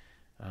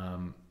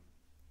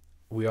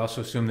 We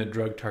also assume that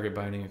drug target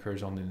binding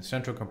occurs only in the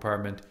central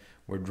compartment.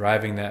 We're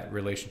driving that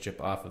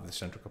relationship off of the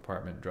central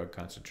compartment drug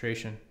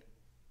concentration.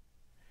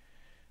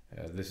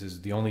 This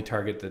is the only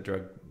target that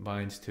drug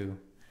binds to.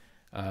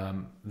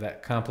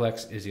 That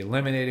complex is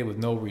eliminated with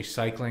no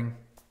recycling.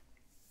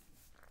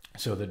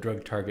 So the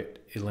drug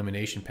target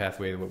elimination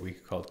pathway, what we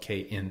call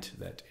K-int,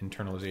 that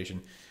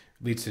internalization,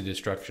 leads to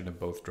destruction of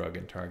both drug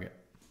and target.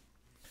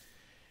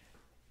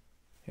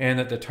 And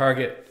that the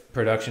target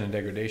production and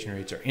degradation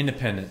rates are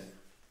independent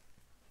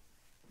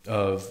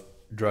of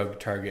drug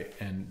target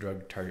and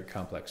drug target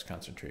complex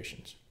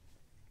concentrations.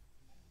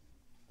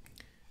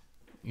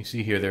 You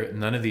see here,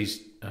 none of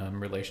these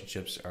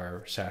relationships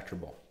are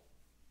saturable.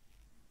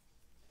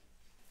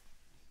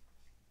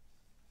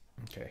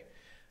 Okay.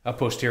 A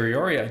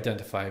posteriori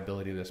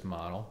identifiability of this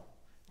model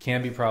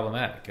can be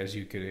problematic, as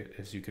you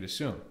could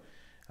assume,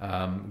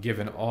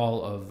 given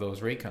all of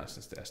those rate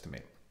constants to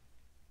estimate.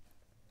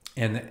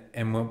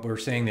 And what we're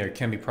saying there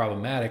can be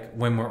problematic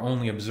when we're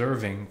only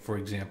observing, for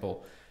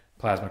example,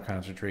 plasma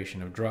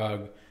concentration of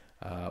drug,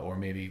 or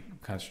maybe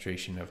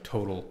concentration of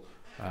total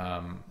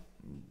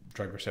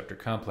drug receptor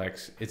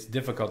complex. It's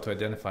difficult to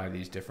identify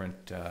these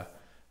different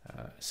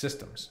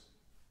systems.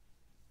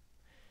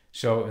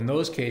 So in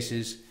those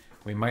cases,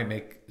 we might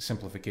make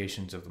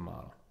simplifications of the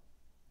model.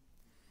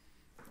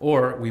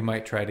 Or we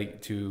might try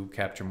to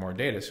capture more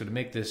data. So to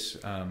make this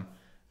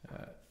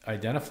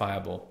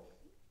identifiable,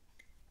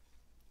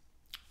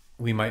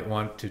 we might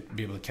want to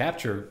be able to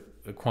capture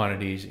the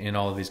quantities in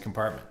all of these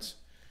compartments.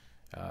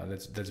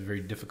 That's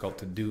very difficult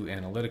to do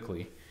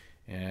analytically,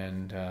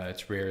 and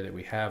it's rare that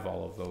we have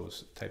all of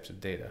those types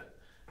of data.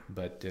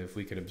 But if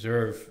we could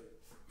observe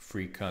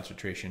free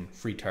concentration,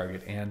 free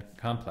target, and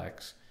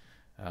complex,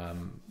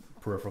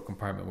 peripheral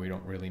compartment we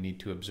don't really need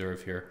to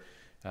observe here,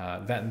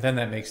 then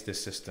that makes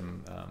this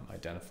system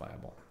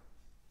identifiable.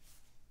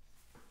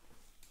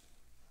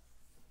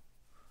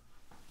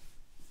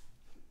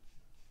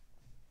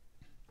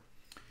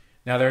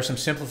 Now there are some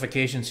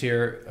simplifications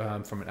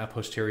here from an a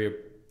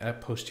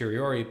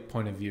posteriori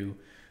point of view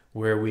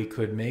where we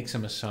could make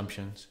some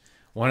assumptions.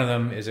 One of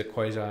them is a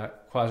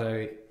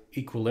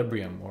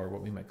quasi-equilibrium, or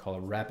what we might call a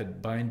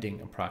rapid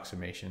binding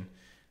approximation.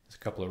 There's a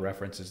couple of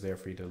references there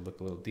for you to look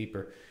a little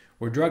deeper.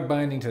 Where drug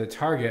binding to the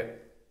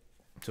target,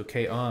 so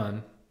K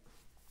on,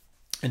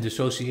 and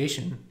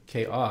dissociation,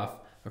 K off,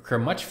 occur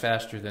much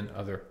faster than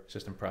other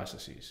system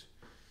processes.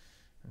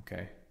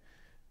 Okay.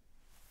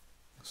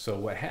 So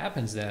what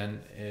happens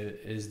then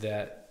is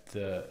that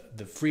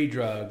the free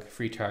drug,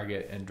 free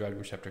target, and drug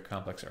receptor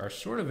complex are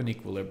sort of in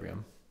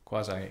equilibrium,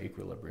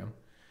 quasi-equilibrium,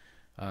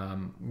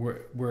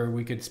 where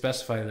we could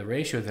specify the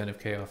ratio then of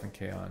K off and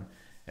K on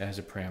as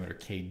a parameter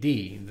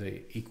Kd,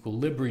 the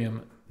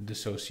equilibrium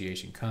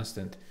dissociation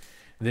constant.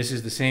 This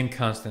is the same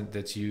constant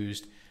that's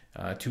used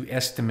to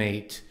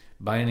estimate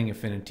binding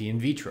affinity in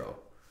vitro,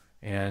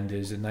 and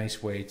is a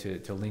nice way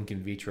to link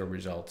in vitro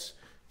results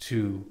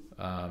to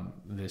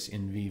this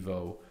in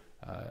vivo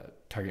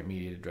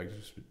target-mediated drug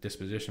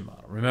disposition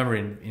model. Remember,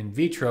 in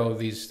vitro,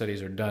 these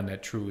studies are done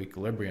at true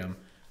equilibrium.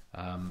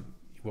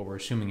 What we're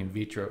assuming in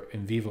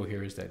vivo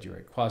here is that you're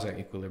at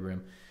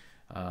quasi-equilibrium.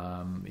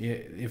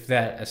 If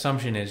that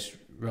assumption is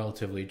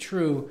relatively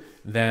true,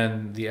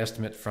 then the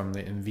estimate from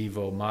the in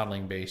vivo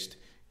modeling-based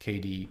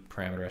KD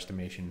parameter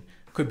estimation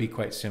could be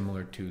quite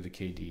similar to the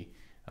KD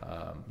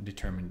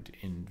determined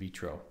in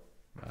vitro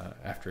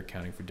after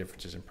accounting for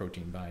differences in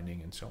protein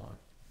binding and so on.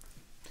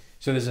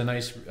 So there's a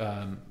nice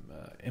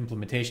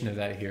implementation of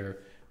that here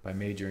by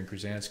Major and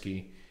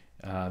Krasansky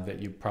that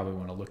you probably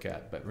want to look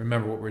at. But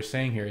remember, what we're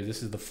saying here,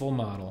 this is the full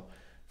model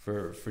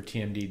for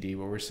TMDD.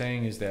 What we're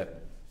saying is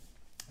that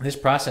this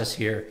process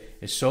here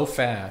is so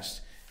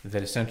fast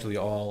that essentially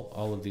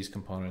all of these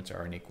components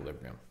are in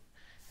equilibrium.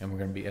 And we're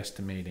going to be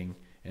estimating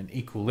an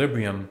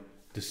equilibrium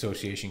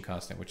dissociation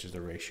constant, which is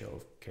the ratio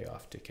of K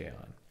off to K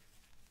on.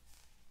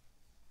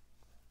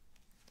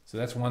 So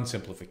that's one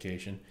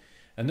simplification.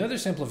 Another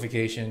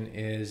simplification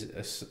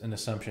is an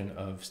assumption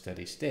of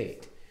steady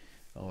state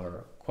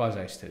or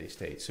quasi-steady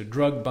state. So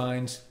drug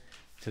binds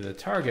to the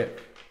target,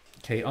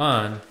 K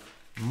on,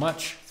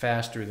 much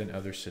faster than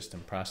other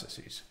system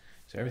processes.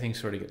 So everything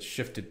sort of gets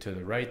shifted to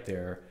the right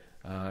there.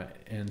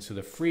 And so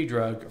the free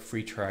drug,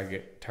 free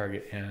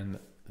target, and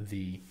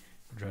the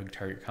drug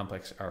target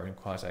complex are in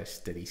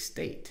quasi-steady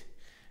state.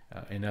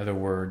 In other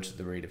words,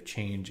 the rate of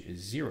change is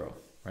zero,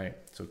 right?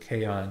 So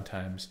K on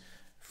times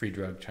free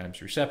drug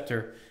times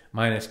receptor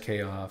minus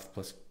K off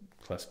plus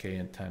K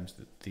in times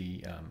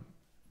the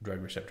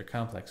drug receptor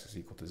complex is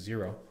equal to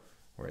zero.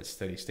 We're at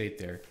steady state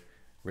there,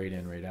 rate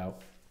in, rate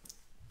out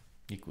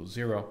equals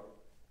zero.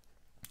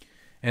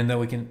 And then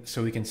we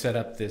can set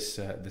up this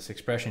this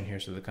expression here.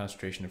 So the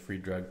concentration of free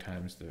drug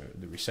times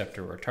the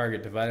receptor or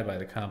target divided by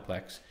the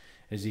complex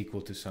is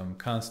equal to some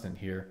constant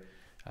here,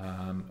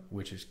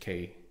 which is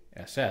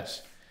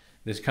KSS.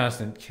 This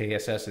constant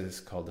KSS is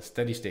called the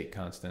steady state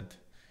constant.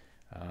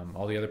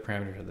 All the other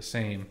parameters are the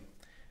same.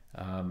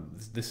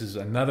 This is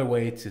another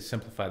way to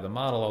simplify the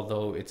model,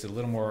 although it's a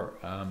little more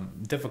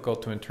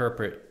difficult to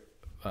interpret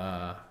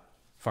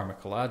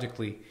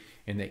pharmacologically,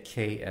 in that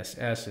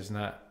KSS is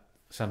not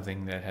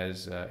something that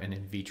has an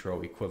in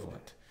vitro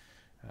equivalent.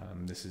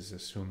 This is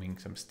assuming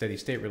some steady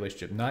state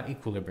relationship, not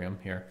equilibrium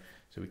here,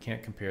 So we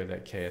can't compare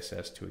that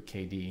KSS to a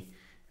KD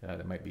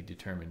that might be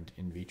determined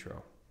in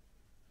vitro.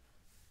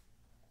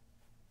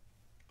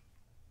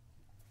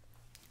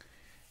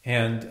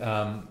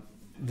 And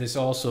this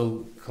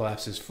also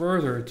collapses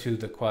further to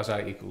the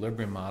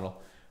quasi-equilibrium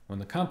model when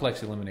the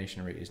complex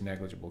elimination rate is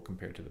negligible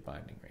compared to the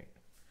binding rate.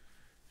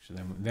 So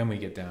then we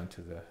get down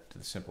to the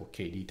simple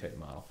KD type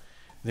model.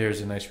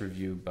 There's a nice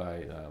review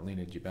by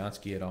Lena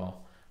Jablonski et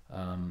al.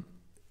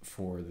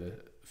 For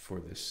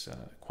this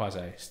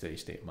quasi-steady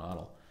state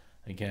model.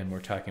 Again, we're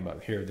talking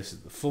about here, this is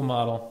the full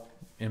model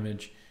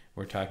image.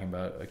 We're talking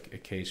about a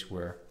case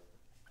where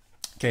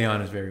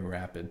K-on is very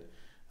rapid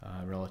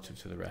relative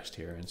to the rest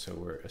here, and so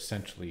we're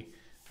essentially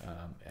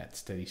at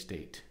steady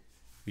state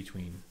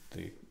between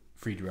the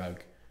free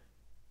drug,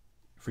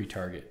 free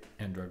target,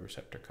 and drug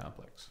receptor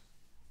complex.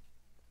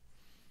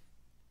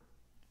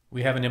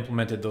 We haven't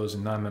implemented those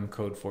in NONMEM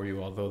code for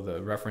you, although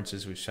the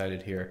references we've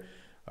cited here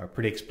are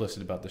pretty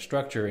explicit about the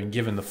structure, and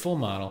given the full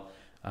model,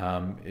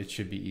 it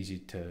should be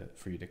easy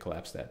for you to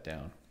collapse that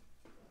down.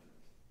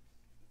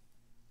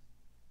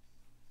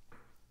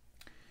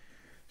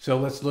 So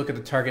let's look at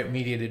the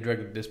target-mediated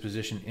drug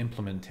disposition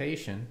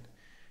implementation.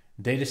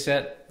 Data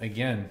set,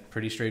 again,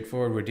 pretty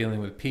straightforward. We're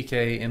dealing with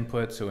PK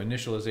input, so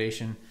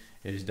initialization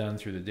is done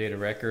through the data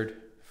record,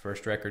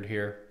 first record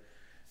here,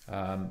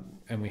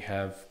 and we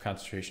have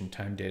concentration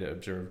time data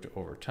observed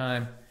over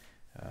time.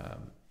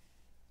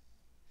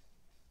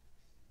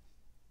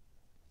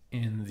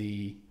 In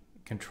the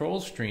control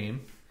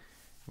stream,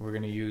 we're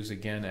going to use,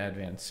 again,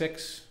 Advan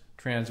 6,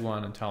 Trans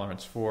 1, and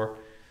Tolerance 4,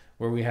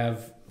 where we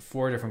have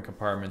 4 different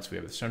compartments. We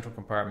have the central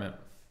compartment,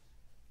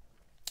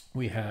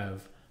 we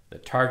have the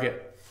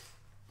target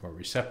or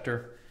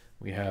receptor,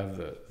 we have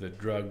the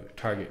drug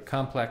target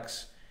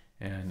complex,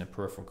 and the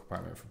peripheral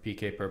compartment for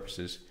PK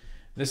purposes.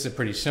 This is a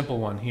pretty simple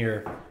one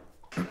here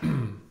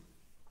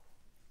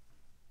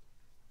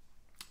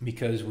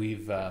because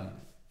we've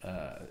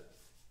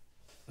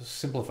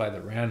simplified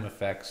the random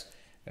effects.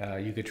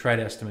 You could try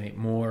to estimate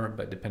more,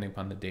 but depending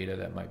upon the data,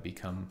 that might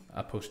become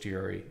a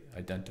posteriori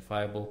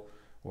identifiable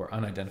or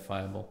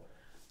unidentifiable.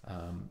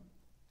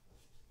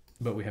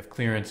 But we have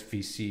clearance,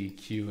 VC,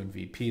 Q, and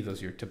VP.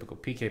 Those are your typical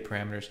PK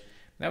parameters.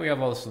 Now we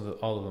have also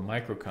all of the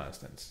micro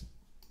constants.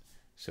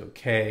 So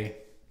K,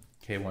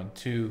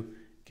 K12,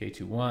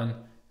 K21.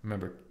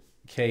 Remember,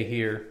 K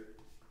here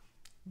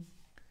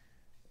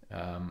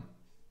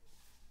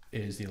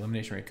is the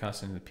elimination rate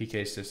constant in the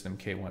PK system.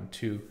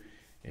 K12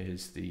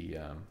 is the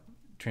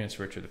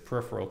transfer to the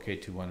peripheral.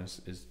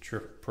 K21 is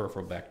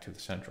peripheral back to the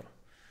central.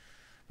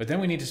 But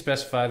then we need to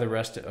specify the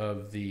rest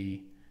of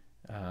the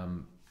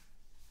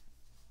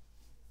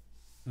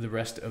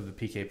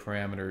PK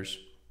parameters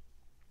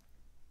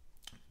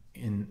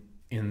in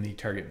the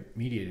target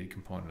mediated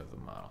component of the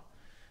model.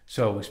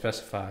 So we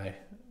specify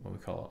what we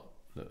call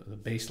the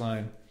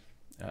baseline.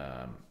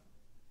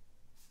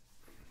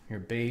 Your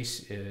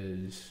base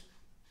is,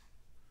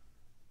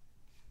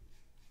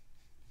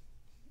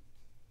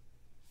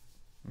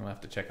 we'll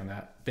have to check on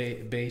that.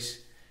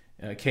 Base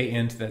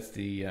K-int, that's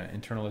the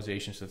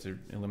internalization, so that's the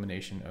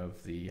elimination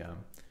of the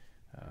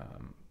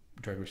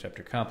drug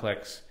receptor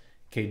complex.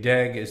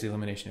 K-deg is the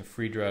elimination of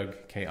free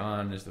drug.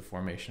 K-on is the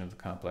formation of the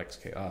complex.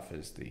 K-off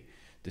is the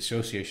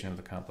dissociation of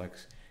the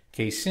complex.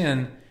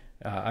 K-syn,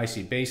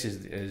 IC base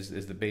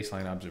is the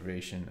baseline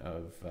observation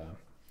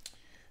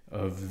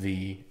of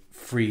the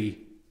free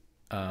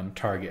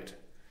target.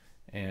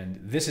 And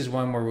this is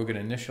one where we're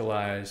going to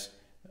initialize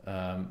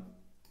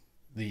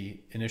the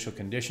initial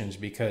conditions,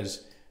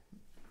 because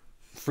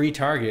free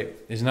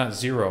target is not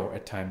 0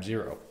 at time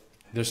 0.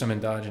 There's some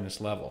endogenous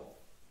level.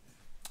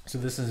 So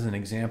this is an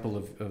example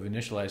of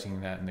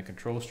initializing that in the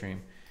control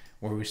stream,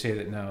 where we say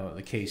that now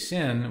the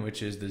K-syn,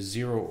 which is the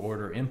 0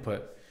 order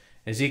input,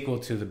 is equal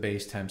to the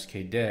base times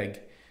K-deg,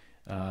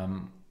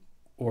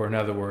 or in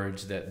other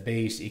words, that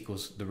base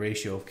equals the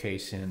ratio of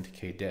K-syn to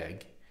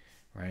K-deg,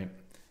 right?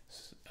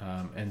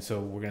 And so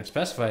we're going to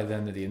specify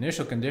then that the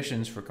initial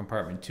conditions for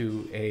compartment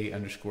 2,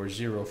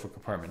 A_0 for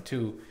compartment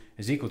 2,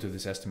 is equal to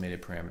this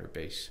estimated parameter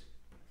base.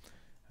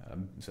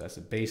 So that's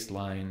a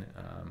baseline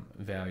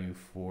value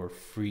for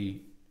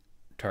free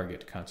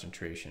target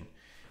concentration.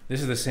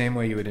 This is the same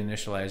way you would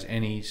initialize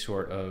any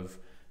sort of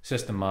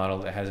system model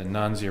that has a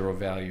non-zero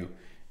value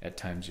at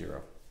time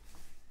 0.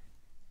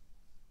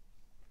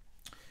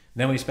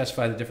 Then we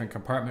specify the different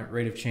compartment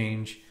rate of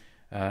change.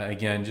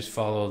 Again, just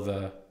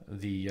follow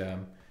the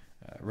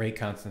rate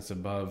constants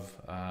above,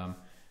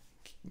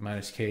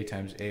 minus K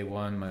times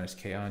A1 minus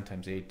K on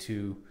times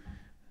A2.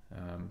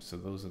 So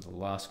those are the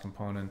loss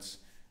components.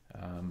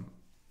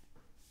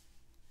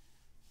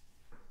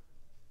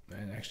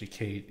 And actually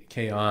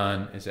K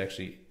on is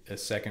actually a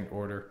second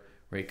order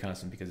rate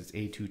constant because it's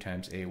A2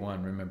 times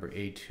A1. Remember,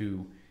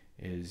 A2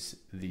 is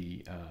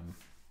the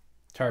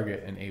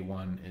target and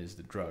A1 is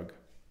the drug.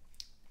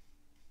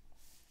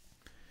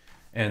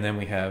 And then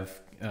we have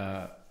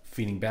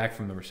feeding back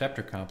from the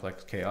receptor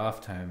complex, K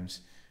off times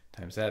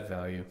that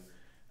value,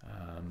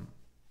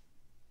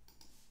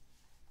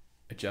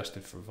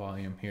 adjusted for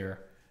volume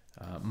here,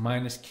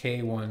 minus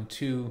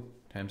K12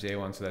 times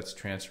A1, so that's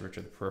transfer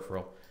to the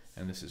peripheral,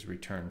 and this is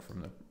return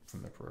from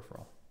the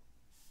peripheral.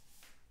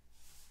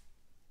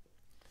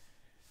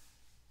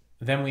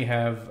 Then we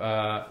have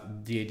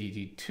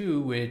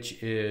DADD2,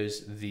 which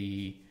is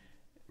the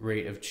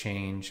rate of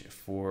change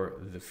for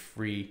the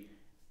free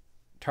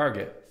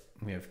target.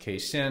 We have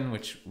K-syn,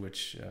 which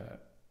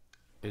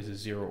is a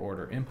zero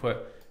order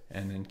input,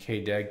 and then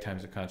K-deg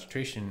times the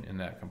concentration in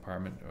that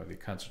compartment, or the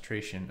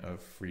concentration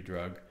of free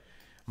drug,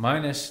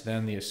 minus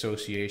then the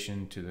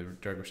association to the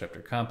drug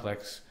receptor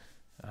complex,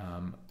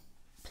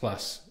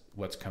 plus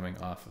what's coming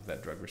off of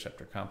that drug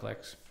receptor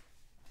complex.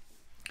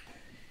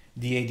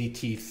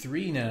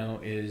 DADT3 now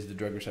is the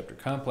drug receptor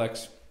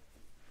complex.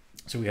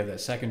 So we have that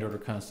second order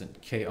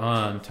constant K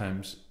on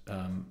times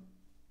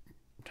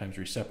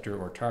receptor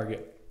or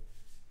target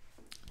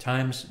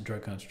times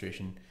drug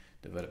concentration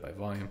divided by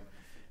volume.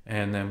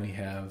 And then we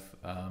have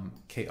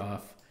K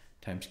off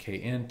times K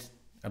int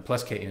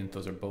plus K int.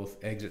 Those are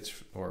both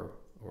exits or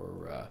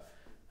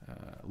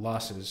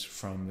losses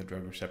from the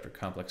drug receptor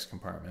complex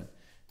compartment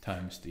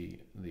times the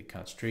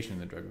concentration in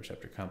the drug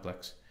receptor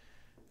complex.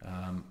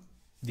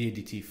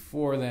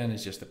 DADT4 then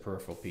is just the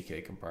peripheral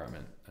PK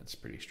compartment. That's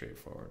pretty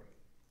straightforward.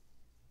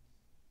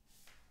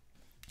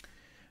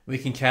 We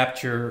can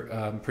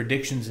capture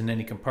predictions in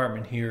any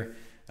compartment here.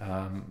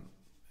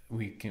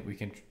 We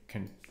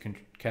can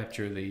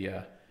capture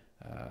the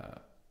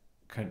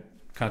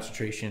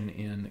concentration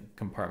in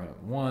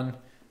compartment 1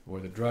 or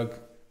the drug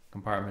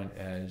compartment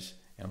as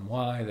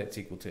My. That's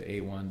equal to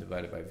A1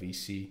 divided by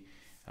Vc,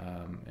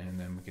 and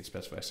then we can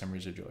specify some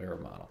residual error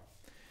model.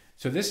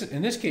 So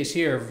in this case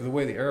here, the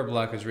way the error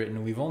block is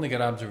written, we've only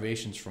got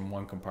observations from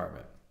one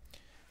compartment,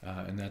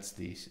 and that's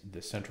the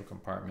central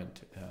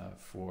compartment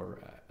for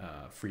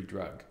free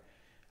drug.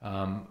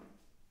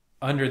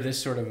 Under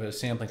this sort of a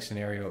sampling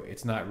scenario,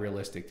 it's not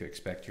realistic to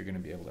expect you're going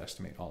to be able to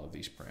estimate all of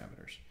these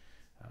parameters.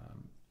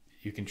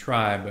 You can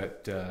try,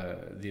 but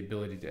the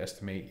ability to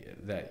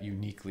estimate that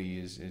uniquely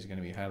is going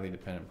to be highly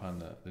dependent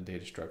upon the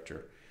data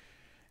structure.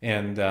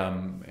 And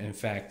in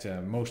fact,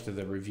 most of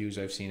the reviews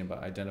I've seen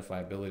about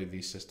identifiability of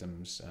these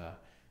systems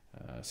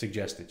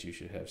suggest that you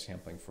should have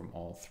sampling from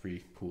all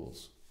three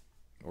pools,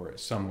 or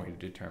some way to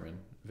determine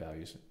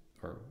values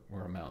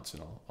or amounts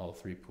in all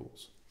three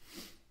pools.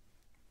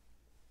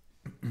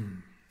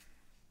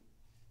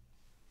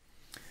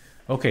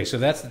 Okay, so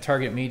that's the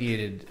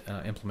target-mediated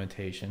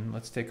implementation.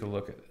 Let's take a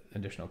look at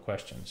additional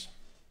questions.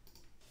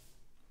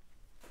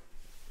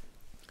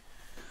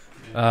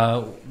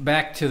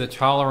 Back to the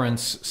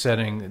tolerance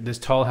setting, does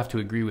tall have to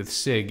agree with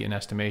sig in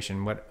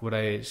estimation? What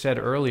I said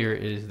earlier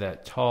is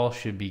that tall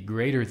should be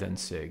greater than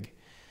sig.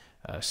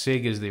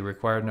 Sig is the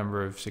required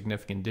number of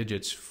significant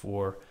digits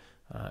for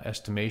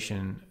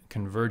estimation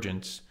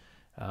convergence.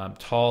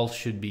 Tall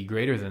should be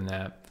greater than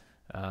that.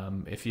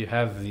 If you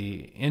have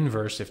the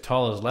inverse, if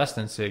tall is less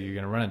than sig, you're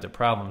going to run into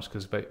problems,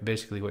 because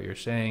basically what you're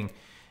saying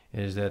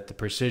is that the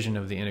precision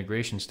of the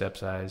integration step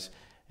size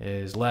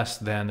is less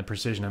than the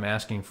precision I'm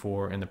asking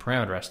for in the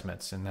parameter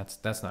estimates, and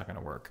that's not going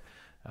to work.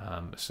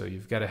 So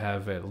you've got to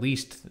have at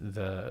least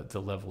the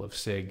level of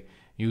sig,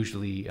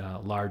 usually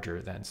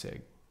larger than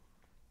sig.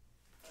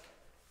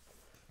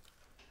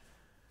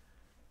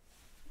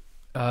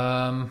 If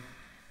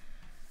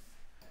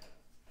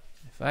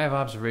I have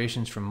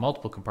observations from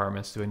multiple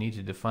compartments, do I need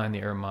to define the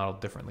error model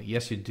differently?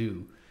 Yes, you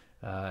do.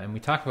 And we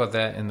talked about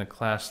that in the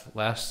class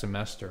last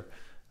semester,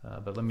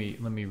 but let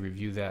me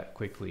review that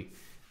quickly.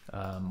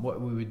 What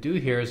we would do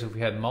here is, if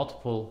we had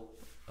multiple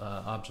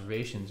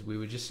observations, we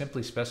would just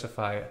simply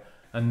specify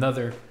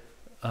another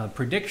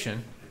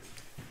prediction.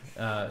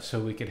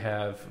 So we could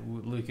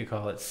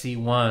call it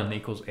C1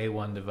 equals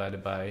A1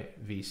 divided by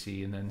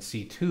VC, and then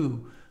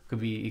C2 could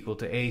be equal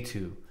to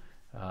A2.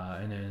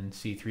 And then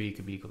C3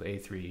 could be equal to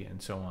A3,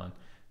 and so on.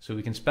 So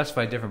we can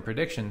specify different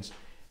predictions.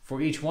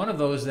 For each one of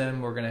those,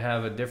 then we're going to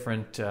have a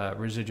different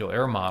residual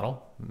error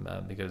model,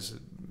 because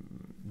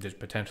there's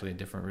potentially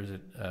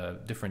a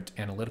different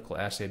analytical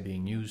assay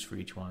being used for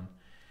each one.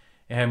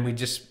 And we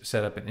just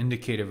set up an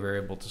indicator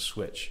variable to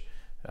switch.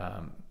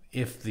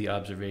 If the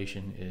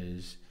observation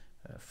is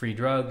free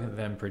drug,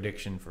 then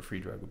prediction for free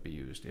drug would be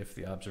used. If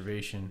the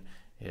observation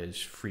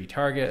is free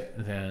target,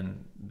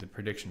 then the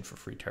prediction for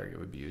free target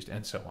would be used,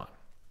 and so on.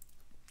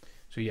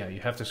 So yeah, you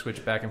have to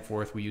switch back and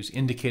forth. We use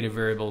indicator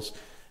variables,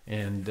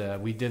 and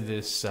we did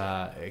this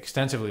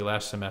extensively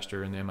last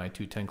semester in the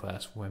MI210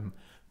 class when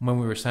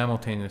we were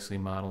simultaneously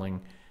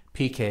modeling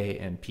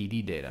PK and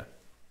PD data.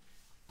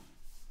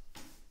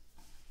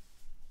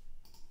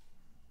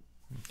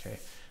 Okay,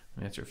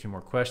 I'll answer a few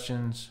more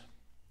questions.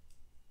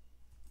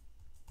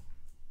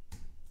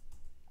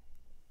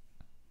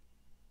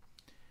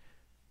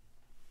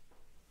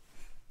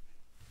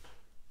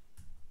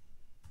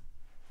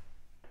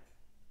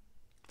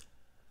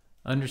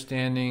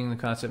 Understanding the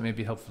concept may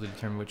be helpful to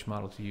determine which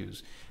model to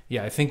use.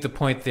 Yeah, I think the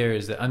point there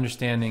is that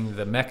understanding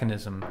the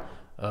mechanism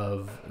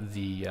of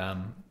the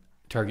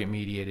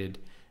target-mediated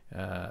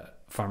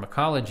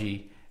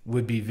pharmacology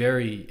would be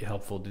very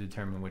helpful to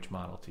determine which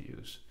model to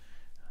use.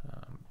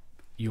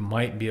 you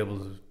might be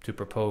able to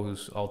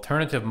propose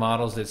alternative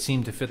models that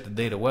seem to fit the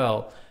data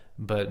well,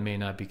 but may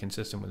not be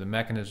consistent with the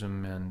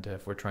mechanism. And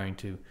if we're trying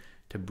to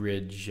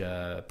bridge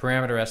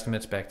parameter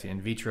estimates back to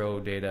in vitro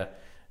data,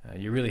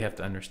 you really have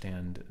to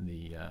understand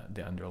the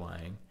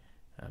underlying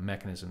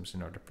mechanisms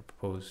in order to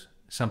propose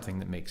something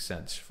that makes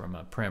sense from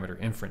a parameter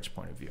inference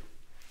point of view.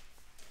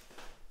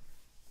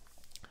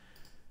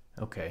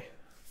 Okay.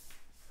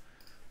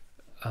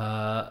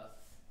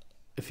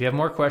 If you have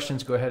more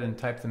questions, go ahead and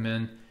type them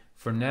in.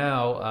 For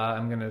now,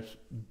 I'm going to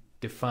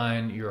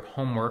define your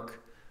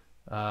homework.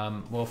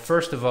 Well,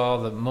 first of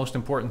all, the most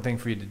important thing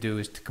for you to do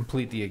is to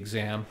complete the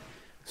exam.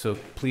 So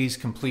please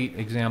complete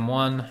exam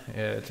 1.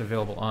 It's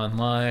available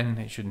online.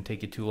 It shouldn't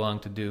take you too long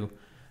to do.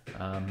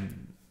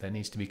 That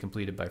needs to be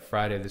completed by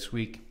Friday this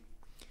week.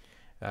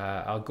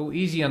 I'll go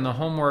easy on the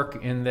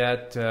homework in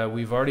that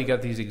we've already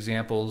got these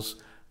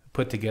examples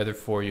put together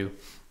for you.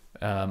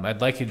 I'd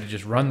like you to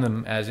just run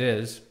them as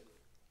is,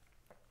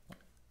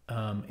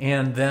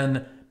 and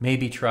then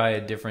maybe try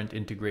a different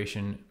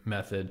integration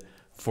method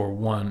for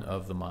one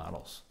of the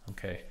models.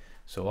 Okay,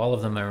 so all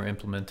of them are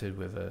implemented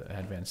with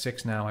Advan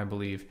 6 now, I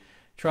believe.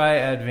 Try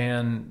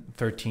Advan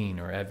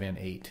 13 or Advan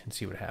 8 and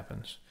see what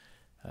happens.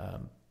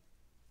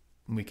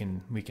 We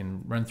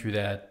can run through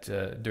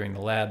that during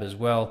the lab as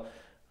well.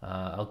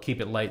 I'll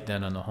keep it light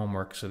then on the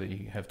homework so that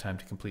you have time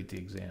to complete the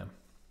exam.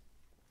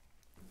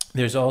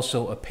 There's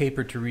also a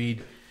paper to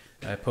read.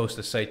 I post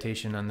a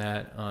citation on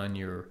that on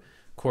your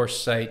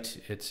course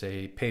site. It's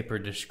a paper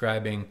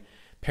describing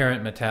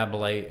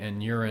parent-metabolite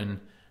and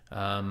urine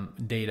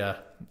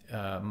data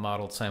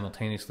modeled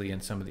simultaneously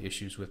and some of the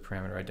issues with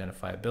parameter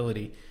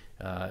identifiability,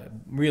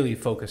 really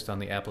focused on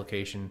the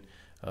application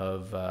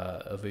of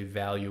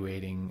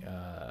evaluating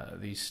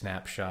these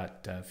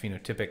snapshot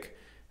phenotypic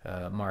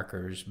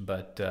markers,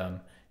 but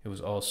it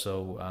was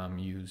also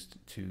used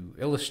to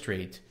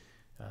illustrate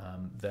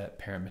that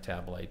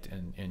parent-metabolite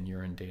and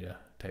urine data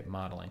type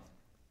modeling.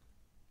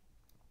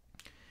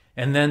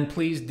 And then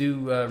please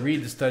do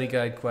read the study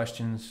guide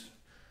questions,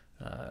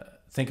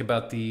 think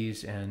about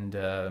these, and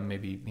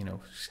maybe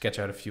sketch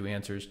out a few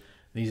answers.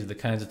 These are the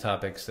kinds of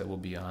topics that will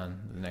be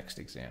on the next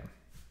exam.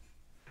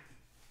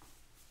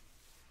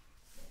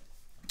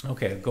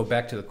 Okay, I'll go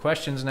back to the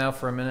questions now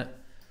for a minute.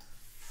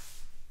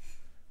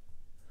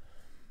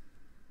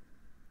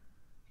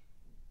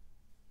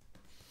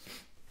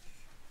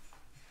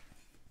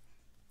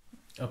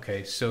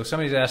 Okay, so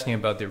somebody's asking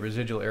about the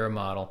residual error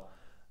model.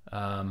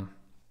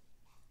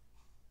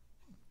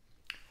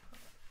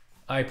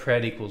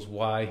 IPRED equals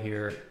Y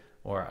here,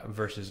 or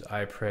versus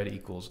IPRED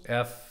equals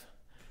F.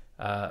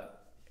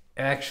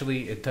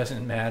 Actually, it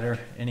doesn't matter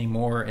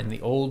anymore. In the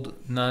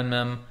old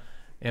NONMEM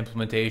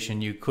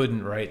implementation, you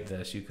couldn't write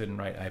this. You couldn't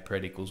write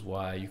IPRED equals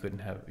Y.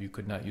 You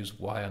could not use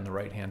Y on the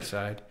right-hand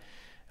side.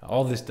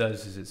 All this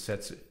does is it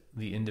sets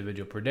the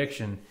individual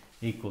prediction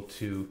equal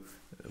to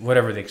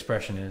whatever the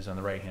expression is on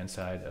the right-hand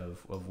side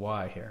of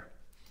Y here.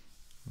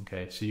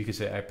 Okay, so you could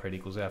say IPRED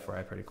equals F or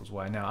IPRED equals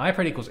Y. Now,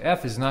 IPRED equals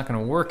F is not going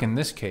to work in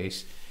this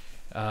case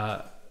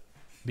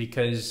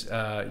because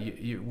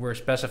we're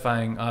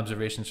specifying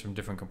observations from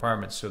different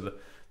compartments. So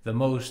the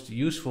most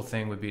useful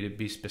thing would be to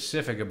be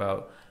specific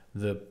about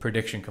the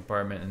prediction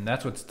compartment, and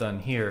that's what's done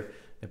here.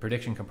 The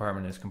prediction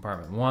compartment is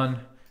compartment 1.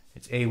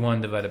 It's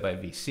A1 divided by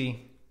VC.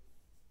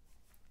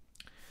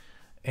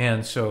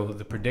 And so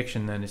the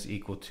prediction then is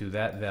equal to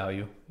that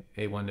value,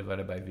 A1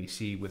 divided by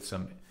VC, with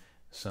some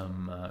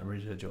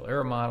residual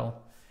error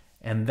model.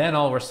 And then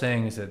all we're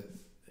saying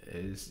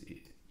is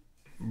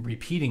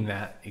repeating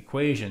that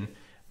equation.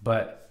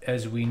 But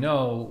as we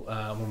know,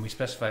 when we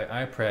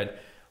specify IPRED,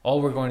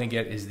 all we're going to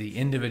get is the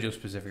individual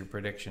specific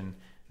prediction,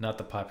 not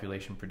the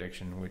population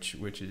prediction,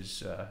 which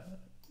is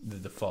the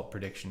default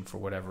prediction for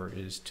whatever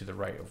is to the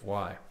right of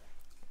Y.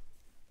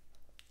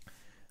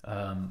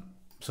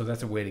 So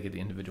that's a way to get the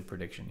individual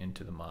prediction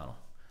into the model.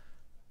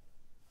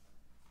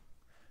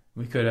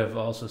 We could have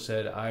also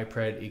said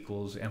IPRED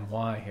equals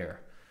MY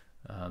here.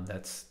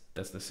 That's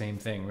the same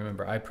thing.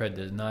 Remember, IPRED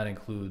does not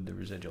include the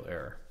residual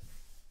error.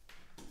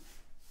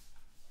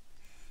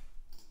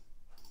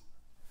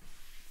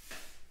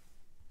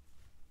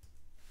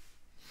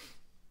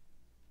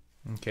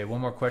 Okay, one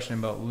more question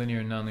about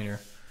linear and nonlinear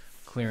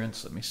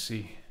clearance. Let me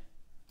see.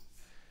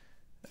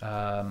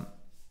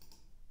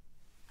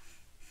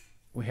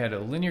 We had a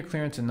linear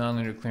clearance and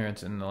nonlinear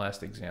clearance in the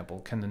last example.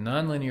 Can the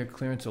nonlinear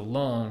clearance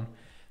alone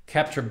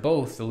capture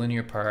both the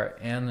linear part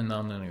and the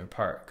nonlinear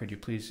part? Could you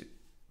please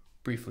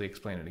briefly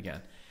explain it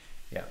again?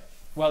 Yeah.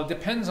 Well, it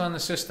depends on the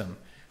system.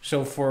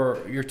 So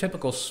for your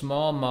typical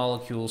small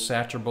molecule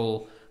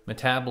saturable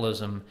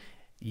metabolism,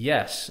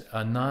 yes,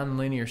 a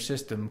nonlinear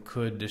system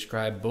could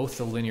describe both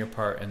the linear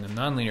part and the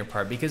nonlinear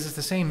part because it's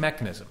the same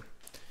mechanism.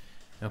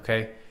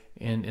 Okay?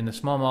 In the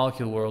small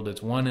molecule world,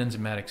 it's one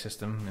enzymatic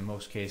system in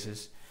most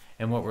cases.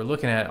 And what we're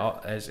looking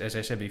at, as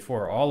I said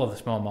before, all of the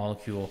small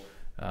molecule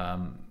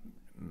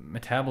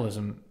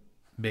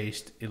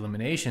metabolism-based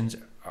eliminations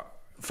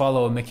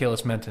follow a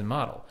Michaelis-Menten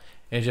model.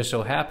 It just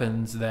so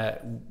happens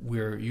that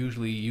we're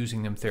usually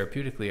using them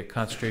therapeutically at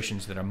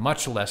concentrations that are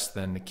much less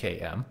than the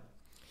Km,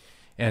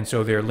 and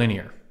so they're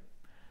linear.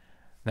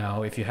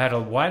 Now, if you had a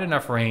wide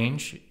enough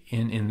range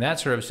in that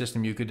sort of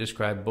system, you could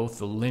describe both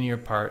the linear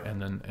part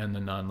and the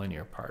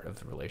nonlinear part of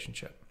the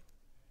relationship.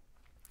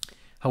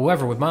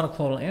 However, with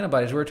monoclonal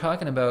antibodies, we're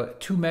talking about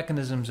two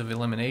mechanisms of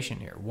elimination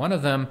here. One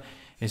of them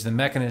is the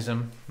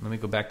mechanism, let me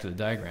go back to the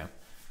diagram.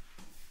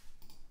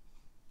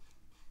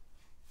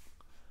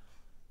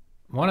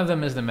 One of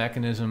them is the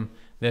mechanism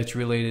that's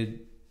related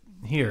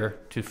here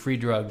to free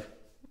drug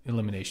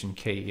elimination,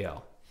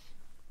 KEL.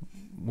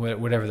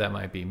 Whatever that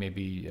might be,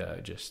 maybe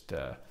just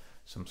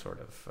some sort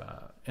of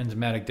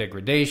enzymatic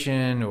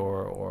degradation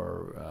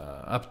or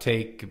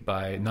uptake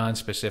by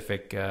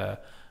non-specific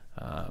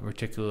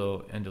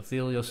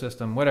reticuloendothelial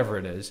system, whatever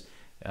it is.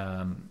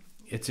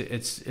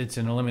 It's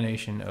an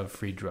elimination of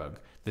free drug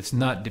that's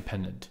not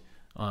dependent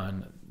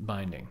on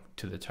binding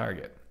to the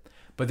target.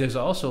 But there's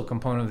also a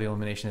component of the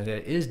elimination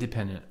that is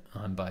dependent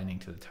on binding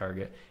to the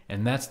target,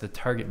 and that's the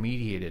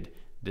target-mediated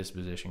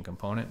disposition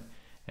component.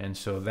 And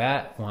so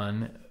that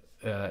one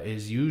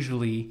is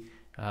usually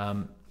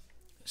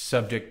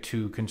subject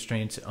to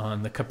constraints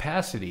on the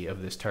capacity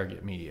of this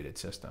target-mediated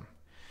system.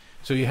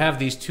 So you have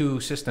these two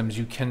systems.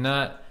 You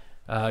cannot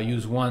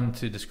use one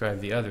to describe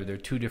the other. They're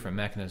two different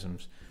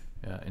mechanisms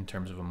in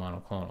terms of a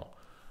monoclonal.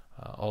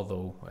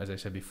 Although, as I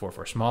said before,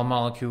 for a small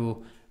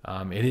molecule,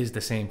 it is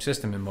the same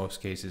system in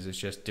most cases. It's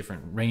just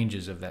different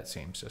ranges of that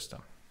same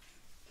system.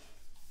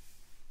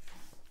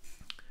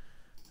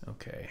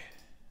 Okay.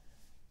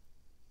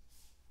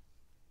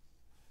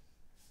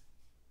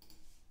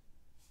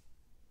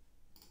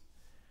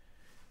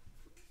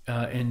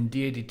 In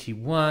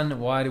DADT1,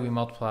 why do we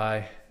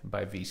multiply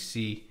by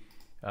VC?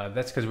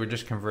 That's because we're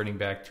just converting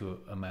back to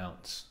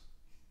amounts.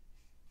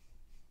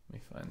 Let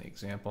me find the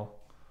example.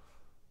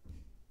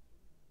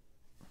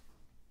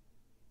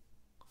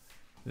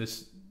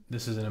 This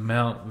is an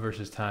amount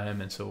versus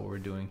time, and so what we're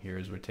doing here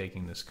is we're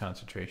taking this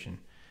concentration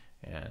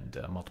and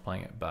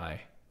multiplying it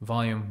by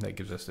volume. That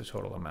gives us the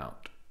total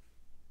amount.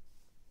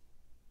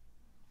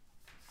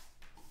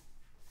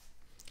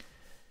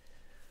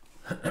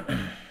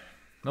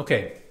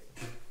 Okay,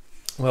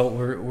 well,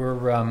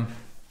 we're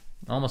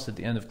almost at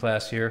the end of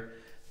class here.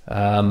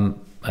 I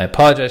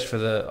apologize for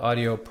the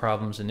audio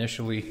problems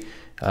initially.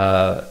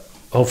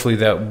 Hopefully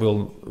that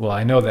will,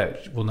 I know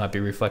that will not be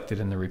reflected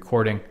in the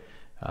recording.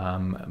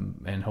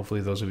 And hopefully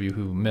those of you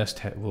who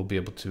missed will be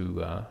able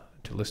to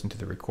listen to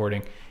the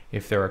recording.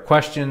 If there are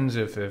questions,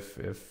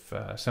 if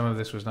some of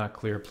this was not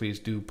clear, please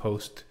do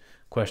post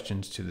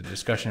questions to the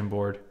discussion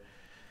board.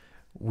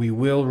 We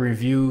will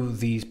review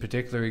these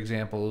particular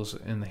examples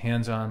in the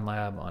hands-on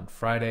lab on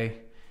Friday.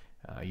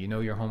 You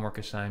know your homework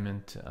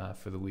assignment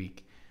for the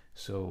week.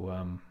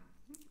 So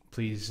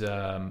please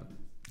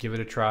give it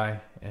a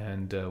try,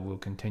 and we'll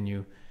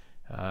continue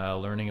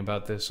learning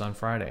about this on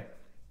Friday.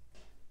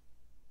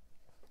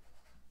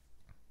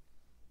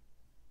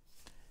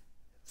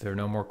 If there are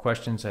no more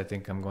questions, I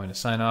think I'm going to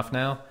sign off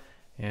now,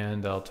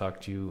 and I'll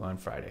talk to you on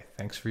Friday.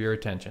 Thanks for your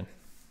attention.